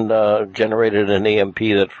Crusher and generated an EMP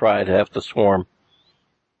that fried half the swarm.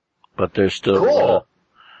 But there's still Cool.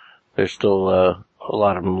 A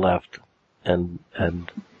lot of them left, and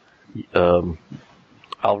I'll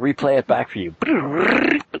replay it back for you.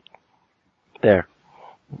 There.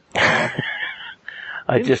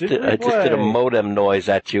 I just did a modem noise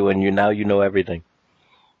at you, and now you know everything.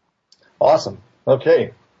 Awesome.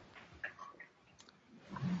 Okay.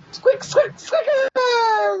 Squeak, squeak, squeak.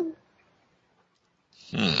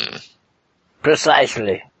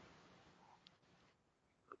 Precisely.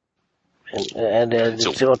 And it's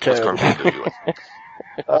your turn. What's Carmando doing?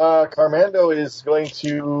 Carmando is going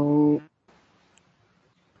to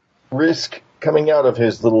risk coming out of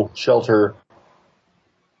his little shelter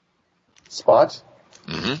spot.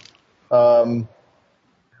 Mm-hmm.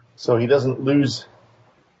 So he doesn't lose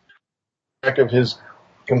track of his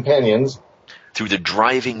companions. Through the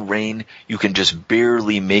driving rain, you can just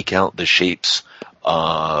barely make out the shapes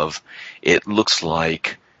of, it looks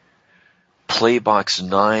like Playbox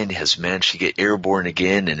 9 has managed to get airborne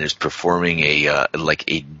again and is performing a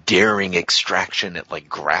daring extraction at like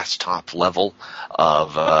grass top level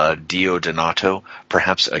of Dio Donato,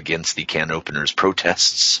 perhaps against the can opener's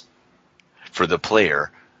protests. For the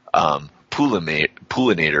player,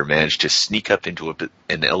 Poolinator managed to sneak up into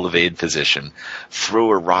an elevated position,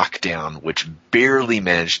 throw a rock down, which barely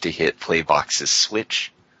managed to hit Playbox's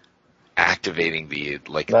switch, activating the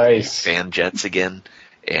Nice. fan jets again,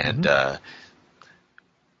 and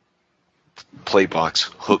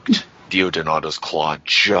Playbox hooked Dio Donato's claw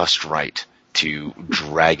just right to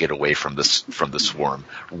drag it away from the swarm,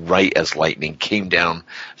 right as lightning came down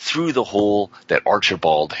through the hole that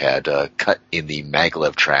Archibald had cut in the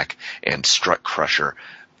maglev track and struck Crusher,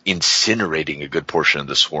 incinerating a good portion of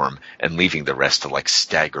the swarm and leaving the rest to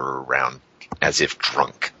stagger around as if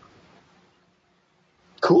drunk.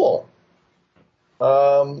 Cool.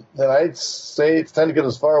 Then I'd say it's time to get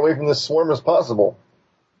as far away from this swarm as possible.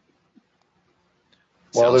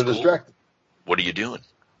 While Sounds they're cool. distracted. What are you doing?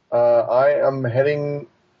 I am heading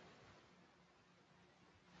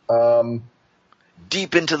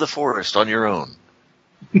Deep into the forest on your own.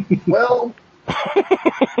 well,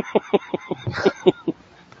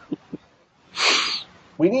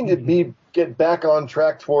 we need to get back on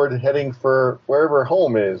track toward heading for wherever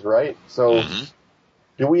home is, right? So,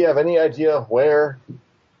 do we have any idea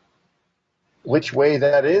which way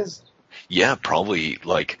that is? Yeah, probably,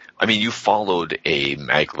 you followed a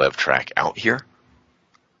maglev track out here.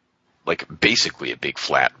 Basically a big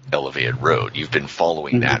flat elevated road. You've been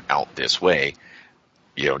following that out this way.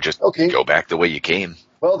 Just go back the way you came.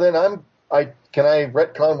 Well, then can I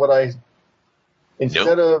retcon what I,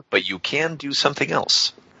 but you can do something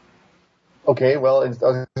else. Okay, well, I was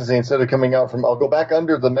going to say, instead of coming out I'll go back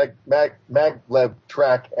under the maglev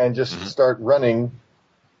track and just start running,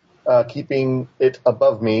 keeping it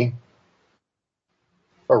above me,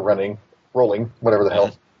 or rolling, whatever the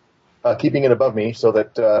hell. Keeping it above me so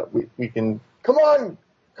that we can come on,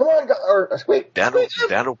 or wait.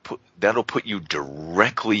 That'll put you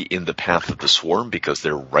directly in the path of the swarm because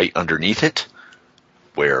they're right underneath it,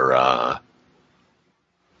 where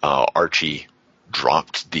Archie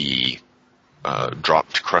dropped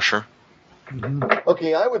Crusher.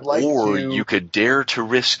 Okay, I would like or you could dare to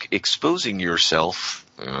risk exposing yourself.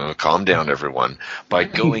 Calm down, everyone. By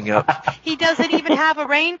going up. He doesn't even have a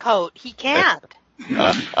raincoat. He can't.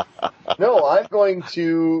 No, I'm going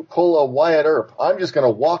to pull a Wyatt Earp. I'm just going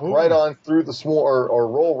to walk right on through the swarm or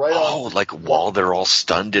roll right on. Oh, while they're all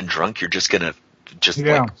stunned and drunk, you're just going to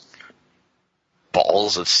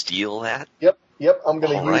balls of steel that? Yep. I'm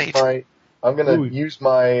going to use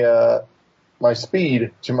my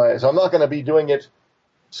speed so I'm not going to be doing it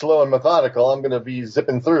slow and methodical. I'm going to be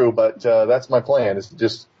zipping through, but that's my plan, is to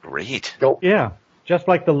just great. Go. Yeah, just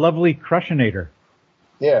like the lovely Crushinator.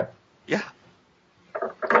 Yeah. Yeah.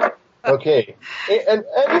 Okay. And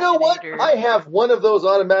you know what? I have one of those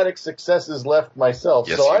automatic successes left myself,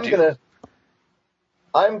 yes, so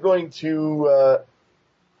I'm going to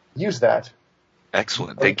use that.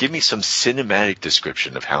 Excellent. Then give me some cinematic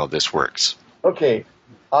description of how this works. Okay.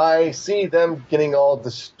 I see them getting all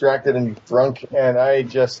distracted and drunk, and I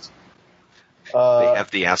just... they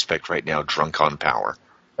have the aspect right now, drunk on power.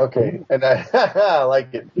 Okay, and I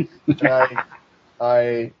like it. And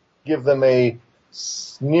I give them a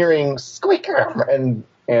sneering squeaker,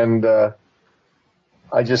 and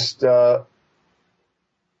I just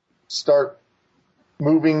start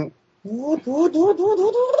moving,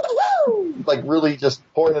 like really just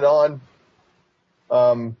pouring it on,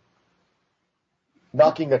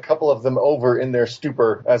 knocking a couple of them over in their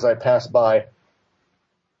stupor as I pass by.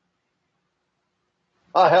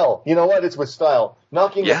 Ah, hell, you know what? It's with style.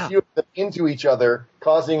 Knocking a few of them into each other,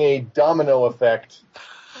 causing a domino effect,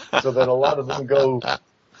 so that a lot of them go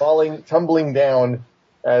tumbling down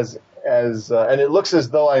as and it looks as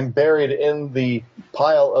though I'm buried in the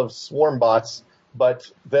pile of swarm bots, but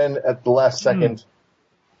then at the last second,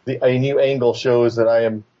 a new angle shows that I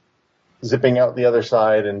am zipping out the other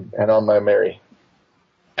side and on my merry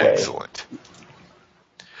way. Excellent.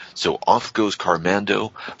 So off goes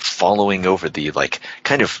Carmando, following over the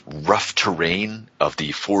kind of rough terrain of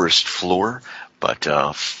the forest floor, but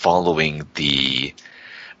following the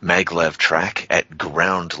maglev track at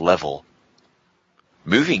ground level,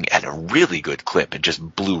 moving at a really good clip, and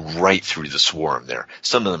just blew right through the swarm there.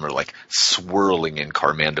 Some of them are swirling in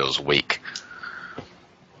Carmando's wake.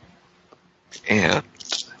 And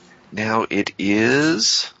now it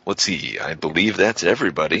is, let's see, I believe that's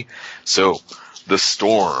everybody. So the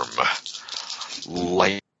storm,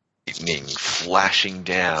 lightning flashing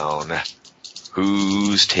down.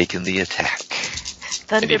 Who's taking the attack?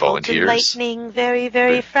 Any volunteers? Lightning, very,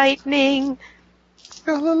 very frightening.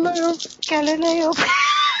 Galileo.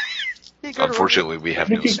 Unfortunately, we have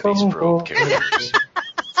no Space Probe characters.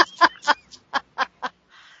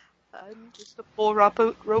 I'm just a poor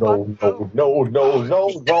robot. No.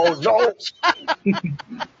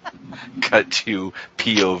 Cut to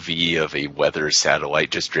POV of a weather satellite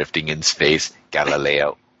just drifting in space.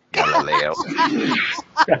 Galileo.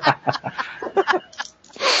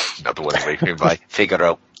 Another one waving by.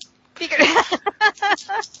 Figaro.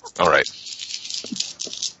 All right.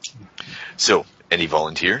 So, any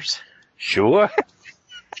volunteers? Sure.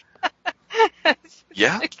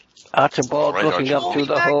 Yeah? Archibald looking up through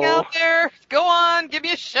the hole. Out there. Go on, give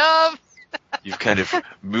me a shove. You've kind of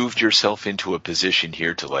moved yourself into a position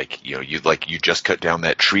here to you just cut down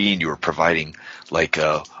that tree and you were providing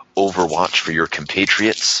overwatch for your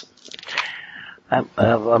compatriots.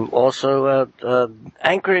 I'm also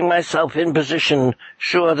anchoring myself in position,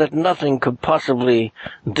 sure that nothing could possibly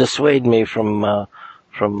dissuade me from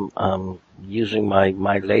using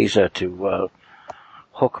my laser to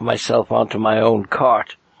hook myself onto my own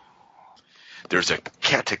cart. There's a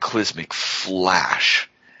cataclysmic flash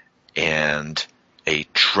and a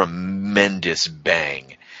tremendous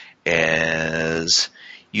bang as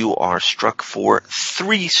you are struck for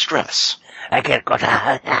 3 stress. I can't go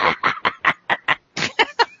down.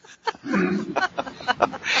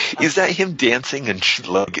 Is that him dancing and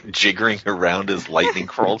jiggering around as lightning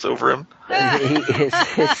crawls over him?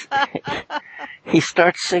 He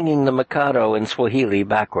starts singing the Mikado in Swahili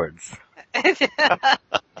backwards.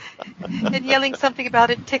 And yelling something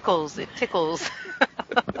about it tickles. It tickles.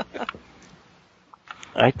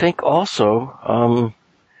 I think also,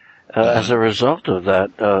 as a result of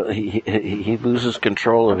that, he loses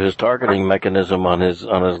control of his targeting mechanism on his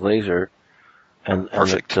laser, and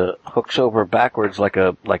it hooks over backwards like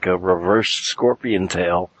a reverse scorpion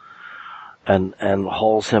tail, and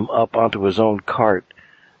hauls him up onto his own cart,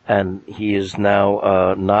 and he is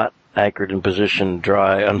now not anchored in position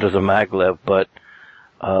dry under the maglev, but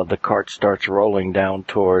the cart starts rolling down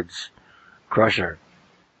towards Crusher.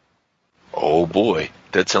 Oh boy,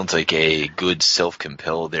 that sounds like a good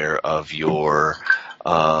self-compel there of your,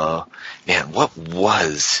 man, what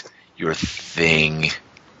was your thing?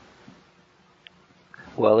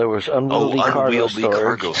 Well, there was unwieldy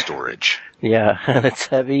cargo storage. Yeah, and it's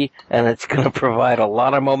heavy, and it's going to provide a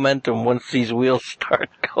lot of momentum once these wheels start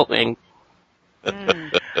going.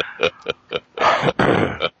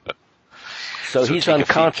 So he's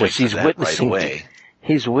unconscious. He's witnessing. Right,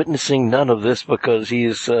 he's witnessing none of this because he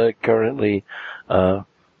is currently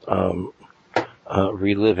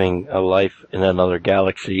reliving a life in another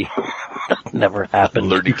galaxy. Never happened.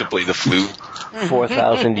 Learning to play the flute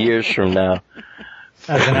 4,000 years from now.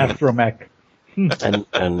 As an astromech.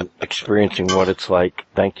 and experiencing what it's like.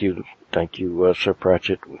 Thank you, Sir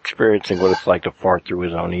Pratchett. Experiencing what it's like to fart through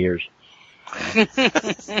his own ears.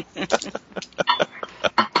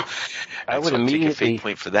 I would immediately take a fate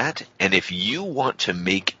point for that. And if you want to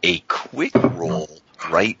make a quick roll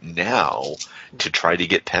right now to try to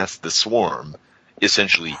get past the swarm,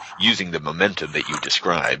 essentially using the momentum that you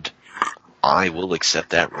described, I will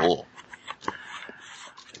accept that role.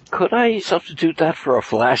 Could I substitute that for a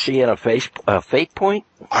flashy and a fate point?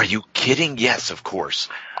 Are you kidding? Yes, of course.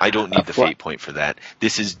 I don't need the fate point for that.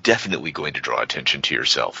 This is definitely going to draw attention to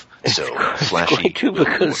yourself. So, flashy. It's going to,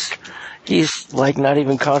 because he's like not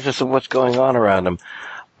even conscious of what's going on around him.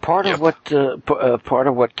 Part of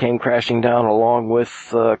what came crashing down along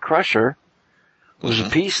with Crusher was a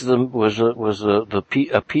piece of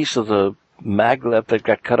a piece of the maglev that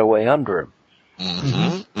got cut away under him.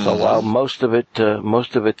 So while most of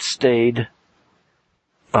it stayed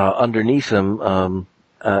underneath him,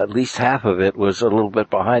 at least half of it was a little bit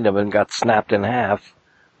behind him and got snapped in half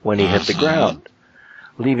when he hit the ground,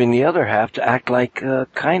 leaving the other half to act like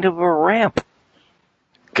kind of a ramp.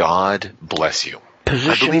 God bless you.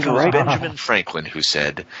 I believe it was Benjamin Franklin who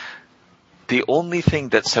said, "The only thing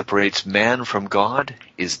that separates man from God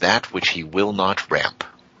is that which he will not ramp."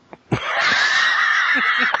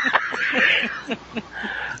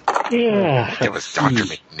 Yeah. It was Dr.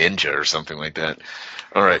 McNinja or something like that.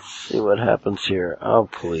 All right. See what happens here. Oh,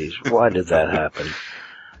 please. Why did that happen?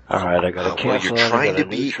 All right, I got to cancel. Well, you're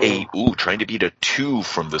trying to beat a 2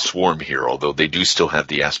 from the swarm here, although they do still have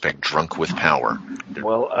the aspect drunk with power.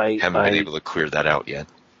 Well, I haven't been able to clear that out yet.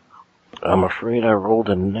 I'm afraid I rolled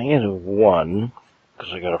a -1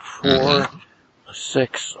 because I got a 4, a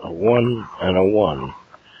 6, a 1, and a 1.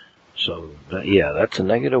 So that's a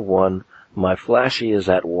 -1. My flashy is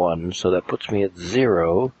at 1, so that puts me at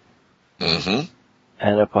 0. And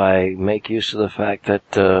if I make use of the fact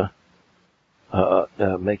that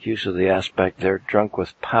make use of the aspect they're drunk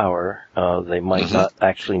with power, they might not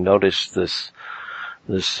actually notice this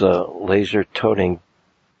laser-toting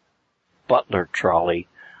butler trolley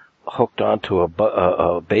hooked onto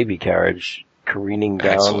a baby carriage careening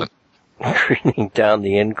down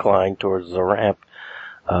the incline towards the ramp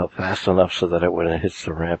fast enough so that when it hits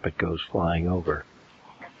the ramp it goes flying over.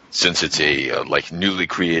 Since it's a newly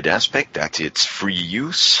created aspect, that's its free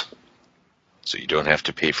use, so you don't have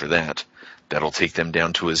to pay for that. That'll take them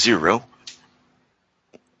down to a 0.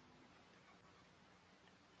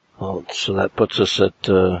 Well, so that puts us at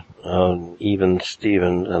even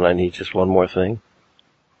Steven, and I need just one more thing.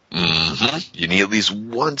 You need at least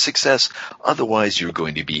one success, otherwise you're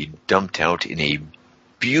going to be dumped out in a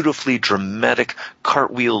beautifully dramatic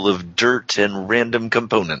cartwheel of dirt and random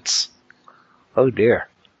components. Oh dear.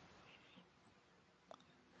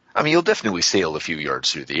 I mean, you'll definitely sail a few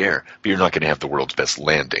yards through the air, but you're not going to have the world's best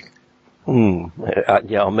landing.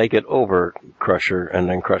 Yeah, I'll make it over Crusher and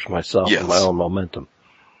then crush myself in my own momentum.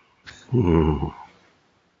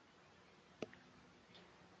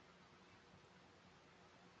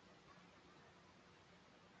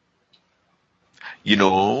 You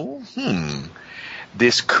know,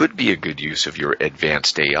 this could be a good use of your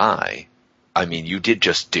advanced AI. I mean, you did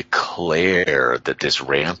just declare that this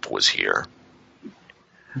ramp was here.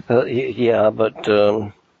 That's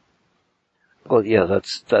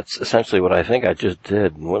essentially what I think I just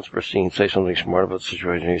did. Once foreseen, say something smart about the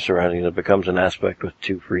situation you're surrounding, it becomes an aspect with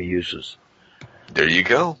 2 free uses. There you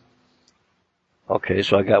go. Okay,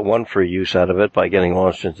 so I got 1 free use out of it by getting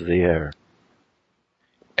launched into the air.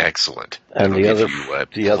 Excellent. And the other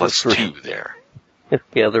free 2 there.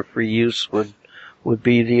 The other free use would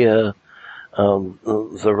be the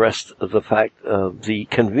rest of the fact, the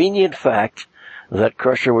convenient fact that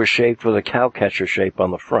Crusher was shaped with a cowcatcher shape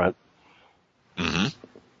on the front.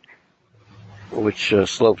 Which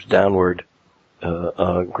slopes downward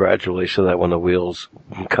gradually so that when the wheels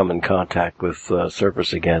come in contact with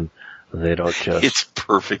surface again, they don't just... It's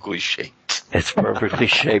perfectly shaped. It's perfectly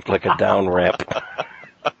shaped like a down ramp.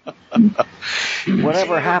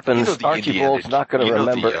 Whatever happens, Archibald's not going to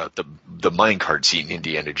remember... The minecart scene in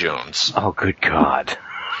Indiana Jones. Oh, good God.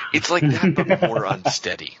 It's like that, but more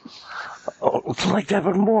unsteady. Oh, it's like that,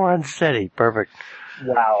 but more unsteady. Perfect.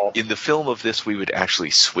 Wow. In the film of this, we would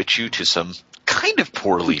actually switch you to some kind of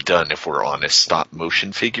poorly done, if we're honest,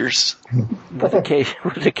 stop-motion figures. With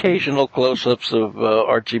occasional close-ups of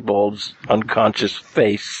Archibald's unconscious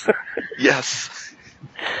face. Yes.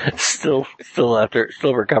 Still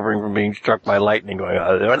recovering from being struck by lightning, going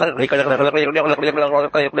on.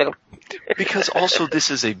 Because also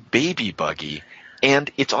this is a baby buggy,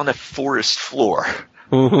 and it's on a forest floor.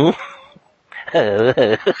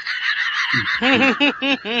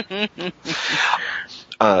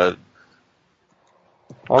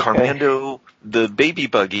 Carmando, the baby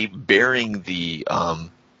buggy bearing the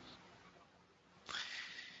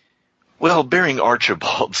bearing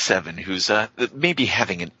Archibald 7, who's maybe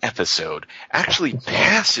having an episode, actually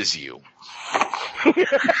passes you.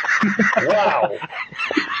 Wow.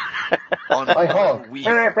 on I honk. one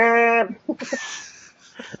wheel.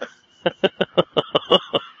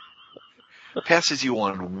 Passes you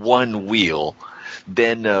on one wheel,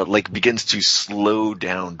 then begins to slow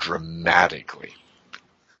down dramatically.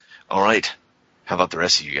 All right, how about the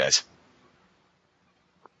rest of you guys?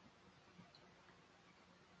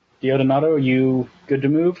 Diodonato, are you good to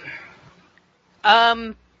move?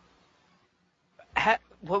 What?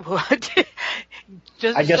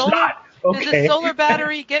 I guess not. Okay. Does the solar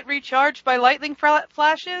battery get recharged by lightning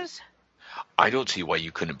flashes? I don't see why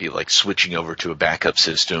you couldn't be switching over to a backup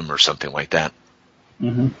system or something like that.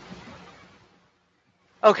 Mm-hmm.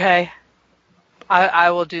 Okay.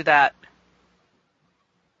 I will do that.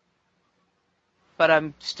 But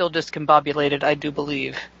I'm still discombobulated, I do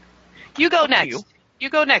believe. You go next. You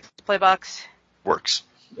go next, Playbox. Works.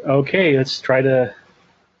 Okay, let's try to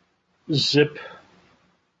zip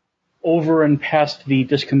over and past the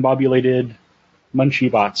discombobulated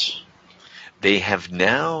Munchie bots. They have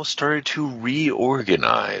now started to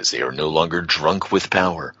reorganize. They are no longer drunk with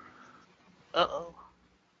power. Uh-oh.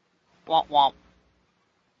 Womp womp.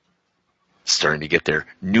 Starting to get their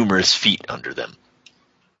numerous feet under them.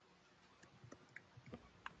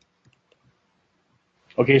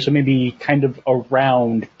 Okay, so maybe kind of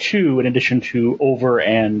around 2 in addition to over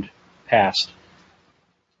and past.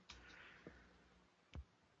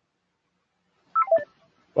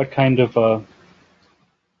 What kind of roll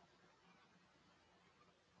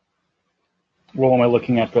am I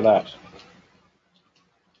looking at for that?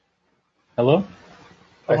 Hello?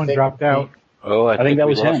 Someone dropped out. Oh, I think that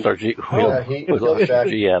we was lost him. our we lost our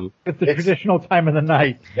GM. It's the traditional time of the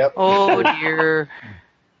night. Yep. Oh, dear.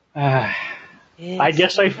 I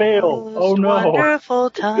guess I failed. Oh, no. Wonderful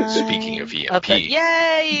time. Speaking of EMP.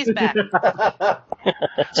 Yay, he's back.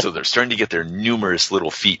 So they're starting to get their numerous little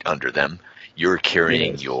feet under them. You're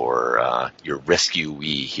carrying your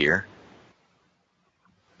rescuee here.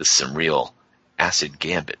 This is some real Acid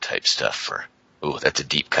Gambit type stuff oh, that's a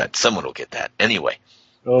deep cut. Someone will get that. Anyway.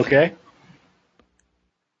 Okay.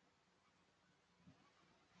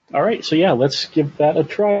 All right, so yeah, let's give that a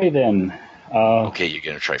try then. Okay, you're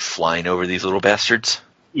going to try flying over these little bastards?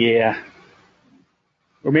 Yeah.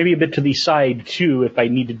 Or maybe a bit to the side, too, if I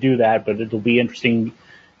need to do that, but it'll be interesting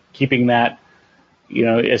keeping that,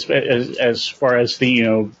 as far as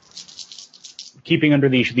the, keeping under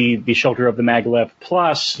the shelter of the Maglev,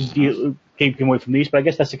 plus keeping away from these, but I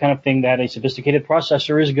guess that's the kind of thing that a sophisticated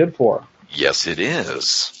processor is good for. Yes, it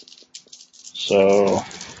is. So.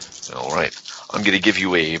 All right. I'm going to give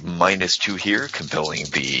you a -2 here, compelling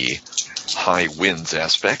the high winds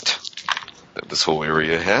aspect that this whole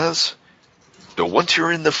area has. So once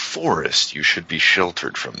you're in the forest, you should be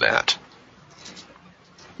sheltered from that.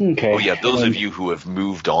 Okay. Oh yeah, those of you who have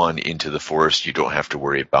moved on into the forest, you don't have to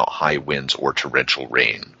worry about high winds or torrential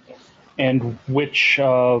rain. And which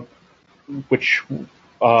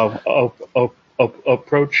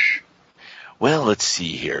approach? Well, let's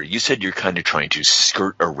see here. You said you're kind of trying to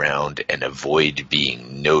skirt around and avoid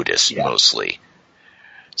being noticed mostly.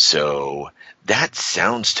 So that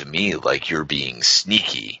sounds to me like you're being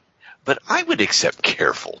sneaky, but I would accept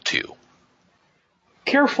careful too.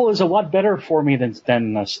 Careful is a lot better for me than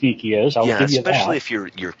sneaky is. I'll give you that. Especially if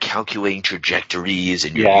you're calculating trajectories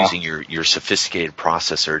and you're using your sophisticated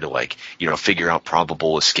processor to figure out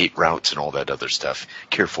probable escape routes and all that other stuff.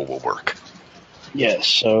 Careful will work.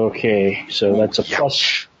 Yes. Okay. So that's a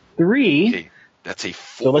 +3. Okay, that's a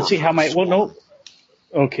 4. So let's see how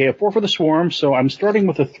Okay, a 4 for the swarm. So I'm starting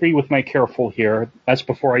with a 3 with my careful here. That's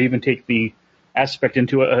before I even take the aspect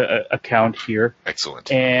into account here.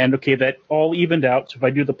 Excellent. And okay, that all evened out. So if I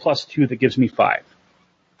do the +2, that gives me 5.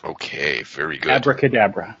 Okay, very good.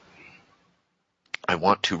 Abracadabra. I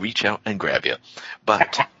want to reach out and grab you,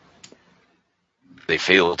 but they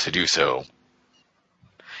fail to do so.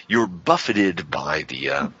 You're buffeted by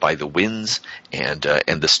the winds and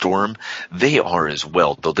the storm. They are as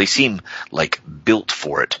well, though they seem built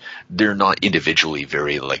for it. They're not individually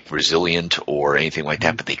very resilient or anything like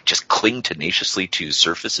that, but they just cling tenaciously to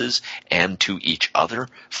surfaces and to each other,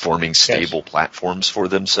 forming stable platforms for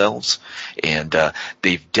themselves. And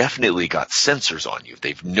they've definitely got sensors on you.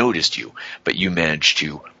 They've noticed you, but you managed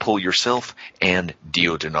to pull yourself and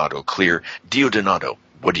Diodonato clear. Diodonato,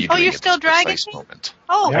 what are you doing you're still at this dragging precise me? moment?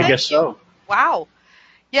 Oh, I guess so. Wow.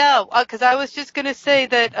 Yeah, because I was just going to say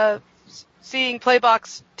that seeing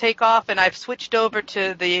Playbox take off, and I've switched over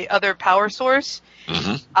to the other power source,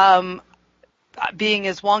 being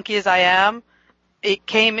as wonky as I am, it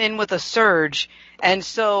came in with a surge. And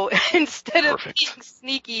so instead of being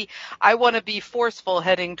sneaky, I want to be forceful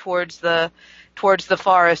heading towards the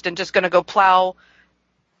forest and just going to go plow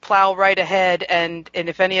plow right ahead, and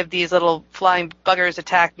if any of these little flying buggers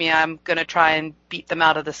attack me, I'm going to try and beat them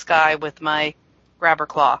out of the sky with my grabber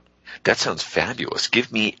claw. That sounds fabulous.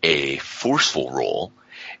 Give me a forceful roll,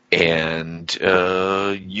 and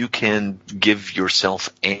you can give yourself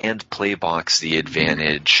and Playbox the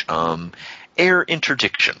advantage air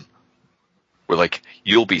interdiction. Where, like,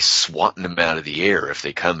 you'll be swatting them out of the air if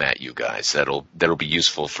they come at you guys. That'll be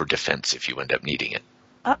useful for defense if you end up needing it.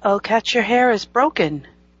 Uh-oh, Catch Your Hair is broken.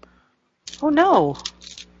 Oh, no.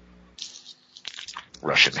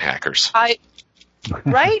 Russian hackers.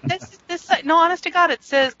 Right? No, honest to God, it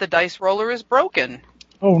says the dice roller is broken.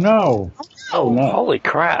 Oh, no. Oh, no. Holy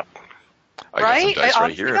crap. I got some dice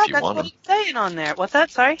right here if you want them. That's what it's saying on there. What's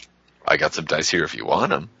that? Sorry? I got some dice here if you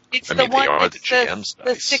want them. It's I mean, the one they are that's the GM's the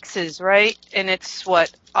dice. sixes, right? And it's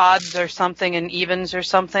what, odds or something and evens or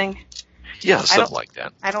something? Yeah, something like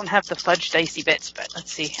that. I don't have the fudge dicey bits, but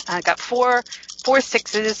let's see. I got four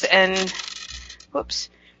sixes and, whoops.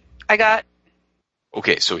 I got...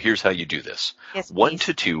 Okay, so here's how you do this. Yes, 1 please.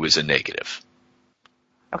 to 2 is a negative.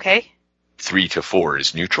 Okay. 3 to 4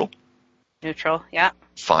 is neutral. Neutral, yeah.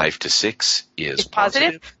 5 to 6 is It's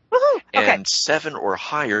positive? positive. Woohoo! Okay. And 7 or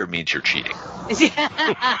higher means you're cheating. In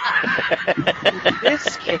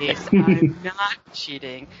this case, I'm not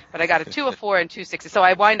cheating. But I got a 2, a 4, and 2 6s. So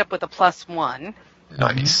I wind up with a +1.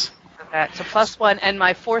 Nice. So +1, and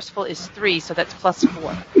my forceful is 3, so that's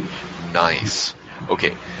 +4. Nice.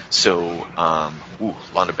 Okay, so, a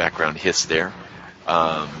lot of background hiss there.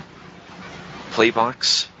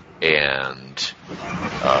 Playbox and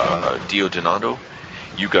Diodonato,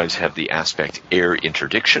 you guys have the aspect air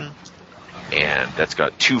interdiction, and that's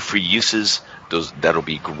got 2 free uses. That'll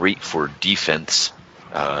be great for defense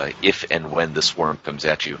if and when the swarm comes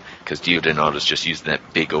at you, because Diodonato's just using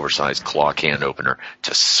that big oversized claw can opener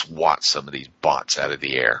to swat some of these bots out of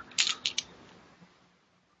the air.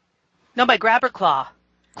 No, my grabber claw.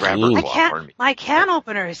 Grabber claw, pardon me. My can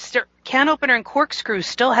opener and corkscrew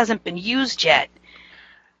still hasn't been used yet.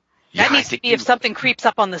 Yeah, That needs to be if something creeps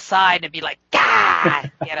up on the side and it'd be like, "Gah!"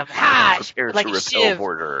 Get them, prepare like to a repel shiv.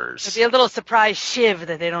 borders. It'd be a little surprise shiv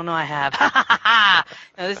that they don't know I have. Ha ha ha!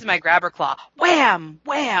 Now this is my grabber claw. Wham,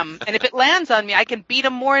 wham! And if it lands on me, I can beat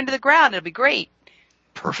them more into the ground. It'll be great.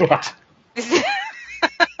 Perfect.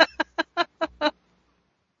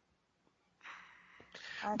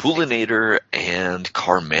 Poolinator and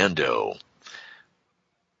Carmando.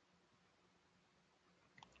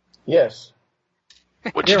 Yes.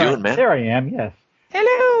 What you doing, man? There I am, yes.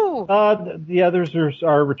 Hello! The others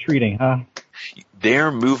are retreating, huh?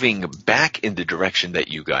 They're moving back in the direction that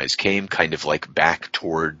you guys came, kind of like back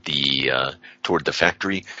toward the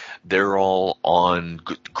factory. They're all on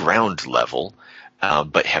ground level,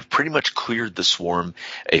 but have pretty much cleared the swarm.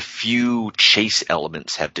 A few chase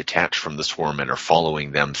elements have detached from the swarm and are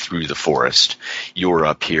following them through the forest. You're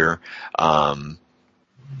up here,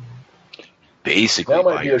 basically Now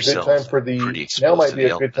might by be a good yourself. time for now might be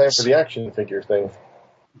a good time for the action figure thing.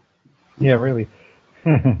 Yeah, really.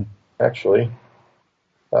 Actually. Is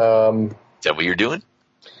that what you're doing?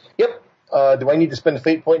 Yep. Do I need to spend a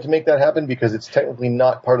fate point to make that happen? Because it's technically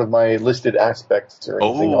not part of my listed aspects or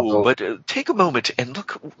anything. But take a moment and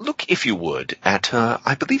look if you would at,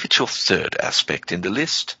 I believe it's your third aspect in the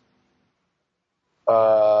list.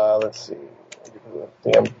 Let's see.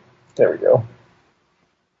 Damn. There we go.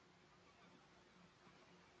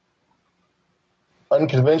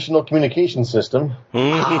 Unconventional communication system.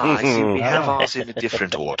 I see we have ours in a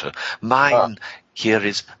different order. Mine here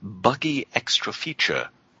is buggy extra feature.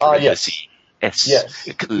 Yes. S,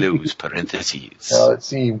 close parentheses. Let's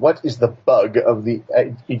see, what is the bug of the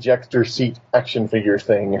ejector seat action figure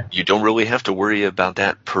thing? You don't really have to worry about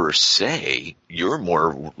that per se. You're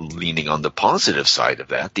more leaning on the positive side of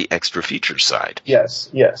that, the extra feature side. Yes.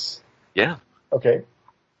 Yeah. Okay.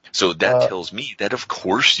 So that tells me that of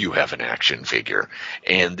course you have an action figure.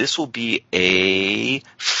 And this will be a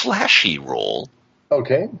flashy roll.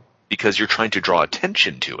 Okay. Because you're trying to draw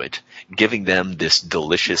attention to it, giving them this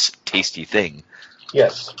delicious, tasty thing.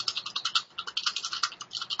 Yes.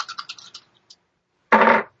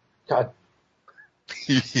 God.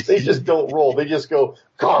 They just don't roll. They just go,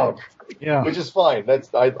 Gong! Yeah. Which is fine.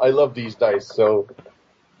 I love these dice, so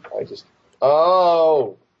I just...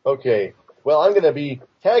 Oh! Okay. Well, I'm going to be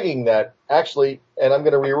tagging that, actually, and I'm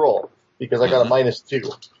going to re-roll, because I got a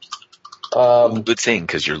 -2. Good thing,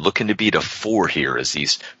 because you're looking to beat a 4 here as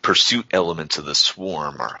pursuit elements of the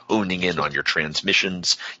swarm are honing in on your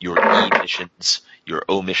transmissions, your E-missions, your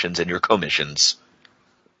O-missions, and your commissions.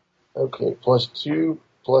 Okay, +2,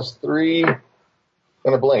 +3,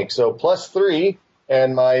 and a blank. So +3,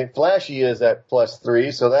 And my flashy is at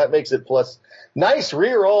 +3, so that makes it plus. Nice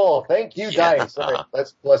reroll. Thank you, dice. All right,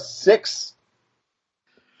 that's +6.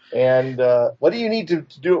 And what do you need to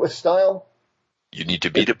do it with style? You need to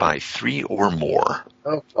beat it by 3 or more.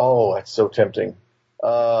 Oh, that's so tempting.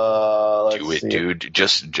 Do it, dude.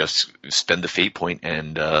 Just spend the fate point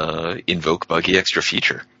and invoke Buggy Extra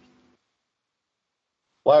Feature.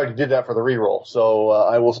 Well, I already did that for the reroll, so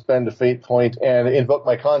I will spend a fate point and invoke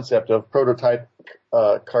my concept of prototype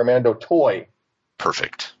Carmando toy.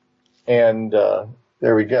 Perfect. And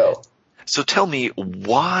there we go. So tell me,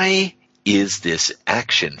 why is this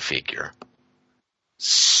action figure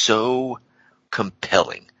so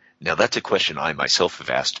compelling? Now, that's a question I myself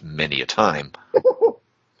have asked many a time.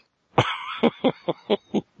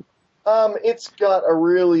 It's got a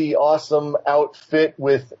really awesome outfit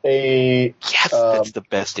with a... Yes, that's the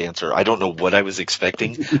best answer. I don't know what I was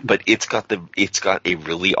expecting, but it's got a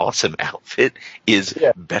really awesome outfit is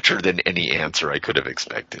better than any answer I could have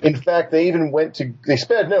expected. In fact, they even they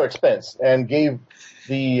spared no expense and gave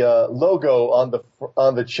the logo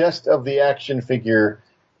on the chest of the action figure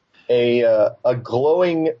a glow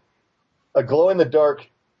in the dark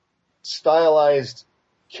stylized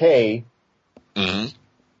K. Mm-hmm.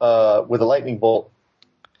 With a lightning bolt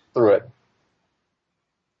through it.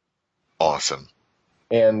 Awesome.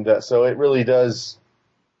 And so it really does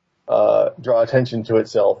draw attention to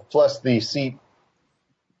itself. Plus the seat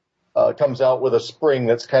comes out with a spring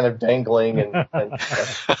that's kind of dangling. And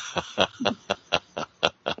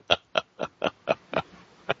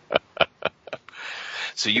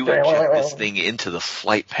So you inject this thing into the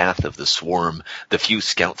flight path of the swarm. The few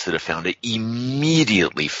scouts that have found it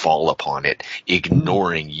immediately fall upon it,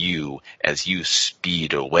 ignoring you as you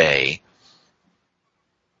speed away.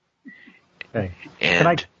 Okay.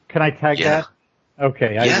 And can I tag that?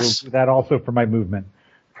 Okay, I will do that also for my movement.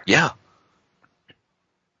 Yeah.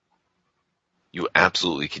 You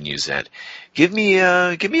absolutely can use that. Give me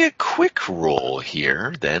a quick roll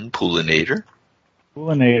here, then, Poolinator.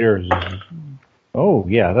 Poolinator. Oh,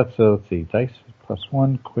 yeah, that's let's see, dice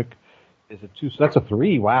 +1, quick is a 2, so that's a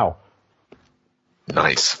 3, wow.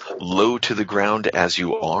 Nice. Low to the ground as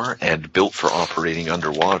you are and built for operating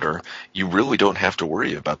underwater, you really don't have to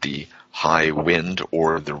worry about the high wind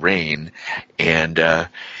or the rain, and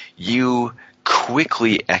you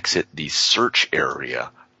quickly exit the search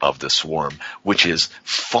area of the swarm, which is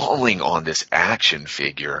falling on this action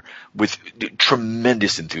figure with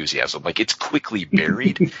tremendous enthusiasm. Like, it's quickly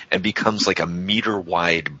buried and becomes like a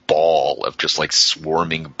meter-wide ball of just like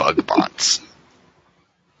swarming bug bots.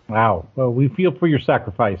 Wow. Well, we feel for your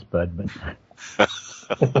sacrifice, bud.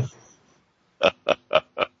 But...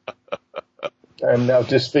 I'm now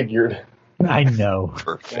disfigured. I know.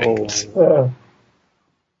 Perfect.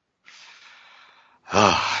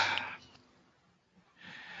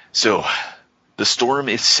 So, the storm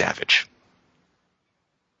is savage,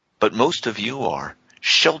 but most of you are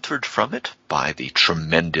sheltered from it by the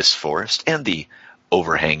tremendous forest and the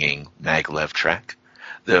overhanging maglev track.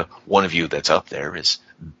 The one of you that's up there is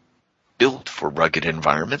built for rugged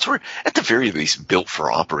environments, or at the very least built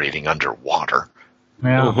for operating underwater.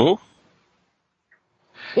 Yeah. Mm-hmm.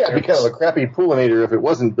 Yeah, it'd be kind of a crappy poolinator if it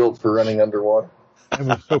wasn't built for running underwater. It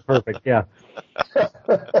was so perfect, yeah.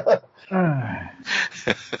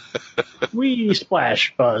 We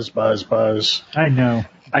splash, buzz, buzz, buzz. I know.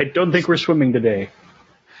 I don't think we're swimming today.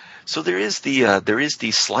 So there is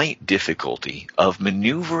the slight difficulty of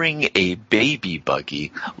maneuvering a baby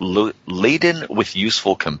buggy laden with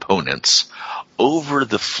useful components over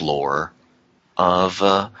the floor of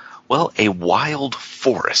a wild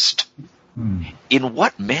forest. In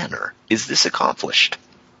what manner is this accomplished?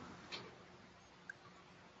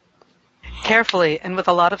 Carefully and with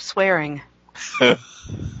a lot of swearing. I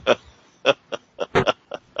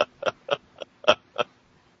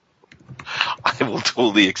will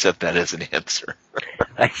totally accept that as an answer.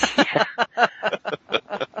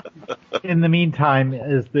 In the meantime,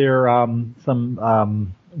 is there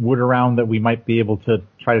some wood around that we might be able to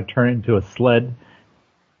try to turn into a sled?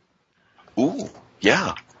 Ooh,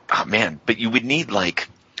 yeah. Oh, man, but you would need like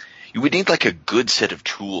a good set of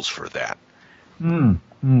tools for that.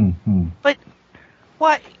 But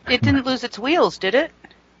what? It didn't lose its wheels, did it?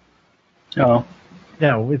 No.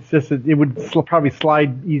 No, it's just it would probably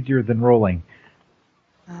slide easier than rolling.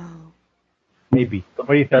 Oh. Maybe. What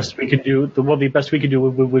do you think? The best we could do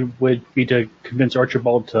would be to convince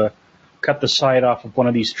Archibald to cut the side off of one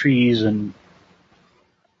of these trees and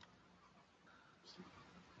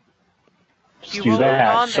You do roll it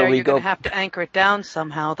that. on So there, we you're going go- to have to anchor it down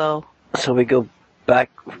somehow, though. So we go back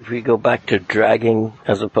to dragging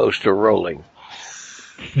as opposed to rolling.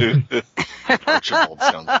 Archibald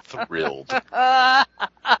sounds thrilled.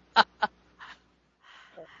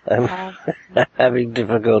 I'm having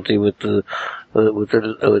difficulty with the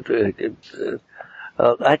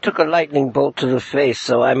I took a lightning bolt to the face,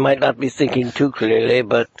 so I might not be thinking too clearly,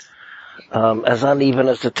 but as uneven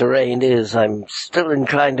as the terrain is, I'm still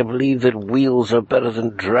inclined to believe that wheels are better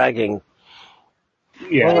than dragging.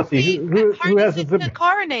 Yeah. Well, let's see. Who has the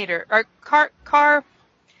Carinator or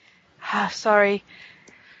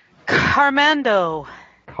Carmando.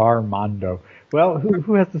 Carmando. Well,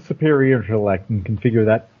 who has the superior intellect and can figure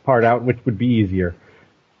that part out, which would be easier?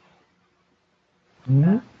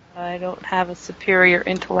 Mm-hmm. I don't have a superior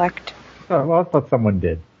intellect. Oh, well, I thought someone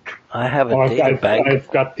did. I have a data bank. I've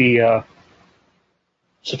got the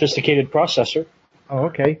sophisticated processor. Oh,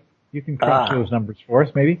 okay. You can crunch those numbers for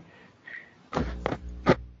us, maybe.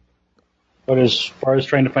 But as far as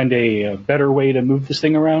trying to find a better way to move this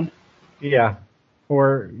thing around? Yeah.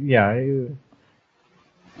 Or,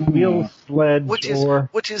 wheel, sledge,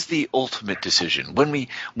 what is the ultimate decision? When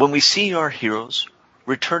we see our heroes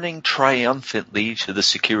returning triumphantly to the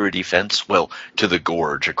security fence, to the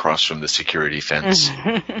gorge across from the security fence,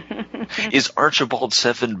 is Archibald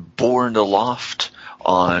 7 borne aloft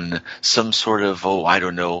on some sort of,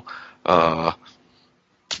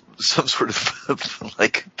 some sort of,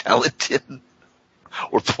 like, palanquin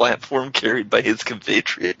or platform carried by his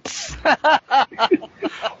compatriots?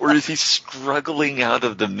 Or is he struggling out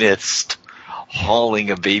of the mist, hauling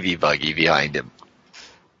a baby buggy behind him?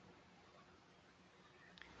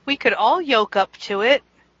 We could all yoke up to it.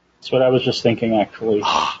 That's what I was just thinking, actually.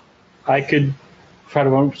 I could try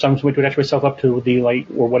to some way to attach myself up to the light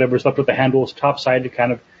or whatever's left with the handle's top side to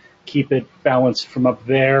kind of keep it balanced from up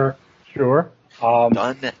there. Sure.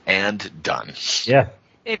 Done and done. Yeah.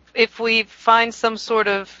 If we find some sort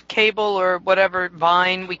of cable or whatever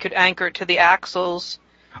vine, we could anchor it to the axles.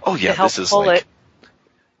 Oh yeah, to help this is pull like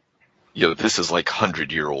it. This is like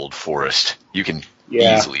 100-year-old forest. You can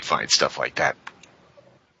easily find stuff like that.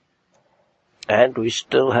 And we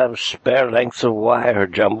still have spare lengths of wire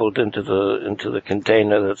jumbled into the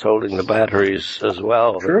container that's holding the batteries as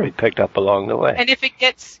well that we picked up along the way. And if it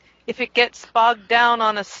gets bogged down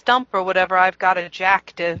on a stump or whatever, I've got a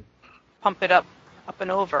jack to pump it up and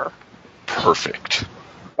over. Perfect.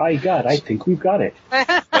 By God, I think we've got it.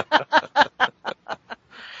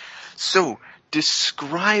 So,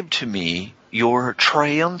 describe to me your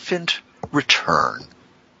triumphant return.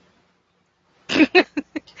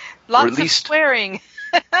 Lots of swearing.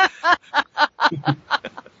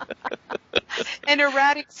 And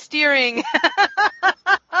erratic steering.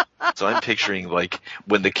 So I'm picturing like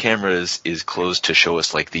when the camera is closed to show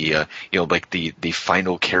us like the the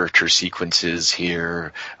final character sequences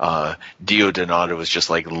here. Dio Donato is just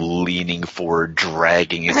like leaning forward,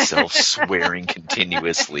 dragging itself, swearing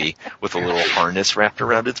continuously with a little harness wrapped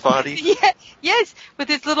around its body. Yeah, yes, with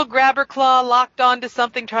his little grabber claw locked onto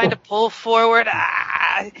something, trying to pull forward.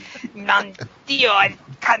 Non Dio, I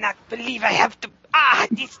cannot believe I have to.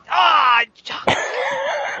 This.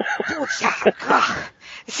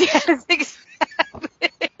 Yes, exactly.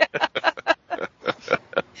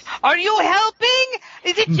 Are you helping?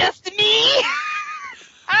 Is it just me?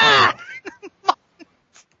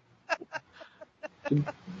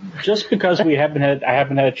 Just because I haven't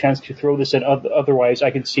had a chance to throw this in. Otherwise,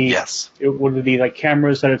 I can see it would be like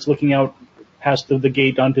cameras that it's looking out past the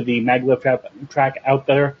gate onto the maglev track out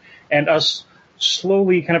there, and us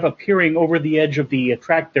slowly kind of appearing over the edge of the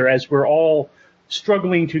track there as we're all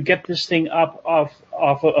struggling to get this thing up off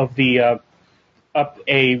of the up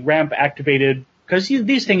a ramp activated, because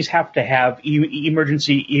these things have to have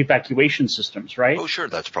emergency evacuation systems, right? Oh, sure.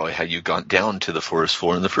 That's probably how you got down to the forest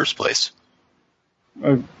floor in the first place.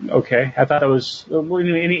 Okay, I thought that was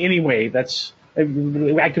anyway. That's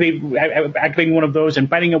activating one of those and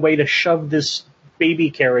finding a way to shove this baby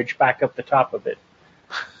carriage back up the top of it.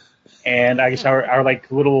 And I guess our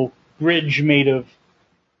like little bridge made of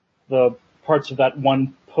the parts of that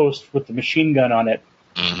one post with the machine gun on it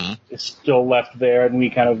is still left there, and we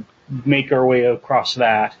kind of make our way across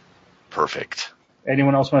that. Perfect.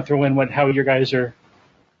 Anyone else want to throw in how your guys are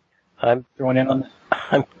throwing in on?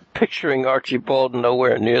 I'm picturing Archibald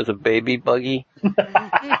nowhere near the baby buggy.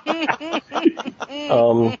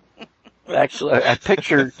 Actually, I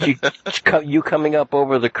pictured you coming up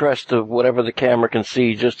over the crest of whatever the camera can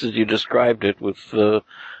see, just as you described it, with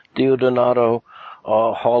Dio Donato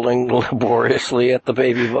hauling laboriously at the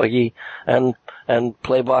baby buggy, and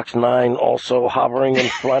Playbox 9 also hovering in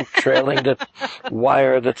front, trailing the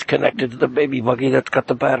wire that's connected to the baby buggy that's got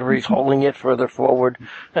the batteries, hauling it further forward,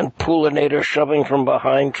 and Poolinator shoving from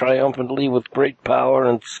behind triumphantly with great power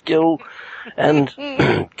and skill, and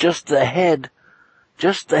just the head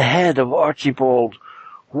of Archibald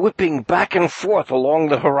whipping back and forth along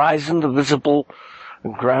the horizon, the visible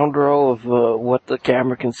ground row of what the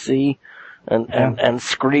camera can see, and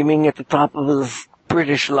screaming at the top of his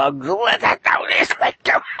British lugs, "Let us do this, let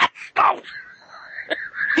us stop!"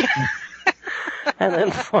 And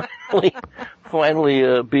then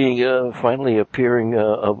finally appearing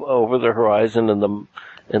over the horizon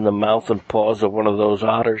in the mouth and paws of one of those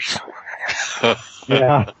otters.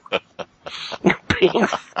 Yeah. Being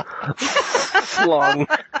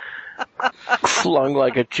flung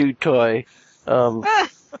like a chew toy, to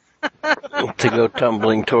go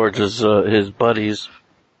tumbling towards his buddies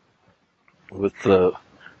with a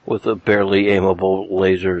barely aimable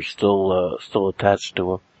laser still attached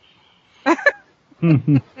to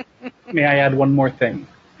him. May I add one more thing?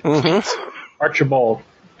 Mm-hmm. Archibald,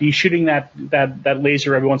 be shooting that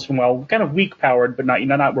laser every once in a while, kind of weak powered, but not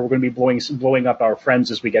where we're going to be blowing up our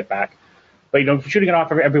friends as we get back. But shooting it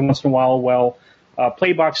off every once in a while,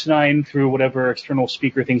 Playbox 9 through whatever external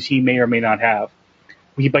speaker things he may or may not have.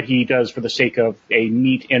 But he does, for the sake of a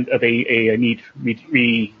neat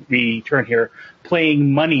return here,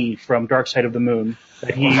 playing Money from Dark Side of the Moon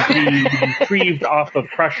that he retrieved off of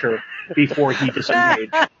Crusher before he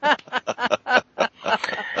disengaged.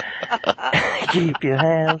 Keep your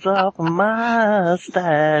hands off my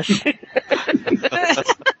stash.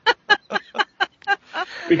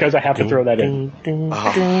 Because I have to throw that in.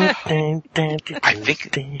 I think that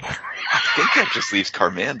just leaves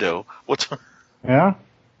Carmando. Yeah?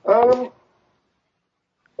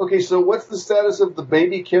 Okay, so what's the status of the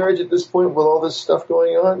baby carriage at this point with all this stuff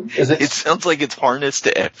going on? It sounds like it's harnessed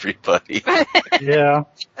to everybody. Yeah.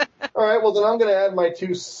 All right, well then I'm going to add my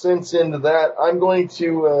 2 cents into that. I'm going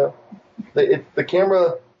to, the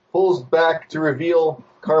camera pulls back to reveal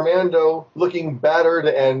Carmando looking battered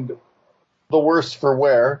and the worse for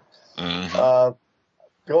wear,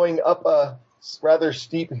 going up a rather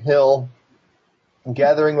steep hill,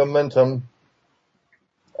 gathering momentum,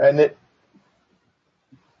 and it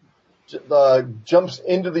jumps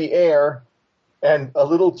into the air, and a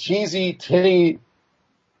little cheesy, tinny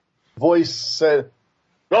voice said,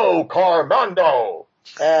 "Go, Carmando!"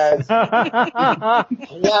 as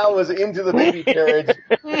plows into the baby carriage,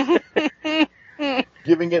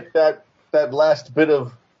 giving it that last bit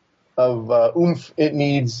of oomph it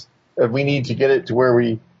needs. We need to get it to where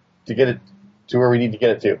we need to get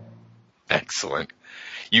it to. Excellent.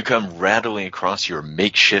 You come rattling across your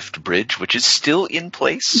makeshift bridge, which is still in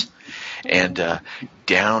place, and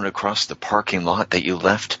down across the parking lot that you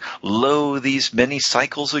left these many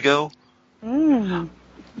cycles ago. Mm.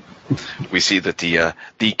 We see that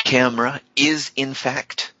the camera is, in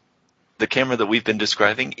fact, the camera that we've been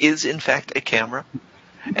describing is, in fact, a camera.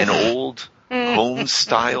 An old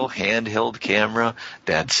home-style handheld camera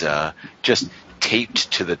that's just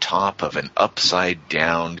taped to the top of an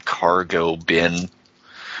upside-down cargo bin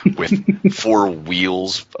with 4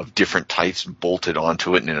 wheels of different types bolted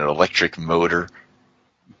onto it and an electric motor.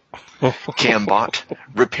 Cambot,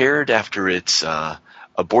 repaired after its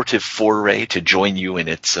abortive foray to join you in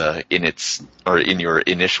your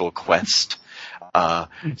initial quest,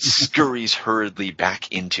 scurries hurriedly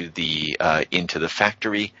back into the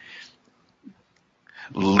factory,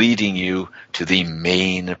 leading you to the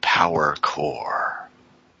main power core.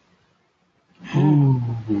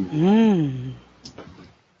 Mm.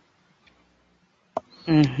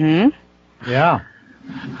 Mm-hmm. Yeah.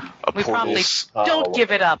 We probably don't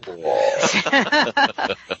give it up.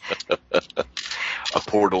 A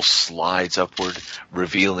portal slides upward,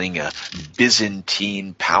 revealing a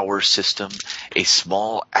Byzantine power system. A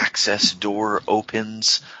small access door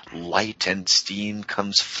opens. Light and steam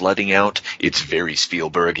comes flooding out. It's very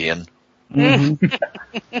Spielbergian.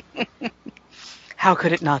 Mm-hmm. How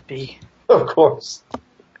could it not be? Of course.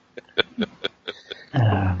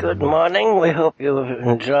 Good morning. We hope you're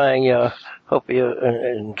enjoying your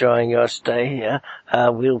stay here.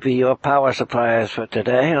 We'll be your power suppliers for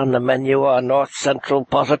today. On the menu are North Central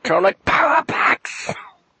Positronic Power Packs.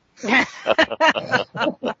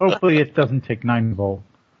 Hopefully it doesn't take 9 volts.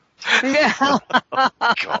 God.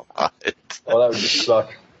 Oh, that would just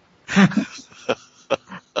suck.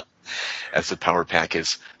 As the power pack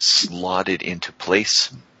is slotted into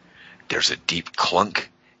place, there's a deep clunk,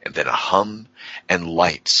 and then a hum, and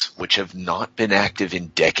lights, which have not been active in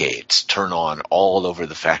decades, turn on all over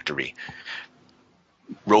the factory.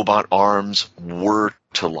 robot arms whir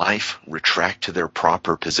to life, retract to their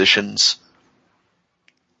proper positions,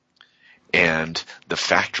 and the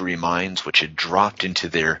factory minds, which had dropped into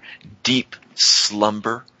their deep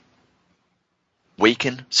slumber,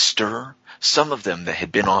 waken, stir. Some of them that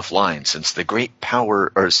had been offline since the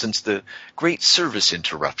great service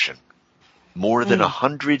interruption, more than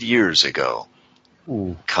 100 years ago,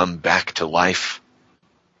 come back to life,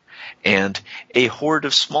 and a horde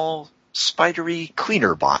of small, spidery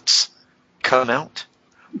cleaner bots come out,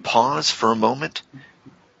 pause for a moment,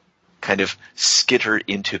 kind of skitter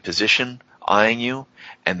into position, eyeing you,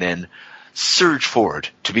 and then surge forward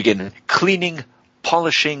to begin cleaning,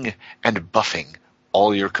 polishing, and buffing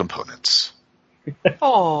all your components.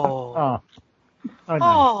 Oh.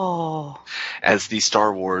 Nice. As the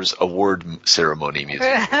Star Wars award ceremony music.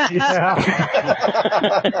 Yeah.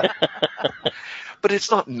 But it's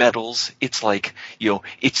not medals. It's like,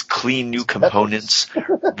 it's clean new components,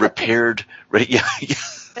 repaired,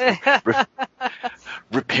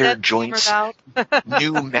 repaired joints,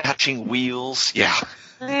 new matching wheels. Yeah.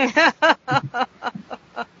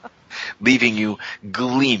 Leaving you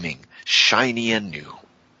gleaming, shiny and new.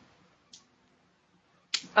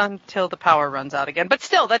 Until the power runs out again. But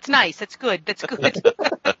still, that's nice. That's good. That's good.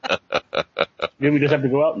 Then we just have to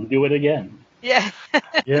go out and do it again. Yeah.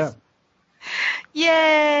 Yeah.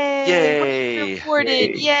 Yay! Yay!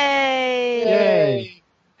 Reported. Yay! Yay.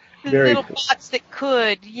 The Very little cool. bots that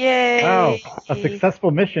could. Yay! Wow. A successful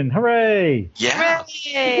mission. Hooray! Yeah.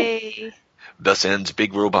 Hooray! Thus ends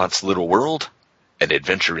Big Robot's Little World, an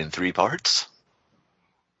adventure in 3 parts.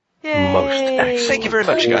 Yay! Most excellent. Thank you very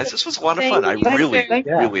much, guys. This was a lot of fun. I Thank you. really, Thank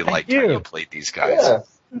you. really Thank liked how you. you played these guys. Yeah.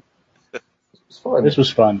 It's fun. This was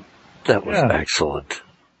fun. That was Yeah. excellent.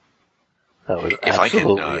 That was If I can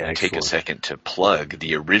absolutely excellent. take a second to plug,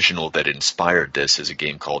 the original that inspired this is a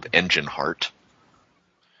game called Engine Heart.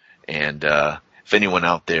 And if anyone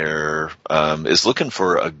out there is looking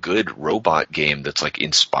for a good robot game that's like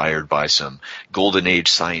inspired by some Golden Age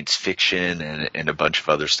science fiction and a bunch of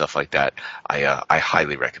other stuff like that, I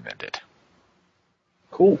highly recommend it.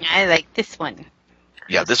 Cool. I like this one.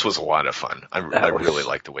 Yeah, this was a lot of fun. I really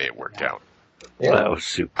liked the way it worked out. Yeah. That was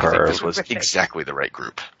I think superb. this was Terrific. exactly the right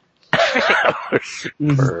group. That was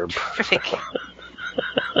superb. Terrific.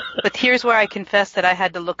 But here's where I confess that I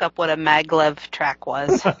had to look up what a maglev track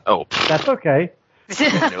was. Oh, That's okay.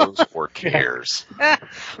 who knows or cares?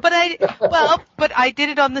 But I did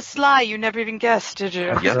it on the sly. You never even guessed, did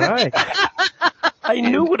you? Yeah. Right. I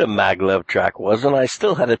knew what a maglev track was, and I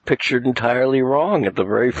still had it pictured entirely wrong at the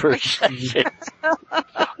very first session.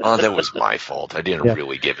 Oh, that was my fault. I didn't Yeah.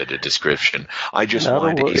 really give it a description. I just Not a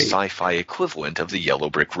wanted a worry. sci-fi equivalent of the Yellow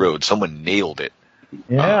Brick Road. Someone nailed it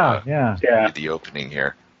Yeah, yeah. Yeah. at the opening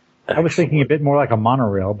here. I was thinking a bit more like a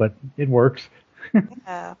monorail, but it works.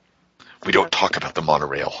 Yeah. We don't talk about the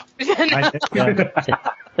monorail. I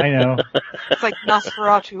know. It's like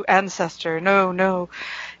Nosferatu ancestor. No.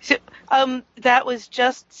 So, that was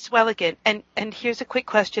just swelligant. And here's a quick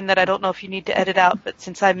question that I don't know if you need to edit out, but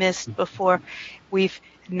since I missed before, we've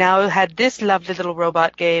now had this lovely little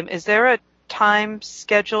robot game. Is there a time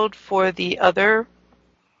scheduled for the other?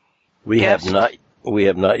 We Yes. have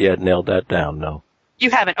not yet nailed that down, no.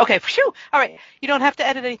 You haven't. Okay. Phew. All right. You don't have to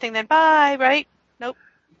edit anything then. Bye. Right? Nope.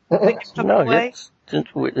 Take your stuff No, away. since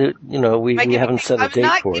we haven't set a I'm date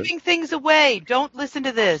not for it. giving things away. Don't listen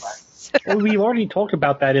to this. Well, we've already talked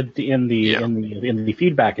about that in the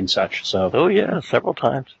feedback and such. So Oh yeah, several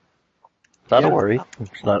times. Not a worry.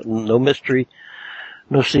 It's no mystery,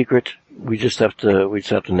 no secret. We just have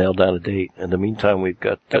to nail down a date. In the meantime, we've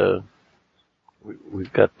got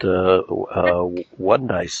One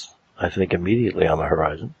Dice, I think, immediately on the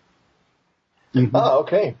horizon. Oh,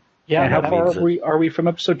 okay. Yeah, and how that far means are we from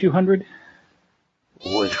episode 200?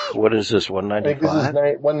 What is this? I think this is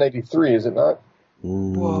 195? 193, is it not?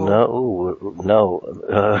 No.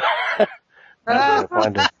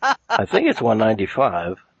 I think it's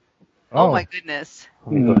 195. Oh my goodness.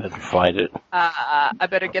 Let me go ahead and find it. I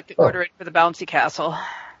better get the order in for the bouncy castle.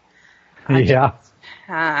 Yeah.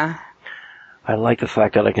 I like the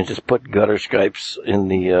fact that I can just put gutter Skypes in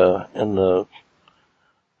the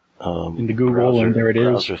Google, browser, and there it is.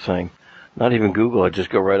 browser thing. Not even Google. I just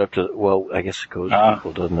go right up to. Well, I guess it goes to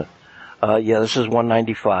Google, doesn't it? Yeah, this is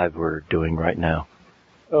 195 we're doing right now.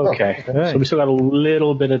 Okay. Oh, okay. So we still got a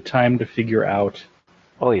little bit of time to figure out.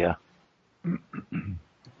 Oh yeah.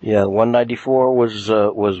 Yeah, 194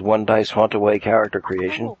 was One Dice Hauntaway character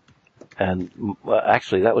creation, and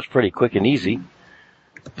actually that was pretty quick and easy.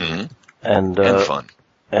 Mm-hmm. And fun.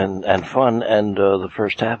 And fun, and the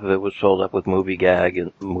first half of it was filled up with movie gab.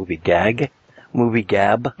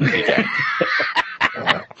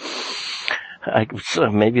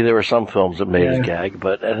 So maybe there were some films that made us gag,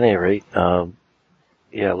 but at any rate,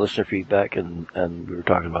 listener feedback and we were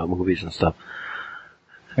talking about movies and stuff.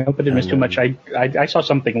 I hope I didn't miss too much. I saw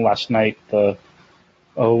something last night.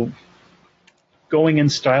 Going in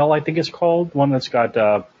Style, I think it's called. One that's got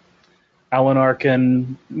Alan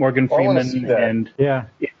Arkin, Morgan Freeman, and yeah.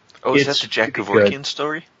 Is that the Jack Kevorkian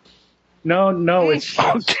story? No, it's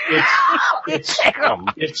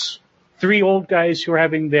three old guys who are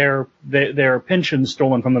having their pension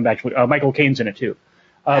stolen from them. Actually, Michael Caine's in it too.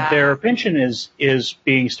 Their pension is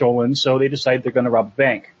being stolen, so they decide they're going to rob a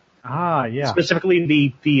bank. Ah, yeah.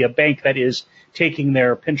 Specifically, the bank that is taking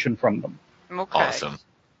their pension from them. Okay. Awesome.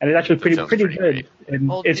 And it's actually pretty good. Great.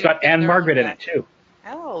 And it's got Anne Margaret in it too.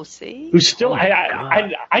 Oh, see. Who's still?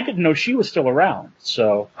 I didn't know she was still around.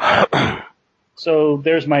 So. So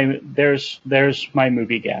there's my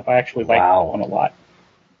movie gap. I actually like that one a lot.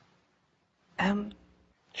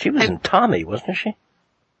 She was in Tommy, wasn't she?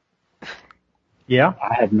 Yeah.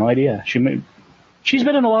 I have no idea. She's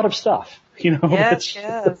been in a lot of stuff. Yes.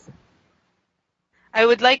 I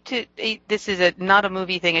would like to. This is not a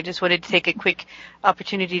movie thing. I just wanted to take a quick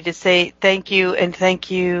opportunity to say thank you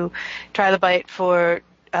Trilobite, for.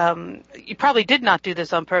 You probably did not do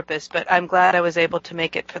this on purpose, but I'm glad I was able to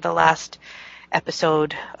make it for the last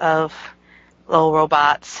episode of Little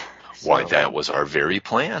Robots. Why, that was our very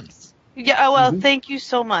plan. Yeah. Well, thank you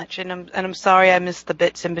so much, and I'm sorry I missed the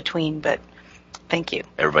bits in between, but thank you.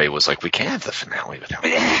 Everybody was like, "We can't have the finale without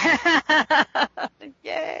you."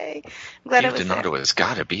 Yay! I'm glad Dave Donato has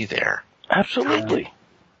got to be there. Absolutely.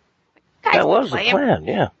 That was the plan.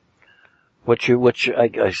 Yeah. What I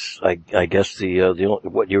guess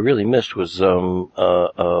what you really missed was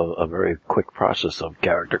a very quick process of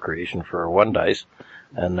character creation for One Dice,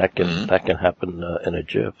 and that can happen in a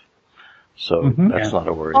jiff. So that's not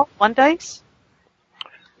a worry. Oh, One Dice?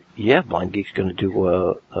 Yeah, Blind Geek's going to do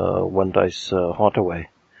One Dice Hauntaway,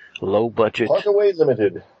 low budget. Hauntaway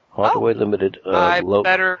Limited. Hauntaway Limited. I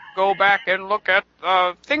better go back and look at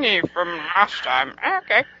the thingy from last time.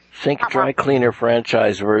 Okay. Think dry cleaner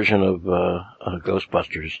franchise version of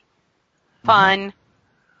Ghostbusters. Fun.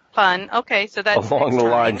 Okay, so that's along the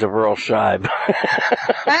lines of Earl Scheib.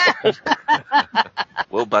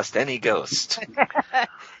 We'll bust any ghost.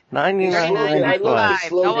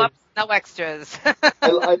 99.95. No extras.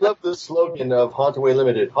 I love the slogan of Hauntaway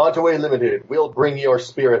Limited. Hauntaway Limited, we'll bring your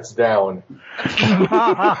spirits down.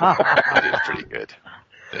 That is pretty good.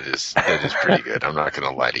 That is pretty good. I'm not going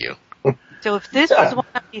to lie to you. So if this was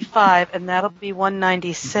 195 and that'll be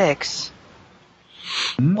 196.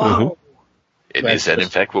 Wow. And is that in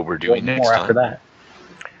fact what we're doing next time? After that.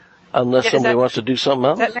 Unless somebody wants to do something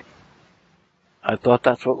else. I thought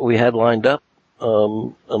that's what we had lined up.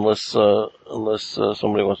 Unless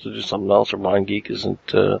somebody wants to do something else, or Blind Geek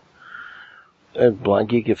isn't. Blind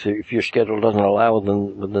Geek, if your schedule doesn't allow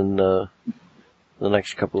within the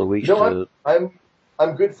next couple of weeks.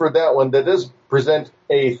 I'm good for that one. That does present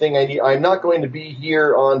a thing I need. I'm not going to be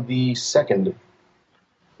here on the 2nd,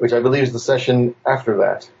 which I believe is the session after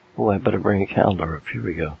that. Oh, I better bring a calendar up. Here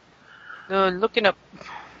we go. Looking up.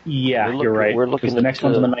 Yeah, you're right. We're looking. The next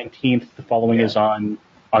one's on the 19th. The following is on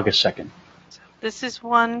August 2nd. This is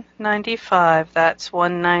 195. That's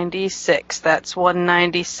 196. That's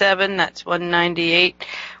 197. That's 198.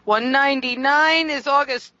 199 is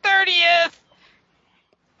August 30th.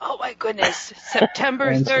 Oh my goodness.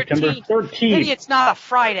 September 13th. September 13th. Maybe it's not a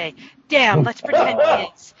Friday. Damn, let's pretend it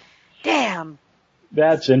is. Damn.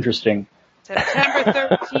 That's interesting. September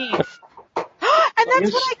 13th. And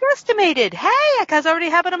that's what I guesstimated. Hey, because I already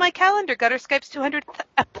have it on my calendar. Gutter Skype's 200th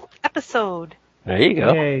episode. There you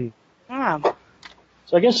go. Yay. Yeah.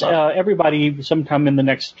 So I guess everybody, sometime in the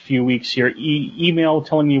next few weeks here, email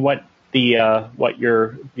telling me what the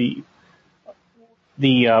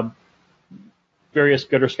various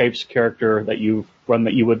Gutter Skypes character that you've run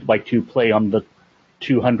that you would like to play on the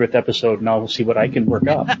 200th episode, and I'll see what I can work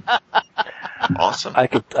up. Awesome. I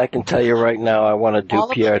can tell you right now, I want to do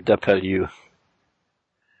Pierre Depardieu.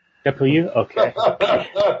 Depardieu? Okay.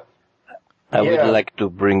 I would like to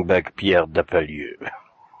bring back Pierre Depardieu.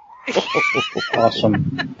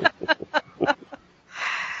 Awesome.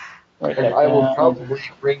 Right, and I will probably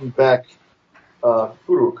bring back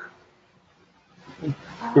Furuk.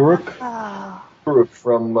 Furuk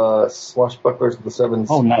from Swashbucklers of the Seven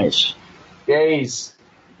Seas. Oh, nice. Gaze.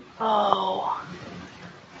 Oh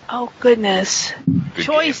goodness. Good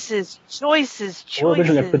Choices. We're originally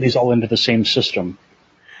going to put these all into the same system.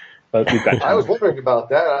 But we've got time. I was wondering about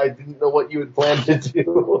that. I didn't know what you had planned to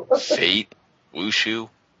do. Fate, Wushu.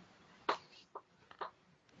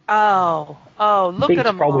 Oh, look Fate's at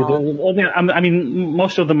them probably all. I mean,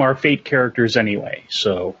 most of them are Fate characters anyway,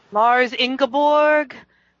 so. Lars Ingeborg,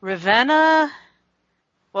 Ravenna.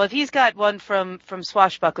 Well, if he's got one from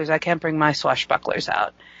Swashbucklers, I can't bring my Swashbucklers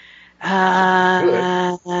out.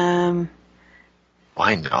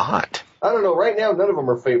 Why not? I don't know. Right now, none of them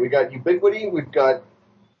are Fate. We got Ubiquity. We've got.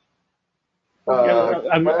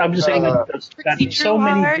 I'm just saying that so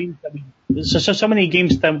many games so many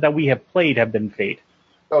games that we have played have been Fate.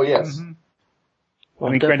 Oh yes. Mm-hmm. I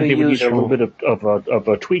mean, granted, they would need a little bit of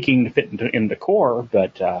a tweaking to fit in the core,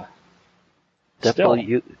 but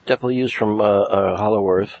definitely used from Hollow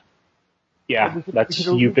Earth. Yeah, that's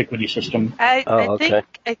Ubiquity system. I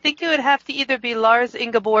think it would have to either be Lars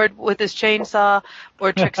Ingeborg with his chainsaw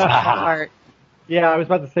or Trixie Hart. Yeah, I was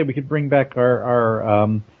about to say we could bring back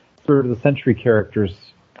our Spirit of the Century characters.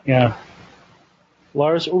 Yeah.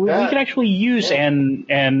 Lars, we could actually use an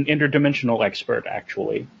interdimensional expert,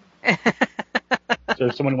 actually. So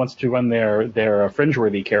if someone wants to run their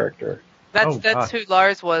Fringeworthy character. That's who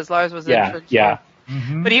Lars was. Lars was in Fringeworthy. Yeah.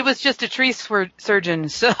 Mm-hmm. But he was just a tree surgeon,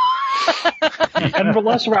 so. And a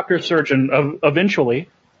Velociraptor surgeon, eventually.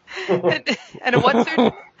 and a what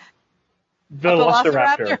surgeon?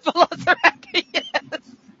 Velociraptor. Velociraptor, yes.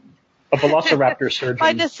 A Velociraptor surgeon.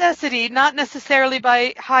 By necessity, not necessarily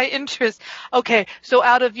by high interest. Okay, so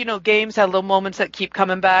out of, games have little moments that keep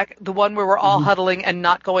coming back, the one where we're all huddling and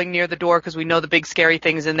not going near the door because we know the big scary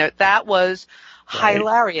thing's in there, that was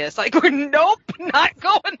hilarious. Like, we're nope, not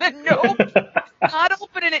going there, nope. Not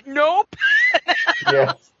opening it, nope.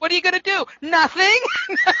 Yeah. What are you going to do? Nothing?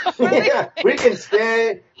 Yeah, we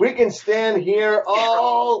can stand here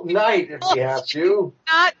all night if we have to.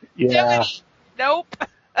 Not doing it. Nope.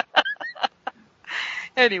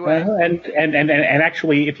 Anyway, and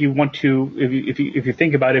actually, if you want to, if you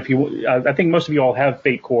think about it, I think most of you all have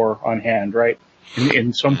Fate Core on hand, right?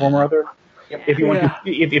 In some form or other. Yep. If you want to,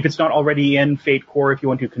 if it's not already in Fate Core, if you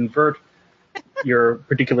want to convert your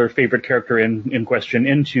particular favorite character in question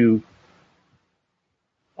into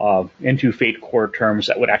Fate Core terms,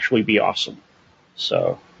 that would actually be awesome.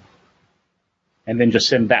 So, and then just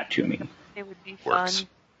send that to me. It would be fun.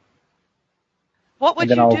 What would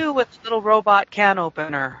you do with a little robot can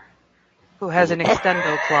opener who has an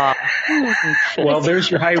extendo claw? Well,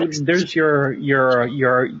 there's your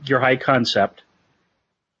high concept.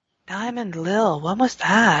 Diamond Lil, when was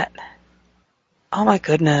that? Oh my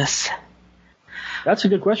goodness. That's a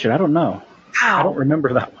good question. I don't know. Wow. I don't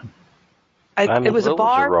remember that one. It was a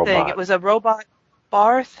bar thing. It was a robot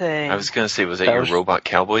bar thing. I was going to say, was that your Robot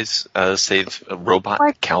Cowboys save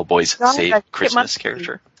Christmas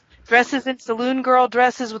character? Dresses in saloon girl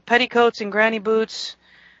dresses with petticoats and granny boots.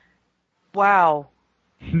 Wow.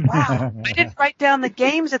 I didn't write down the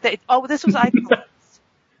games that this was Icons.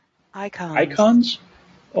 Icons?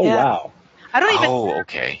 Oh, yeah. Wow.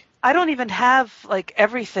 Okay. I don't even have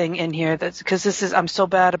everything in here because I'm so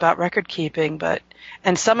bad about record keeping,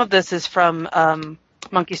 and some of this is from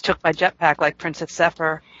Monkeys Took My Jetpack, like Princess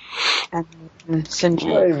Zephyr and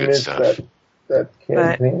Sinji. I missed that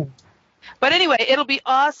campaign. But anyway, it'll be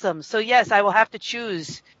awesome. So yes, I will have to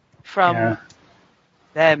choose from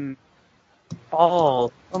them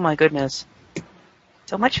all. Oh my goodness.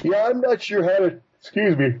 So much fun. Yeah, I'm not sure how to,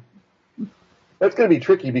 excuse me. That's going to be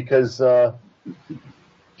tricky because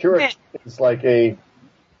Keurig is like I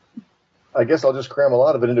guess I'll just cram a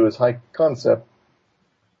lot of it into his high concept.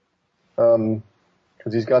 Because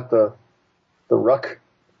he's got the ruck,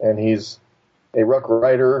 and he's a ruck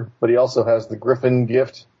rider, but he also has the griffin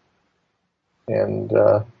gift and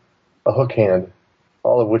a hook hand,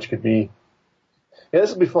 all of which could be. Yeah,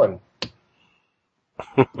 this will be fun.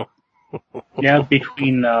 Yeah,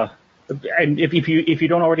 between and if you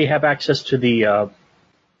don't already have access to the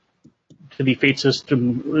Fate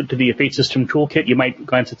system toolkit, you might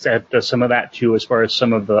glance at some of that too, as far as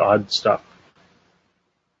some of the odd stuff.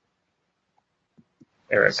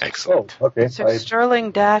 Eric. Excellent. Oh, okay. So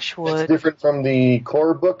Sterling Dashwood. It's different from the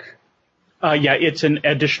core book? Yeah, it's an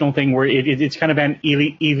additional thing where it's kind of an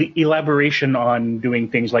elaboration on doing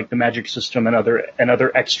things like the magic system and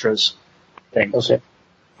other extras things. Okay.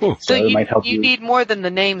 So you need more than the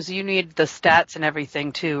names. You need the stats and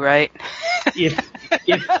everything too, right? If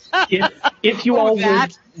you all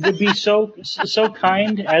would be so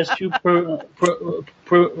kind as to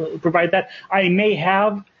provide that, I may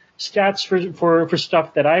have stats for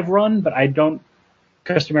stuff that I've run, but I don't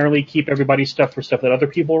customarily keep everybody's stuff for stuff that other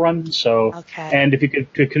people run. So, and if you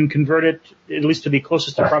can convert it at least to the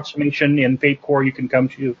closest approximation in Fate Core you can come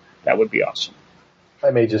to, that would be awesome. I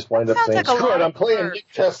may just wind up saying, screw it, I'm playing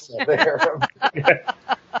Nick Tesla there.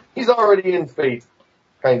 He's already in Fate,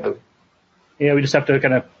 kind of. Yeah, we just have to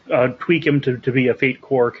kind of tweak him to be a Fate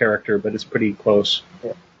Core character, but it's pretty close.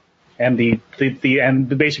 Yeah. And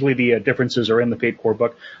basically the differences are in the Fate Core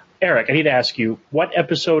book. Eric, I need to ask you, what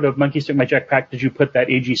episode of Monkey Stick My Jetpack did you put that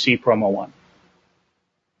AGC promo on?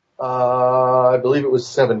 I believe it was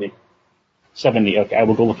 70. 70. Okay, I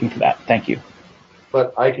will go looking for that. Thank you.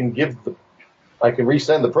 But I can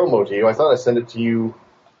resend the promo to you. I thought I sent it to you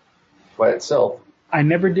by itself. I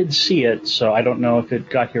never did see it, so I don't know if it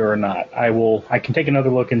got here or not. I can take another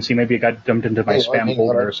look and see. Maybe it got dumped into my spam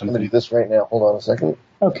folder or something. I'm going to do this right now. Hold on a second.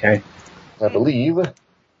 Okay. I believe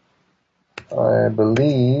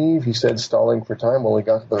he said stalling for time while he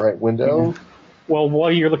got to the right window. Well,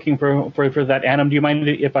 while you're looking for that, Adam, do you mind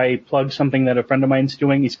if I plug something that a friend of mine's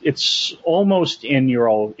doing? It's almost in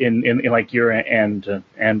your like your and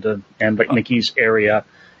like Nikki's area,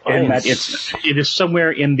 and that it is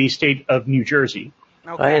somewhere in the state of New Jersey.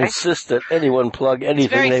 Okay. I insist that anyone plug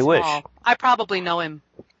anything they wish. I probably know him.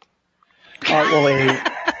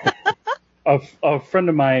 A friend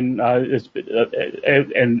of mine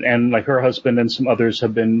and like her husband and some others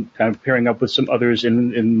have been kind of pairing up with some others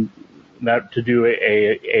in that to do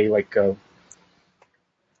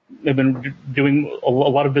they've been doing a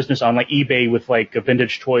lot of business on like eBay with like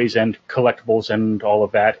vintage toys and collectibles and all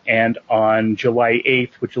of that. And on July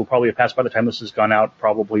 8th, which will probably have passed by the time this has gone out,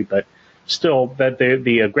 probably, but still, that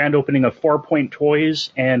the grand opening of 4 Point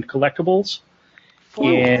Toys and Collectibles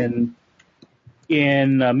in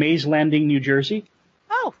Mays Landing, New Jersey.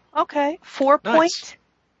 Oh, okay. 4 Point.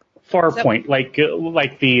 Far Point, like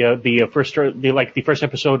the first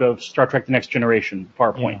episode of Star Trek: The Next Generation.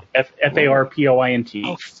 Far Point. Yeah. FARPOINT.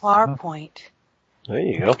 Oh, Far Point. There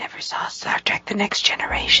you go. I never saw Star Trek: The Next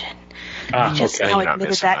Generation. I just now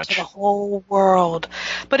admitted that to the whole world.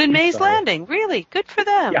 But in Mays Landing, really good for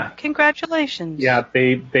them. Yeah. Congratulations. Yeah,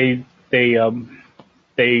 they got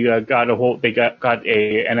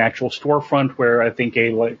an actual storefront where I think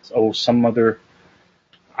some other.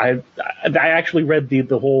 I actually read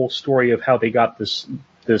the whole story of how they got this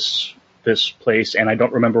place, and I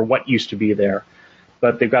don't remember what used to be there.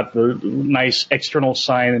 But they've got the nice external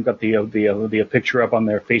sign and got the picture up on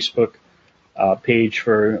their Facebook page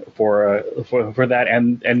for that,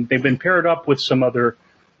 and they've been paired up with some other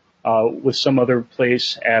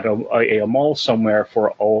place at a mall somewhere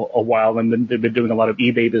for a while, and then they've been doing a lot of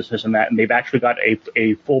eBay business and that, and they've actually got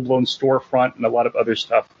a full blown storefront and a lot of other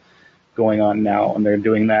stuff going on now, and they're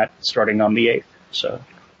doing that starting on the 8th. So,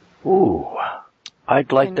 ooh,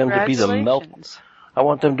 I'd like them to be I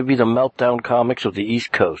want them to be the Meltdown Comics of the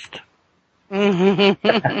East Coast. Only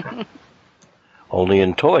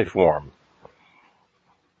in toy form.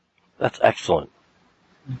 That's excellent.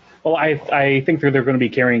 Well, I think they're going to be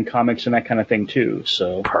carrying comics and that kind of thing too.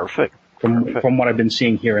 So perfect. From what I've been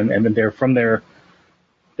seeing here, and they're from their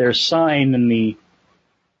sign and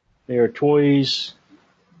their toys,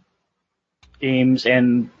 games,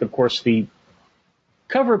 and of course the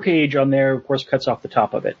cover page on there, of course, cuts off the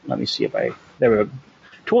top of it. Let me see there we go.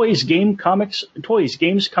 Toys, games, comics,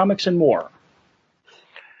 and more.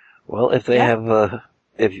 Well, if they have,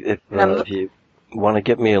 if you want to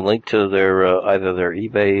get me a link to their either their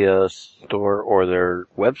eBay store or their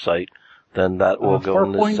website, then that will go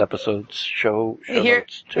in this episode's show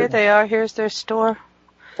notes too. Here they are. Here's their store.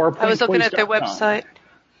 I was looking at their website.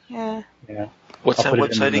 Yeah. What's that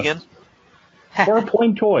website again?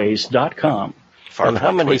 4pointtoys.com. And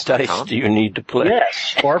how many dice do you need to play?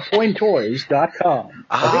 Yes, farpointtoys.com.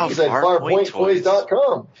 I think you said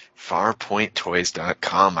farpointtoys.com.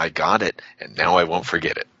 Farpointtoys.com. I got it, and now I won't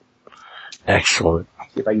forget it. Excellent.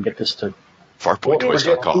 See if I can get this to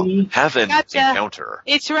farpointtoys.com. Have an encounter.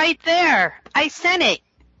 It's right there. I sent it.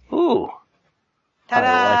 Ooh.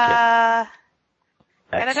 Ta-da!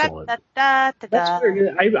 I like it. Excellent. That's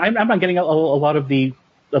weird. I'm not getting a lot of the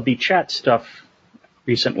chat stuff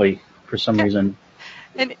recently for some reason.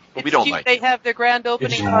 And it's cute. They have their grand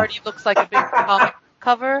opening party. Looks like a big comic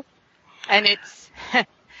cover, and it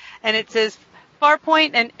says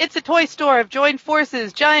Farpoint, and it's a toy store. Have joined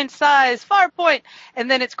forces, giant size, Farpoint,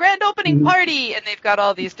 and then it's grand opening party, and they've got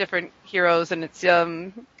all these different heroes, and it's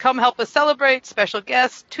come help us celebrate. Special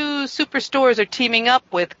guests. 2 superstores are teaming up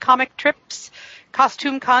with comic trips,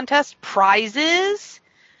 costume contest, prizes.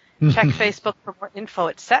 Check Facebook for more info,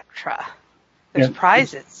 etc. There's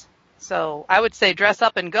prizes. So I would say dress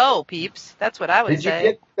up and go, peeps. That's what I would say. Did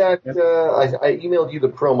you get that? I emailed you the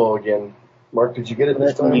promo again. Mark, did you get it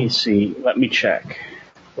this time? Let me see. Let me check.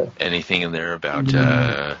 Anything in there about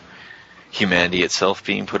humanity itself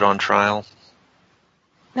being put on trial?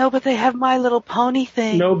 No, but they have My Little Pony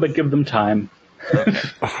thing. No, but give them time.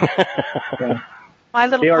 My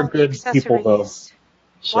Little they are Pony good people, though.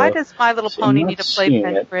 So, Why does My Little so Pony I'm need a not seeing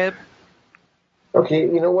playpen it. crib? Okay,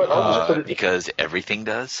 you know what? I'll just put it. Because everything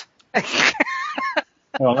does.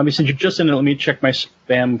 Well, let me send you just in it. Let me check my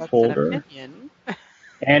spam That's folder. an opinion.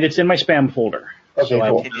 And it's in my spam folder. Okay, so I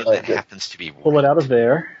cool. will Opinion All right, that good. happens to be pull it out of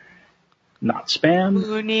there. Not spam.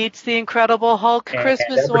 Who needs the Incredible Hulk And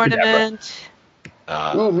Christmas abracadabra. ornament?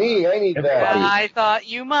 Ooh, me! I need that. I thought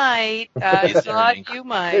you might. I Is there thought an you It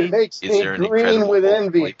might. makes Is me there an green incredible with Hulk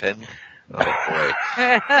envy. playpen? Oh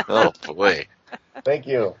boy! Oh boy! Thank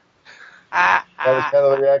you. That was kind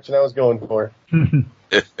of the reaction I was going for.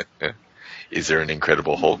 Is there an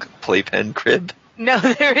Incredible Hulk playpen crib? No,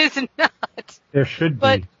 there is not. There should be.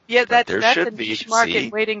 But yeah, that's there a should be, niche market see?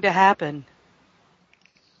 waiting to happen.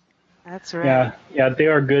 That's right. Yeah, they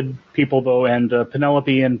are good people though, and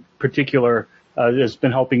Penelope in particular has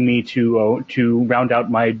been helping me to round out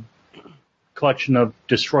my collection of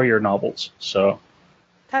Destroyer novels. So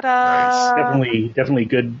Ta-da! definitely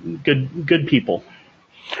good people.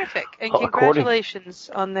 Terrific. And According- congratulations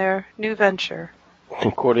on their new venture.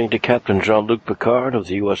 According to Captain Jean-Luc Picard of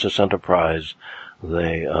the USS Enterprise,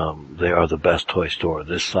 they are the best toy store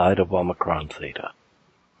this side of Omicron Theta.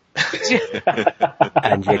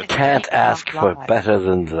 And you can't ask for better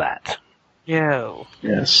than that. No.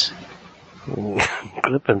 Yes.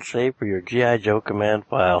 Clip and save for your G.I. Joe command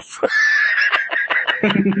files.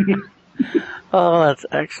 Oh, that's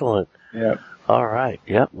excellent. Yeah. All right.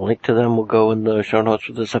 Yep. Link to them will go in the show notes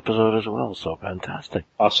for this episode as well. So fantastic.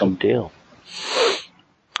 Awesome. Good deal.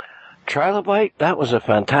 Trilobite, that was a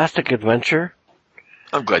fantastic adventure.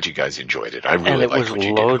 I'm glad you guys enjoyed it. I And really it liked was what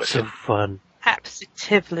you did loads with of it. fun.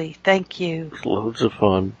 Absolutely. Thank you. Loads of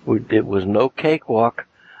fun. It was no cakewalk,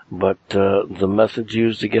 but the methods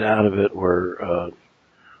used to get out of it were,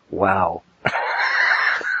 wow.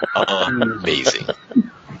 Amazing.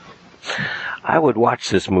 I would watch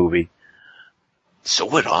this movie. So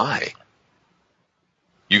would I.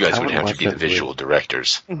 You guys I would would have to watch be the that movie. visual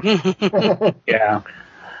directors. Yeah.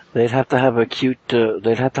 They'd have to have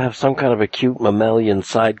they'd have to have some kind of a cute mammalian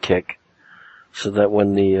sidekick, so that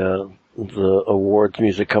when the awards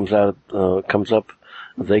music comes up,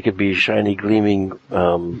 they could be shiny, gleaming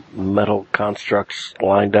metal constructs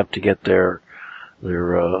lined up to get their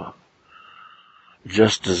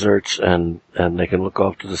just desserts, and they can look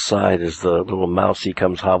off to the side as the little mousey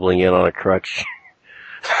comes hobbling in on a crutch,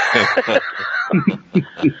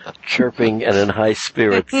 chirping and in high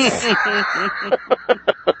spirits.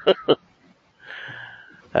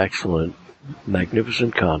 Excellent.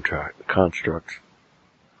 Magnificent constructs.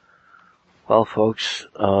 Well, folks,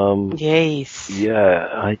 Yes.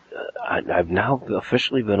 yeah, I've now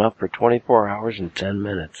officially been up for 24 hours and 10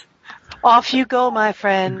 minutes. Off you go, my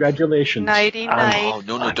friend. Congratulations. Nighty night. Oh,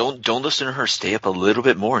 no, don't listen to her. Stay up a little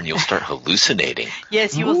bit more and you'll start hallucinating.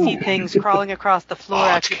 Yes, you will see things crawling across the floor Oh,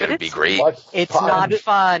 at it's you, going but to be great. it's not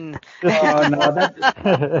fun. Oh,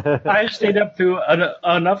 no, I've stayed up through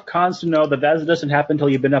enough cons to know that doesn't happen until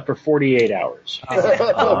you've been up for 48 hours.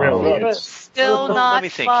 Really, Still Let not me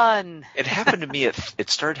think. fun. It happened to me it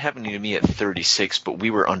started happening to me at 36, but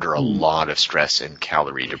we were under a lot of stress and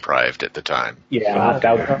calorie deprived at the time. yeah,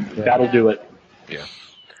 that'll do it. Yeah.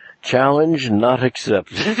 Challenge not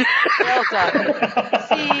accepted. Well done.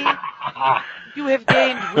 See, you have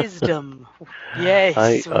gained wisdom.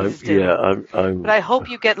 Yes, wisdom. I'm But I hope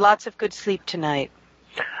you get lots of good sleep tonight.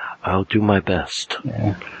 I'll do my best.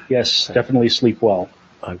 Yeah. Yes, definitely sleep well.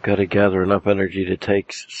 I've got to gather enough energy to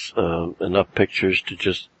take enough pictures to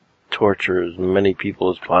just torture as many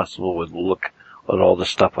people as possible with look at all the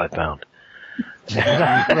stuff I found.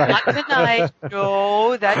 Not tonight.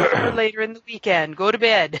 No, that's for later in the weekend. Go to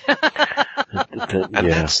bed. And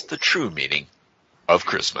that's the true meaning of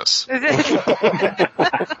Christmas.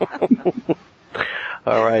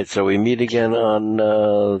 All right, so we meet again on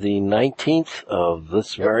the 19th of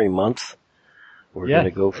this very month. We're gonna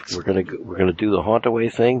do the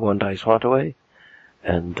Hauntaway thing, One Dice Hauntaway,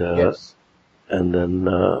 and Yes. and then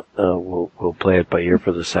we'll play it by ear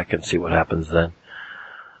for the second, see what happens then.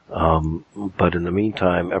 But in the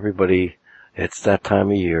meantime, everybody, it's that time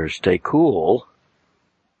of year. Stay cool,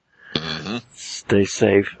 Mm-hmm. stay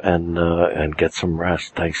safe, and get some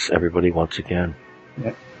rest. Thanks, everybody, once again.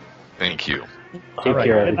 Thank you. Take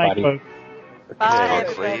care, Good night, everybody. folks. Bye.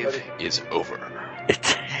 Conclave is over.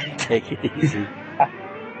 Take it easy.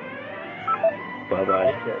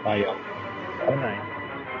 Bye-bye. Bye, y'all. Good night.